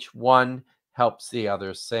me. Each one helps the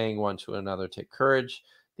others, saying one to another, take courage.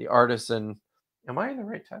 The artisan, am I in the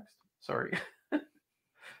right text? Sorry.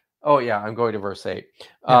 Oh yeah, I'm going to verse 8.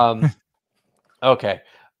 Okay.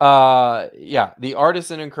 The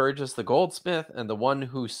artisan encourages the goldsmith, and the one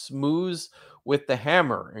who smooths with the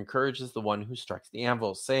hammer encourages the one who strikes the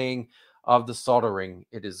anvil, saying of the soldering,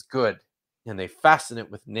 it is good, and they fasten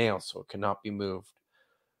it with nails so it cannot be moved.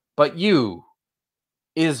 But you,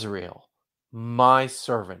 Israel, my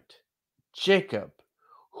servant, Jacob,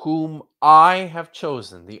 whom I have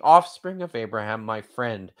chosen, the offspring of Abraham, my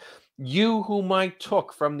friend, you whom I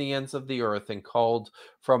took from the ends of the earth and called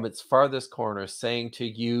from its farthest corners, saying to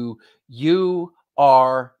you, you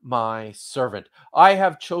are my servant. I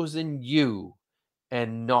have chosen you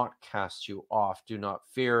and not cast you off. Do not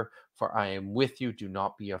fear, for I am with you. Do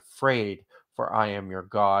not be afraid, for I am your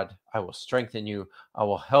God. I will strengthen you. I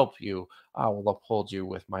will help you. I will uphold you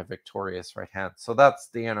with my victorious right hand. So that's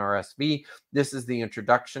the NRSV. This is the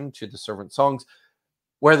introduction to the servant songs,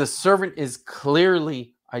 where the servant is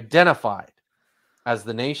clearly identified as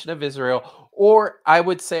the nation of Israel, or I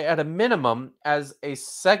would say at a minimum as a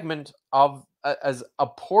segment of, as a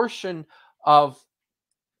portion of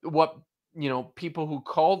what, people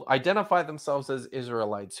who identify themselves as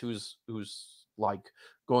Israelites, who's like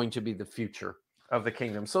going to be the future of the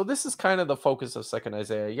kingdom. So this is kind of the focus of Second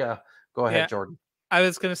Isaiah. Yeah, go ahead, Yeah, Jordan. I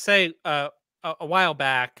was going to say a while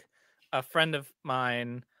back, a friend of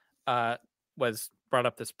mine was brought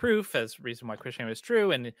up this proof as reason why Christianity was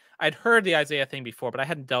true, and I'd heard the Isaiah thing before, but I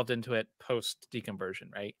hadn't delved into it post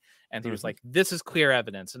deconversion, right? And he was Mhm. like, "This is clear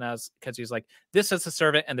evidence," and I was because he was like, "This is a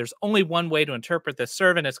servant, and there's only one way to interpret this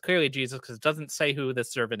servant. It's clearly Jesus because it doesn't say who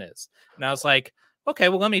this servant is." And I was like, "Okay,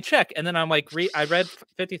 well, let me check." And then I'm like, I read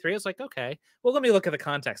 53. I was like, "Okay, well, let me look at the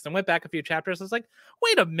context." And went back a few chapters. I was like,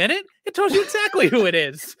 wait a minute, it tells you exactly who it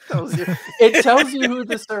is. It tells you who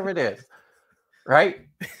the servant is, right?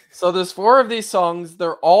 So there's four of these songs.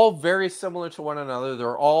 They're all very similar to one another.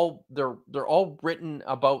 They're all written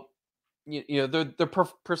about, they're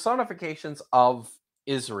personifications of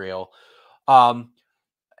Israel. Um,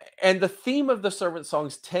 and the theme of the servant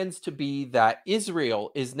songs tends to be that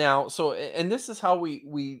Israel is now, and this is how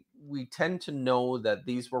we tend to know that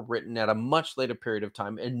these were written at a much later period of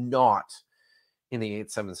time and not in the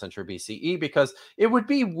 8th 7th century BCE, because it would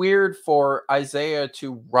be weird for Isaiah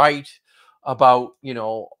to write about,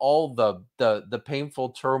 all the painful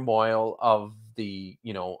turmoil of the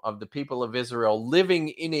people of Israel living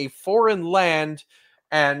in a foreign land,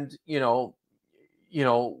 and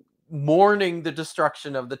mourning the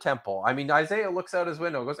destruction of the temple. I mean, Isaiah looks out his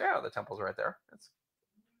window and goes, yeah, the temple's right there.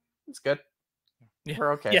 It's good. Yeah,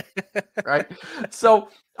 We're okay. yeah. Right? So,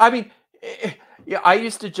 I mean, yeah, I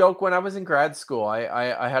used to joke when I was in grad school.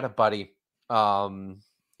 I had a buddy, and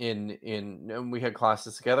we had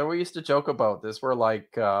classes together. We used to joke about this. We're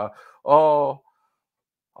like, oh,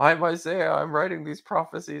 I'm Isaiah. I'm writing these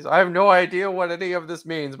prophecies. I have no idea what any of this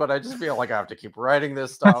means, but I just feel like I have to keep writing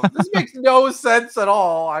this stuff. This makes no sense at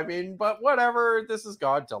all. I mean, but whatever. This is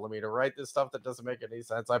God telling me to write this stuff that doesn't make any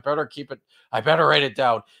sense. I better keep it. I better write it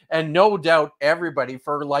down. And no doubt everybody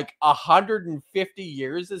for like 150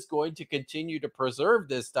 years is going to continue to preserve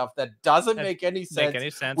this stuff that doesn't Has make any make sense any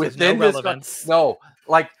sense? Has no within this. relevance. No,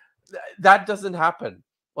 like that doesn't happen.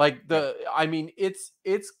 Like Yep. I mean, it's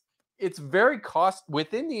very cost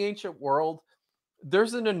within the ancient world.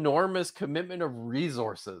 There's an enormous commitment of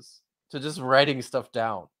resources to just writing stuff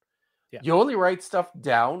down. Yeah. You only write stuff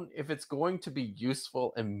down if it's going to be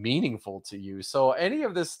useful and meaningful to you. So any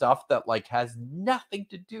of this stuff that like has nothing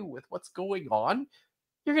to do with what's going on,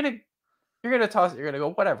 you're gonna toss it. You're gonna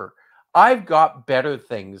go, whatever. I've got better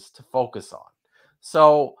things to focus on.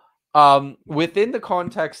 So within the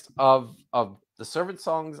context of the servant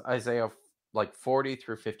songs, Isaiah like 40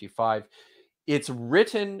 through 55, it's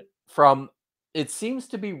written from, it seems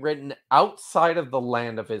to be written outside of the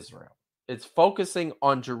land of Israel. It's focusing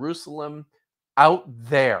on Jerusalem out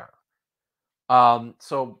there.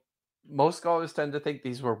 So most scholars tend to think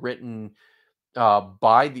these were written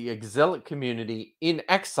by the exilic community in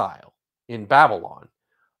exile in Babylon,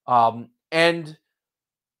 and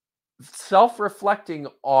self-reflecting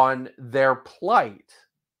on their plight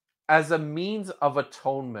as a means of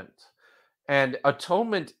atonement. And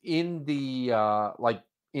atonement in the like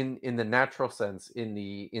in the natural sense, in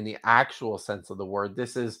the actual sense of the word,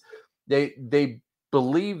 this is, they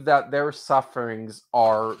believe that their sufferings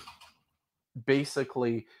are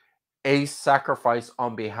basically a sacrifice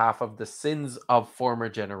on behalf of the sins of former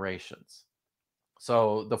generations.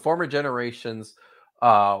 So the former generations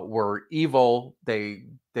were evil. They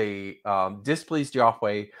displeased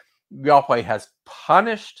Yahweh. Yahweh has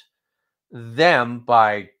punished them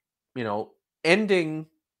by, you know, ending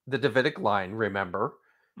the Davidic line, remember,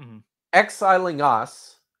 Mhm. exiling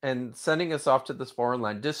us and sending us off to this foreign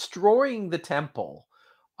land, destroying the temple.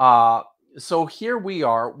 Uh, so here we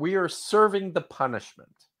are serving the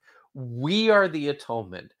punishment. We are the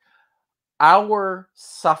atonement. Our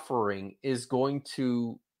suffering is going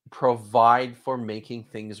to provide for making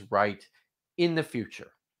things right in the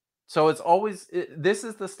future. So it's always, this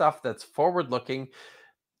is the stuff that's forward looking.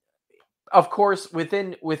 of course,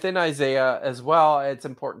 within Isaiah as well, it's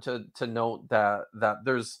important to note that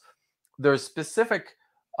there's specific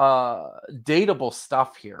datable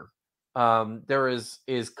stuff here. There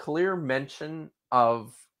is clear mention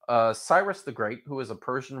of Cyrus the Great, who is a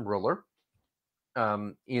Persian ruler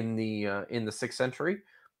in the 6th century.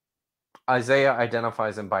 Isaiah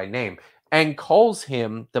identifies him by name and calls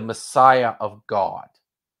him the Messiah of God.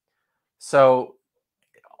 So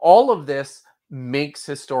all of this makes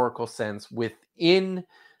historical sense within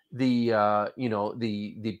the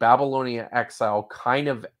the Babylonian exile, kind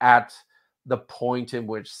of at the point in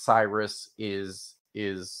which Cyrus is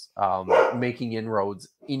making inroads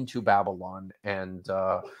into Babylon and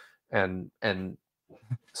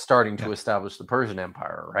starting to establish the Persian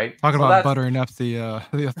Empire, right? Talking about buttering up the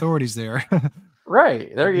authorities there.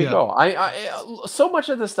 Right, there you go. I so much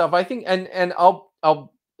of this stuff, I think, and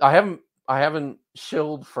I haven't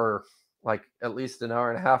shilled for like at least an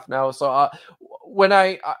hour and a half now. So when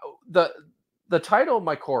the title of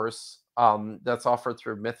my course that's offered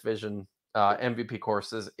through Myth Vision MVP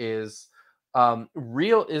courses is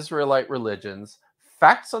Real Israelite Religions,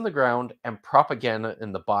 Facts on the Ground, and Propaganda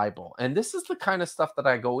in the Bible. And this is the kind of stuff that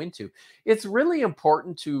I go into. It's really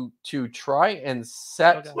important to try and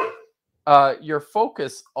set your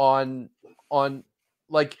focus on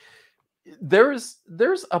like there's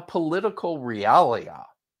a political realia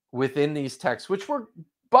within these texts, which were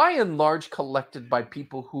by and large collected by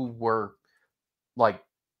people who were like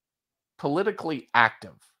politically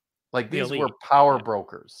active. Like these were power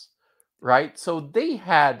brokers, right? So they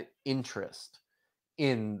had interest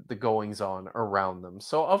in the goings on around them.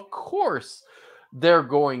 So of course they're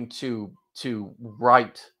going to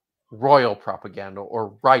write royal propaganda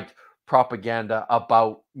or write propaganda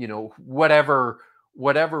about,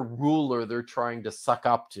 whatever ruler they're trying to suck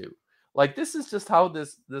up to. Like this is just how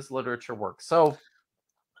this literature works. So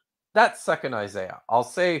that's second Isaiah.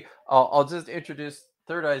 I'll just introduce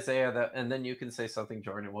third Isaiah, and then you can say something,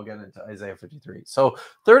 Jordan. We'll get into Isaiah 53. So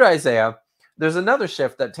third Isaiah, there's another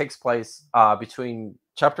shift that takes place between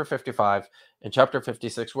chapter 55 and chapter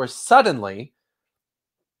 56, where suddenly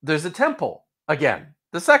there's a temple again,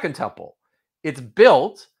 the second temple. It's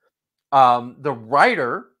built. The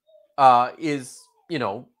writer is,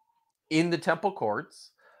 in the temple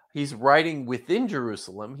courts. He's writing within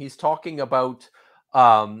Jerusalem. He's talking about,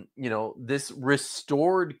 this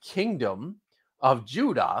restored kingdom of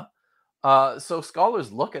Judah. So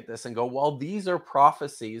scholars look at this and go, well, these are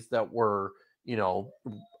prophecies that were,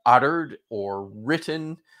 uttered or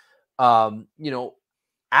written,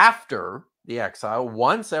 after the exile.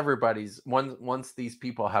 Once these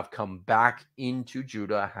people have come back into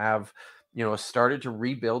Judah, have started to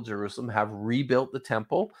rebuild Jerusalem, have rebuilt the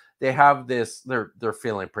temple, they have this, they're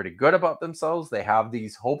feeling pretty good about themselves. They have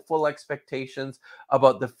these hopeful expectations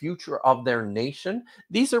about the future of their nation.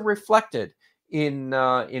 These are reflected in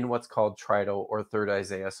what's called Trito or third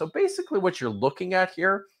Isaiah. So basically what you're looking at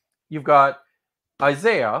here, you've got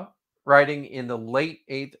Isaiah writing in the late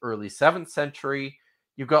 8th, early 7th century.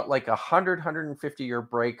 You've got like 150 year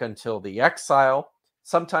break until the exile,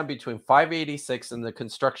 sometime between 586 and the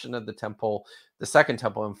construction of the temple, the second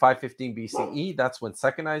temple, in 515 BCE. That's when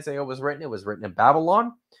second Isaiah was written. It was written in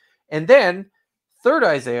Babylon. And then third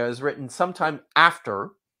Isaiah is written sometime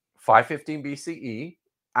after 515 BCE,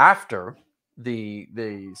 after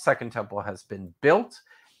the second temple has been built,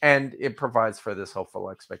 and it provides for this hopeful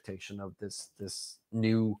expectation of this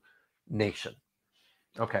new nation.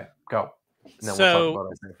 Okay, go. And then we'll talk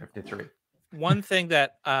about Isaiah 53. One thing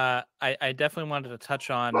that I definitely wanted to touch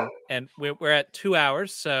on, and we're at 2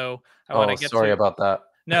 hours, so I want to get sorry about that.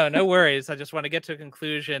 No worries. I just want to get to a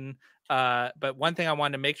conclusion. But one thing I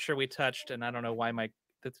wanted to make sure we touched, and I don't know why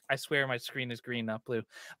I swear my screen is green, not blue.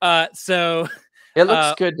 So it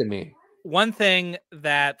looks good to me. One thing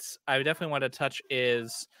that I definitely want to touch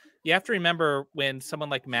is you have to remember when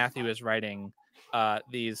someone like Matthew is writing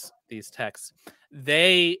these texts,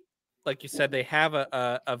 they, like you said, they have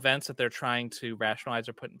events that they're trying to rationalize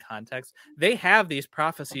or put in context. They have these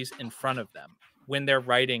prophecies in front of them when they're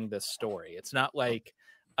writing this story. It's not like,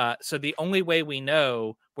 so the only way we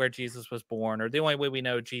know where Jesus was born, or the only way we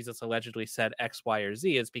know Jesus allegedly said X, Y, or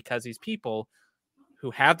Z, is because these people who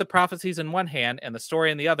have the prophecies in one hand and the story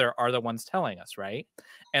in the other are the ones telling us, right?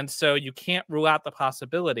 And so you can't rule out the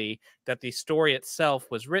possibility that the story itself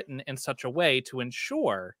was written in such a way to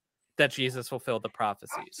ensure that Jesus fulfilled the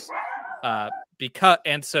prophecies.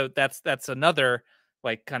 And so that's another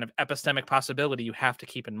like kind of epistemic possibility you have to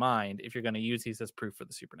keep in mind if you're going to use these as proof for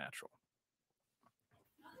the supernatural.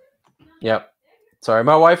 Yep. Sorry,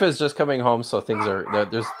 my wife is just coming home, so things are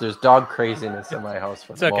there's dog craziness in my house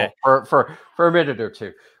for It's okay. for a minute or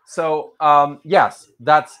two. So yes,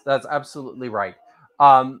 that's absolutely right.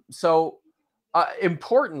 So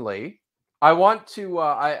importantly, I want to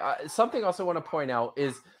something else I want to point out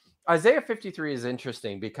is Isaiah 53 is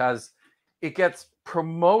interesting because it gets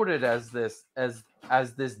promoted as this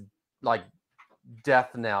like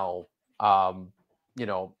death knell.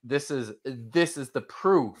 This is the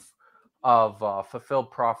proof of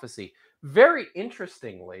fulfilled prophecy. Very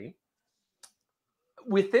interestingly,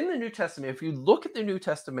 within the New Testament, if you look at the New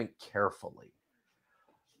Testament carefully,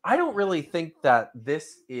 I don't really think that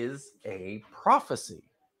this is a prophecy.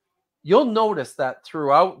 You'll notice that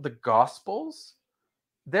throughout the Gospels,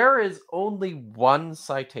 there is only one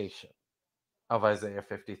citation of Isaiah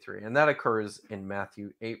 53, and that occurs in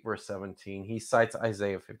Matthew 8, verse 17. He cites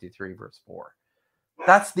Isaiah 53, verse 4.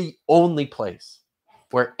 That's the only place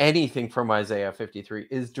where anything from Isaiah 53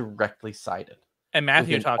 is directly cited. And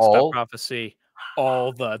Matthew Within talks about all prophecy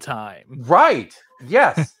all the time. right,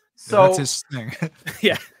 yes. So that's his thing.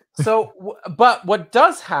 Yeah. But what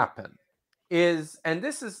does happen is, and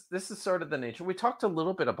this is sort of the nature. We talked a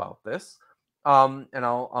little bit about this, and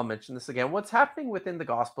I'll mention this again. What's happening within the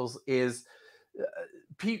Gospels is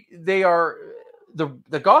they are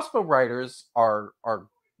the Gospel writers are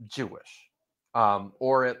Jewish,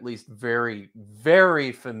 or at least very,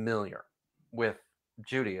 very familiar with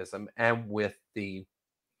Judaism and with the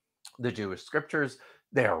Jewish scriptures.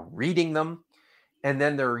 They are reading them, and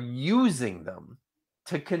then they're using them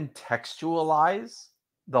to contextualize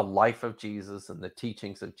the life of Jesus and the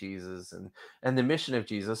teachings of Jesus and the mission of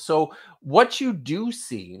Jesus. So what you do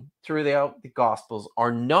see throughout the Gospels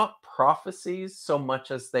are not prophecies so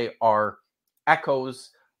much as they are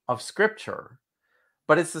echoes of Scripture.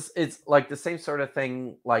 But it's like the same sort of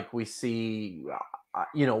thing like we see.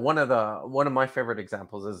 One of my favorite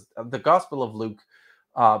examples is the Gospel of Luke.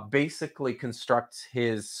 Basically constructs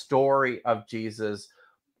his story of Jesus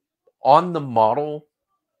on the model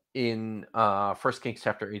in 1 Kings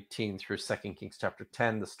chapter 18 through 2 Kings chapter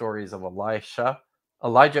 10. The stories of Elijah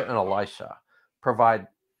and Elisha provide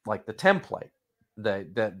like the template.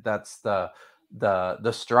 That's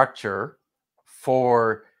the structure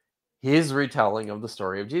for his retelling of the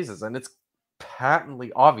story of Jesus. And it's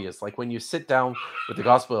patently obvious. Like when you sit down with the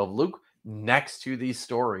Gospel of Luke next to these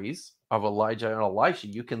stories of Elijah and Elisha,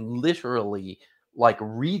 you can literally like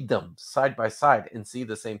read them side by side and see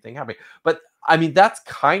the same thing happening. But I mean, that's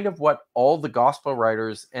kind of what all the gospel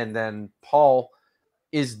writers and then Paul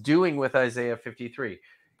is doing with Isaiah 53.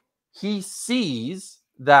 He sees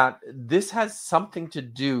that this has something to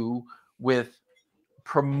do with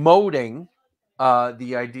promoting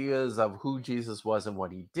the ideas of who Jesus was and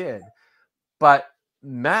what he did. But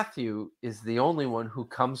Matthew is the only one who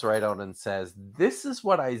comes right out and says, this is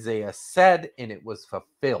what Isaiah said, and it was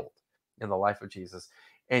fulfilled in the life of Jesus.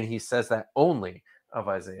 And he says that only of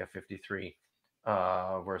Isaiah 53,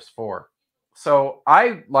 verse 4. So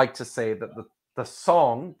I like to say that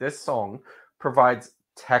this song provides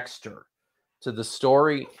texture to the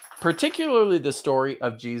story, particularly the story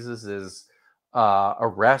of Jesus's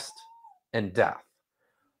arrest and death.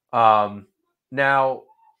 Now,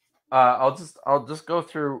 I'll just go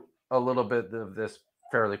through a little bit of this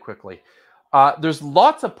fairly quickly. There's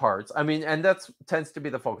lots of parts. I mean, and that tends to be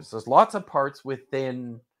the focus. There's lots of parts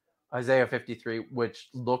within Isaiah 53 which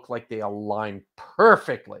look like they align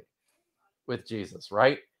perfectly with Jesus,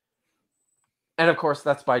 right? And of course,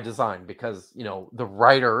 that's by design because the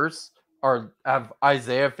writers have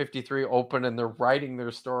Isaiah 53 open and they're writing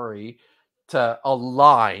their story to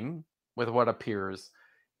align with what appears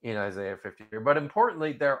in Isaiah 53. But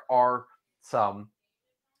importantly, there are some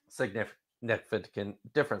significant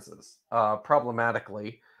differences.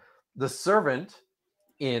 Problematically, the servant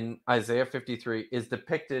in Isaiah 53 is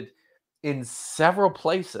depicted in several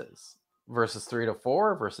places. Verses 3 to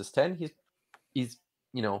 4, verses 10, he's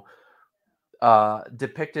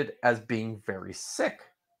depicted as being very sick.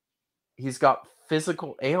 He's got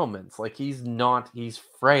physical ailments, like he's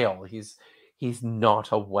frail. He's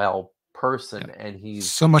not a well person, and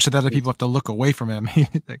he's so much of that people have to look away from him.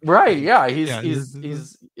 Right, yeah,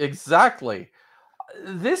 he's exactly.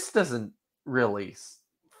 This doesn't really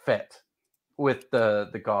fit with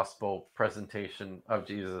the gospel presentation of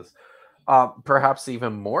Jesus. Perhaps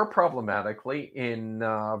even more problematically, in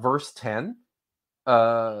verse 10,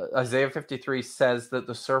 Isaiah 53 says that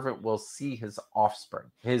the servant will see his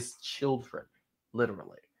offspring, his children,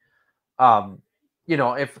 literally.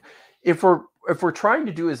 If we're trying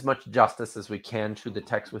to do as much justice as we can to the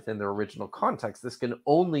text within the original context, this can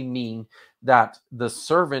only mean that the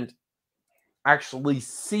servant actually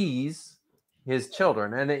sees his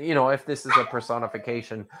children. And if this is a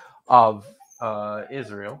personification of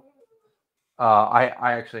Israel, I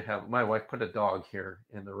actually have my wife put a dog here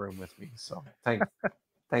in the room with me. So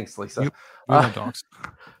thanks, Lisa. We love dogs.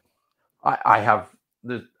 I have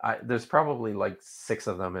there's probably like 6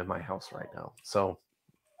 of them in my house right now. So,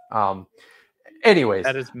 anyways,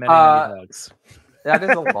 That is many dogs. that is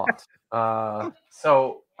a lot.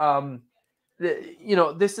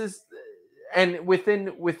 This is, and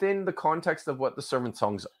within the context of what the servant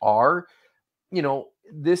songs are,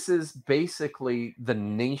 this is basically the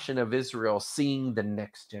nation of Israel seeing the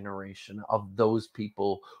next generation of those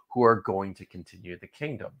people who are going to continue the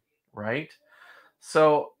kingdom, right?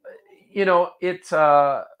 So, it's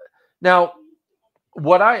now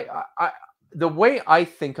what I the way I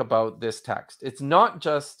think about this text, it's not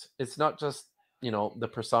just the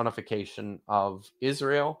personification of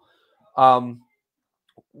Israel.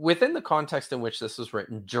 Within the context in which this was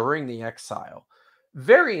written during the exile,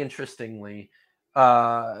 very interestingly,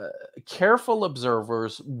 careful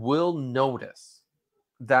observers will notice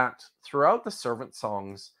that throughout the servant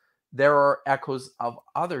songs, there are echoes of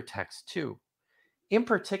other texts too. In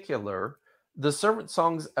particular, the servant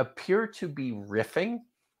songs appear to be riffing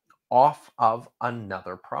off of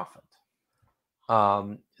another prophet.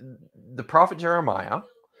 The prophet Jeremiah,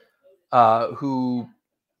 who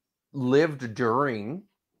lived during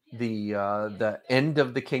the end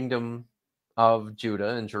of the kingdom of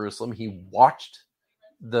Judah and Jerusalem. He watched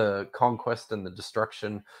the conquest and the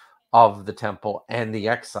destruction of the temple and the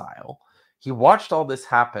exile. He watched all this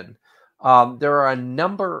happen. There are a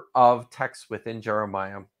number of texts within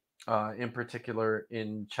Jeremiah, in particular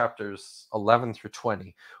in chapters 11 through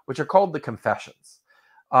 20, which are called the Confessions.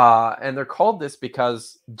 And they're called this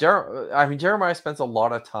because Jeremiah spends a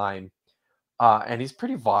lot of time, and he's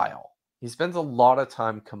pretty vile. He spends a lot of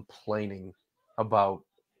time complaining about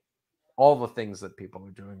all the things that people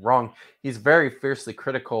are doing wrong. He's very fiercely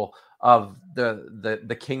critical of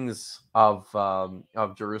the kings of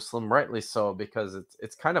Jerusalem, rightly so, because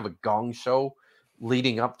it's kind of a gong show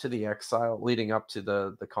leading up to the exile, leading up to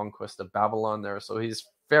the conquest of Babylon there. So he's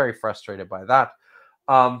very frustrated by that.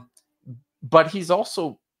 But he's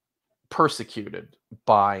also persecuted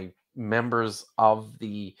by members of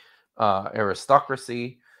the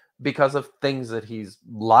aristocracy because of things that he's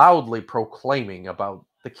loudly proclaiming about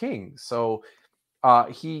the king. So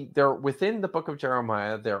there within the book of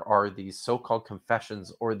Jeremiah, there are these so-called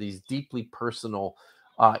confessions, or these deeply personal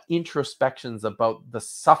introspections about the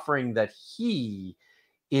suffering that he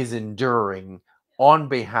is enduring on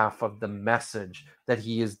behalf of the message that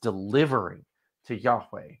he is delivering to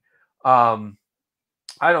Yahweh.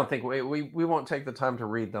 I don't think we won't take the time to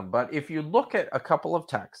read them, but if you look at a couple of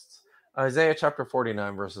texts, Isaiah chapter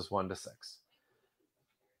 49, verses 1 to 6.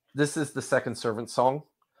 This is the second servant song.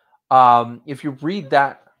 If you read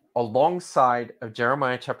that alongside of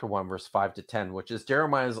Jeremiah chapter 1, verse 5 to 10, which is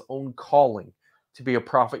Jeremiah's own calling to be a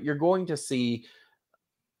prophet, you're going to see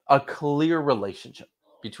a clear relationship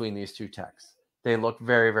between these two texts. They look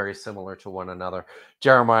very, very similar to one another.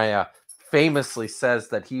 Jeremiah famously says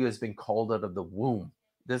that he has been called out of the womb.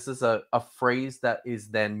 This is a phrase that is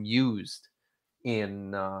then used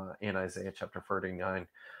in Isaiah chapter 49.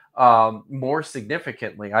 More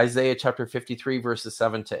significantly, Isaiah chapter 53, verses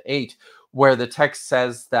 7 to 8, where the text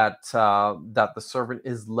says that the servant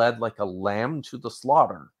is led like a lamb to the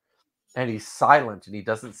slaughter, and he's silent and he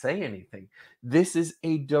doesn't say anything. This is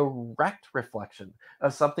a direct reflection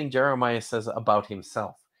of something Jeremiah says about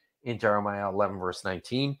himself in Jeremiah 11, verse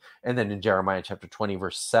 19, and then in Jeremiah chapter 20,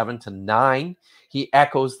 verse 7 to 9. He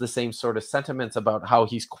echoes the same sort of sentiments about how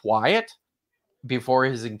he's quiet before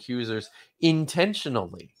his accusers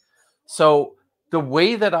intentionally. So the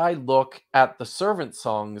way that I look at the servant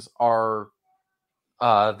songs are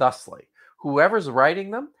thusly. Whoever's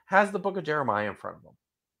writing them has the book of Jeremiah in front of them,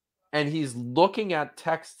 and he's looking at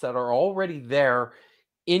texts that are already there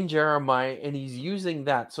in Jeremiah, and he's using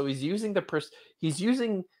that. So he's using he's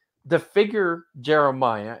using the figure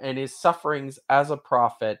Jeremiah and his sufferings as a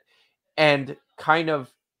prophet, and kind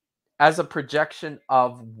of as a projection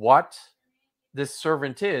of what this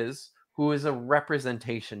servant is, who is a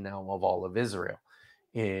representation now of all of Israel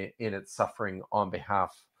in its suffering on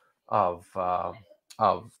behalf of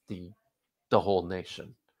the whole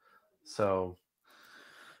nation. So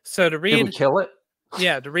to read, did we kill it?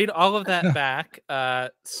 Yeah, to read all of that back.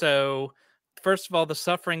 So first of all, the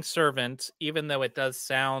suffering servant, even though it does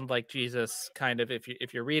sound like Jesus, kind of,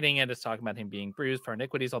 if you're reading it, it's talking about him being bruised for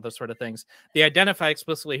iniquities, all those sort of things. They identify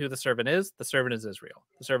explicitly who the servant is. The servant is Israel.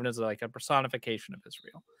 The servant is like a personification of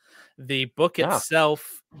Israel. The book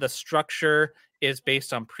itself, the structure is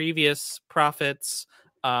based on previous prophets.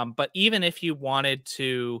 But even if you wanted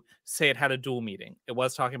to say it had a dual meaning, it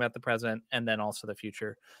was talking about the present and then also the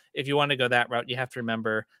future. If you want to go that route, you have to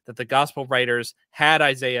remember that the gospel writers had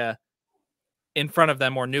Isaiah in front of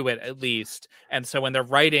them, or knew it at least. And so when they're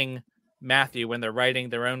writing Matthew, when they're writing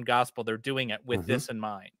their own gospel, they're doing it with this in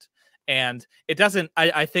mind. And it doesn't,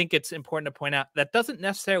 I think it's important to point out that doesn't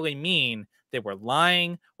necessarily mean they were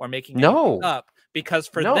lying or making anything up, because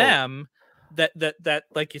for them, that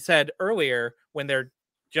like you said earlier, when they're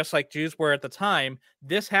just like Jews were at the time,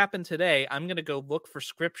 this happened today. I'm going to go look for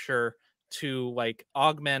scripture to like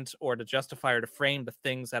augment or to justify or to frame the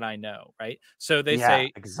things that I know, right? So they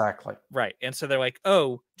say exactly. Right. And so they're like,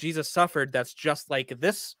 oh, Jesus suffered. That's just like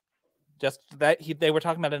this, just that they were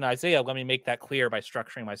talking about in Isaiah. Let me make that clear by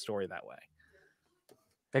structuring my story that way.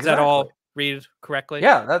 Does that all read correctly?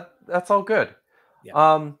 Yeah, that's all good.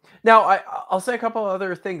 Yeah. Now I'll say a couple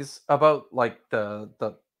other things about like the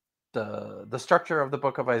structure of the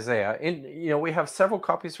book of Isaiah. We have several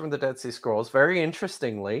copies from the Dead Sea Scrolls. Very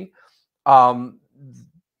interestingly, the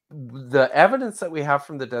evidence that we have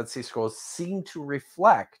from the Dead Sea Scrolls seem to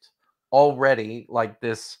reflect already like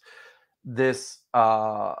this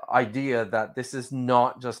idea that this is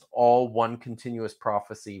not just all one continuous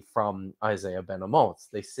prophecy from Isaiah ben Amoz.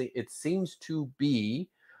 It seems to be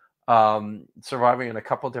surviving in a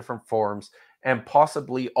couple different forms, and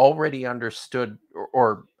possibly already understood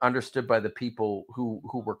or understood by the people who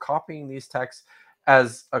were copying these texts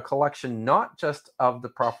as a collection not just of the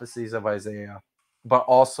prophecies of Isaiah, but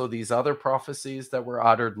also these other prophecies that were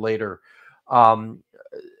uttered later.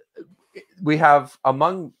 We have,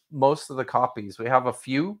 among most of the copies, we have a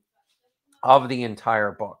few of the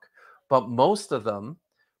entire book, but most of them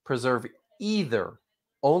preserve either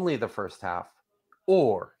only the first half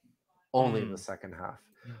or only the second half.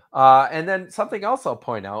 And then something else I'll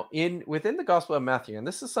point out within the Gospel of Matthew, and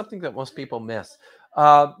this is something that most people miss.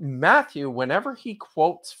 Matthew, whenever he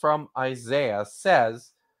quotes from Isaiah,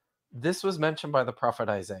 says this was mentioned by the prophet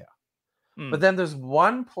Isaiah. But then there's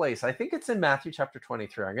one place, I think it's in Matthew chapter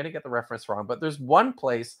 23. I'm going to get the reference wrong, but there's one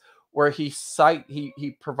place where he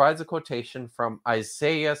provides a quotation from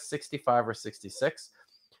Isaiah 65 or 66.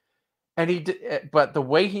 But the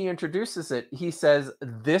way he introduces it, he says,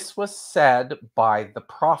 this was said by the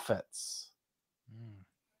prophets.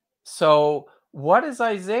 So what is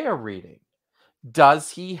Isaiah reading? Does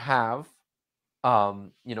he have,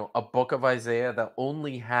 a book of Isaiah that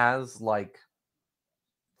only has like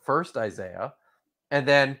first Isaiah, and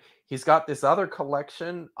then he's got this other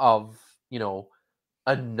collection of,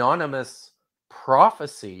 anonymous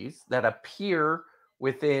prophecies that appear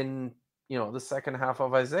within, the second half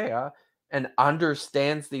of Isaiah, and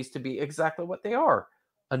understands these to be exactly what they are: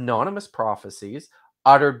 anonymous prophecies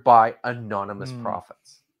uttered by anonymous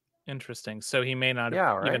prophets. Interesting. So he may not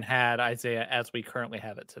have even had Isaiah as we currently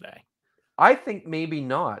have it today. I think maybe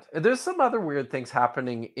not. There's some other weird things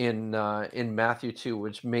happening in Matthew 2,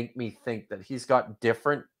 which make me think that he's got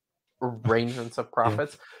different arrangements of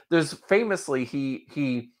prophets. There's famously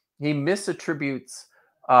he misattributes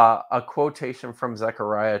a quotation from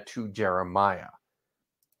Zechariah to Jeremiah,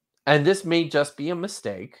 and this may just be a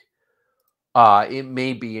mistake. It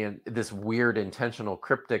may be this weird intentional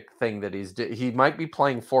cryptic thing that he might be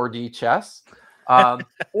playing 4D chess,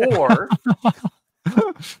 or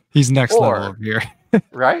he's next level over here.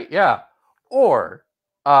 Right? Yeah. Or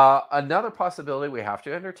another possibility we have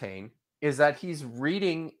to entertain is that he's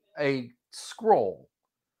reading a scroll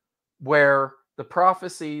where the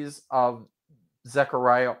prophecies of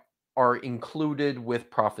Zechariah are included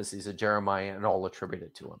with prophecies of Jeremiah and all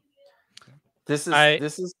attributed to him. This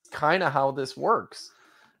is kind of how this works.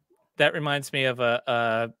 That reminds me of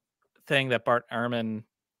a thing that Bart Ehrman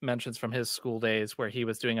mentions from his school days, where he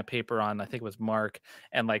was doing a paper on, I think it was Mark,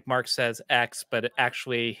 and like Mark says X, but it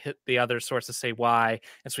actually the other sources say Y.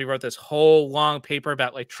 And so he wrote this whole long paper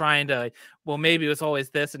about like trying to, well, maybe it was always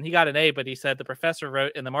this, and he got an A, but he said the professor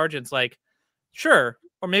wrote in the margins like, sure,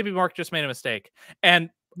 or maybe Mark just made a mistake. And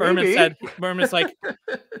Ehrman's like,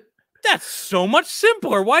 that's so much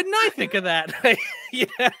simpler. Why didn't I think of that?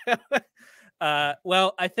 Yeah.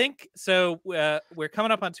 Well, I think so. We're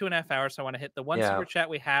coming up on 2.5 hours, so I want to hit the one super chat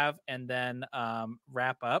we have and then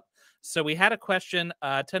wrap up. So we had a question,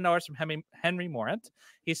 $10 from Henry Morant.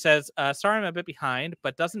 He says, sorry, I'm a bit behind,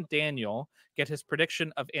 but doesn't Daniel get his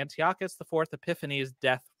prediction of Antiochus IV Epiphanes'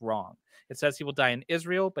 death wrong? It says he will die in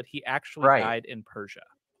Israel, but he actually died in Persia.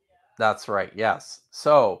 That's right. Yes.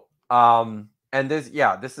 So, and this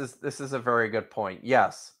is a very good point.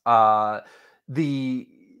 Yes. The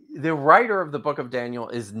writer of the book of Daniel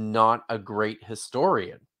is not a great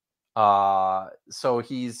historian. So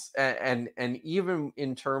he's and even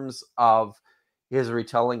in terms of his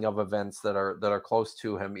retelling of events that are close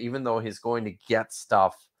to him, even though he's going to get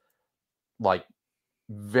stuff like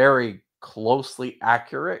very closely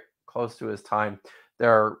accurate, close to his time.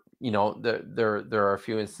 There are, there are a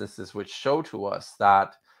few instances which show to us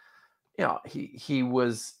that, he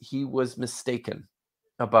was mistaken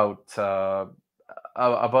about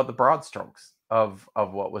the broad strokes of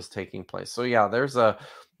what was taking place. So yeah, there's a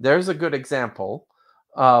good example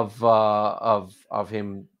of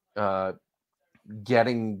him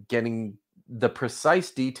getting the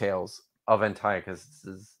precise details of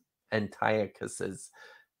Antiochus's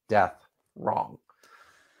death wrong.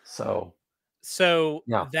 So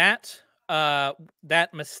yeah.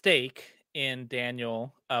 That mistake in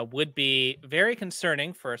Daniel would be very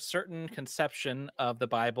concerning for a certain conception of the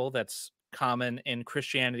Bible that's common in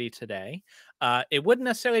Christianity today. It wouldn't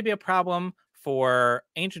necessarily be a problem for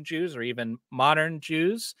ancient Jews or even modern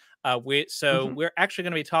Jews. We're actually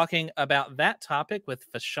going to be talking about that topic with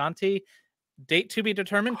Vashanti. Date to be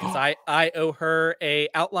determined, because I owe her a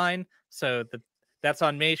outline, so that's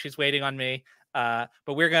on me. She's waiting on me. But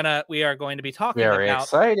we are going to be talking Very about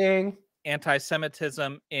exciting.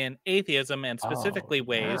 anti-Semitism in atheism, and specifically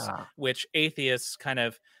ways which atheists kind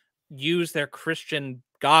of use their Christian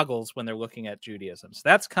goggles when they're looking at Judaism. So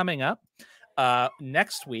that's coming up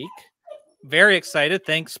next week. Very excited.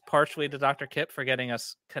 Thanks partially to Dr. Kipp for getting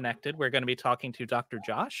us connected. We're going to be talking to Dr.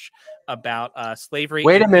 Josh about slavery.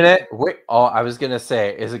 Wait a minute. Wait. Oh, I was going to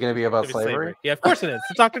say, is it going to be about slavery? Yeah, of course it is.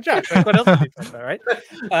 It's Dr. Josh. Like, what else would you talk about, right?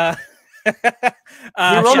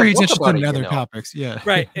 I'm sure he's interested in other topics. Yeah.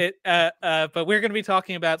 Right. But we're going to be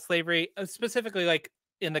talking about slavery, specifically like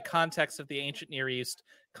in the context of the ancient Near East,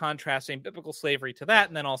 contrasting biblical slavery to that,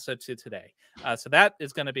 and then also to today. So that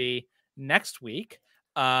is going to be next week.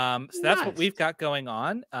 So that's what we've got going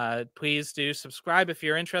on. Please do subscribe if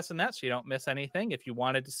you're interested in that, so you don't miss anything. If you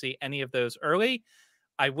wanted to see any of those early,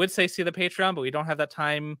 I would say see the Patreon, but we don't have that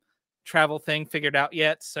time travel thing figured out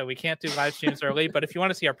yet, so we can't do live streams early. But if you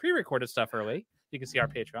want to see our pre-recorded stuff early, you can see our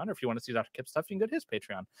Patreon, or if you want to see Dr. Kipp stuff, you can go to his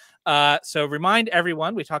Patreon. So remind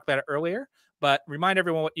everyone, we talked about it earlier, but remind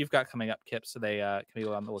everyone what you've got coming up, Kipp, so they can be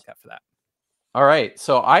on the lookout for that. All right.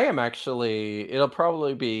 So I am actually, it'll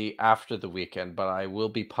probably be after the weekend, but I will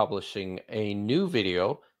be publishing a new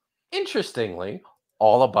video, interestingly,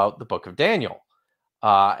 all about the book of Daniel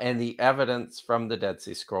and the evidence from the Dead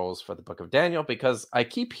Sea Scrolls for the book of Daniel, because I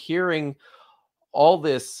keep hearing all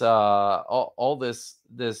this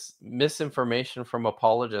this misinformation from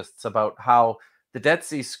apologists about how the Dead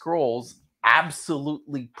Sea Scrolls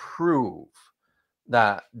absolutely prove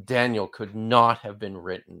that Daniel could not have been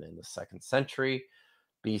written in the 2nd century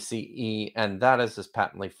BCE, and that is just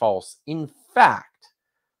patently false. In fact,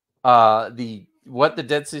 what the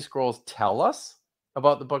Dead Sea Scrolls tell us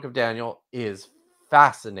about the book of Daniel is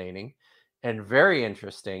fascinating and very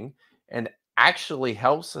interesting, and actually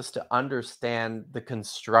helps us to understand the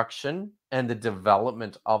construction and the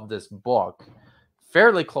development of this book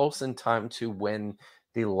fairly close in time to when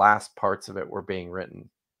the last parts of it were being written.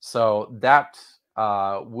 So that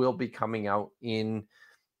will be coming out in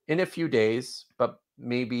a few days, but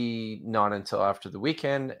maybe not until after the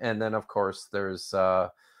weekend. And then, of course, there's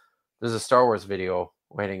a Star Wars video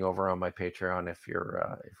waiting over on my Patreon if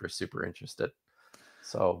you're super interested.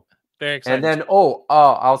 So very excited. And then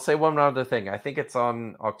I'll say one other thing. I think it's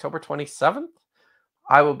on October 27th.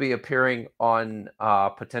 I will be appearing on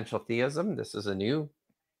Potential Theism. This is a new-ish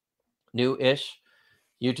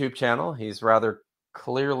YouTube channel. He's rather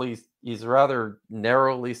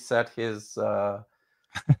narrowly set his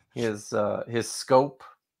scope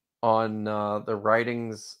on the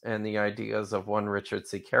writings and the ideas of one Richard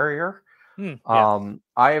C. Carrier. Yes.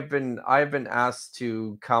 I have been asked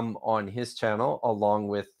to come on his channel along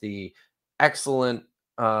with the excellent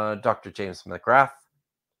Dr. James McGrath,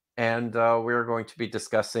 and we're going to be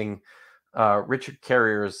discussing Richard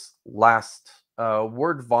Carrier's last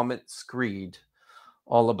word vomit screed,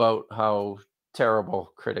 all about how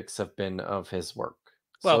terrible critics have been of his work.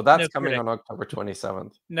 Well, so that's coming on October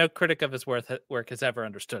 27th. No critic of his work has ever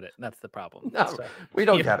understood it. That's the problem. No, so, we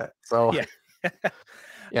don't get it. So yeah.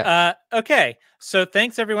 Yeah. Okay. So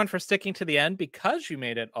thanks everyone for sticking to the end, because you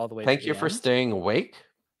made it all the way. Thank you for staying awake.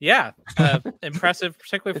 Yeah. Impressive,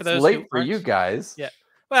 particularly for those. It's late for you guys. Yeah.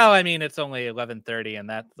 Well, I mean, it's only 11:30, and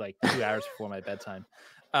that's like 2 hours before my bedtime.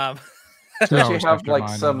 Don't you have like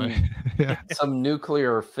some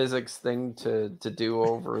nuclear physics thing to do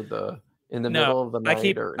over in the middle of the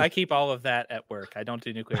night? I keep all of that at work. I don't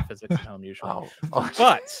do nuclear physics at home usually. Okay.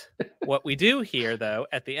 But what we do here, though,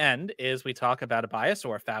 at the end is we talk about a bias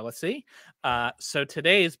or a fallacy. So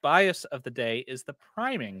today's bias of the day is the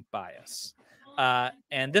priming bias.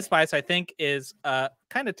 And this bias, I think, is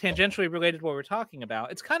kind of tangentially related to what we're talking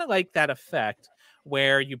about. It's kind of like that effect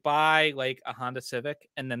where you buy like a Honda Civic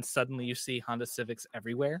and then suddenly you see Honda Civics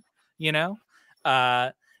everywhere, you know?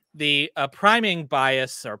 The priming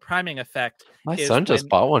bias or priming effect My is son just when...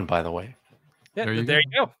 bought one, by the way. Yeah, There you there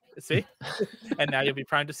go. you go. See? And now you'll be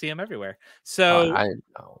primed to see him everywhere. Oh, So I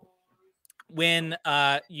know. when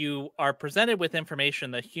you are presented with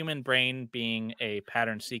information, the human brain, being a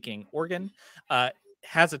pattern-seeking organ,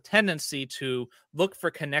 has a tendency to look for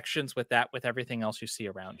connections with everything else you see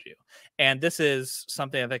around you. And this is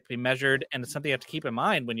something that can be measured, and it's something you have to keep in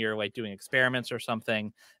mind when you're like doing experiments or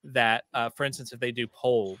something. That, for instance, if they do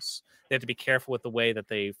polls, they have to be careful with the way that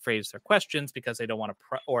they phrase their questions, because they don't want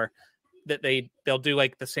to, or that they'll do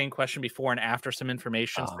like the same question before and after some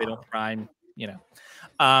information, so they don't prime,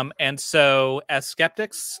 and so as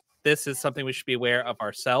skeptics, this is something we should be aware of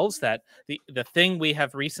ourselves, that the thing we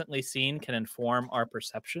have recently seen can inform our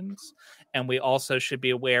perceptions. And we also should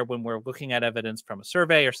be aware, when we're looking at evidence from a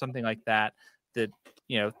survey or something like that, that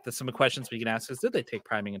some of the questions we can ask is, did they take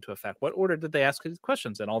priming into effect? What order did they ask these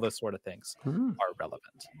questions? And all those sort of things are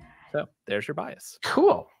relevant. So there's your bias.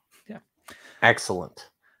 Cool. Yeah. Excellent.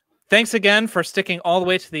 Thanks again for sticking all the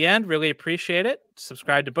way to the end. Really appreciate it.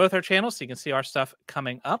 Subscribe to both our channels so you can see our stuff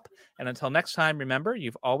coming up. And until next time, remember,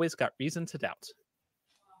 you've always got reason to doubt.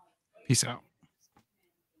 Peace out.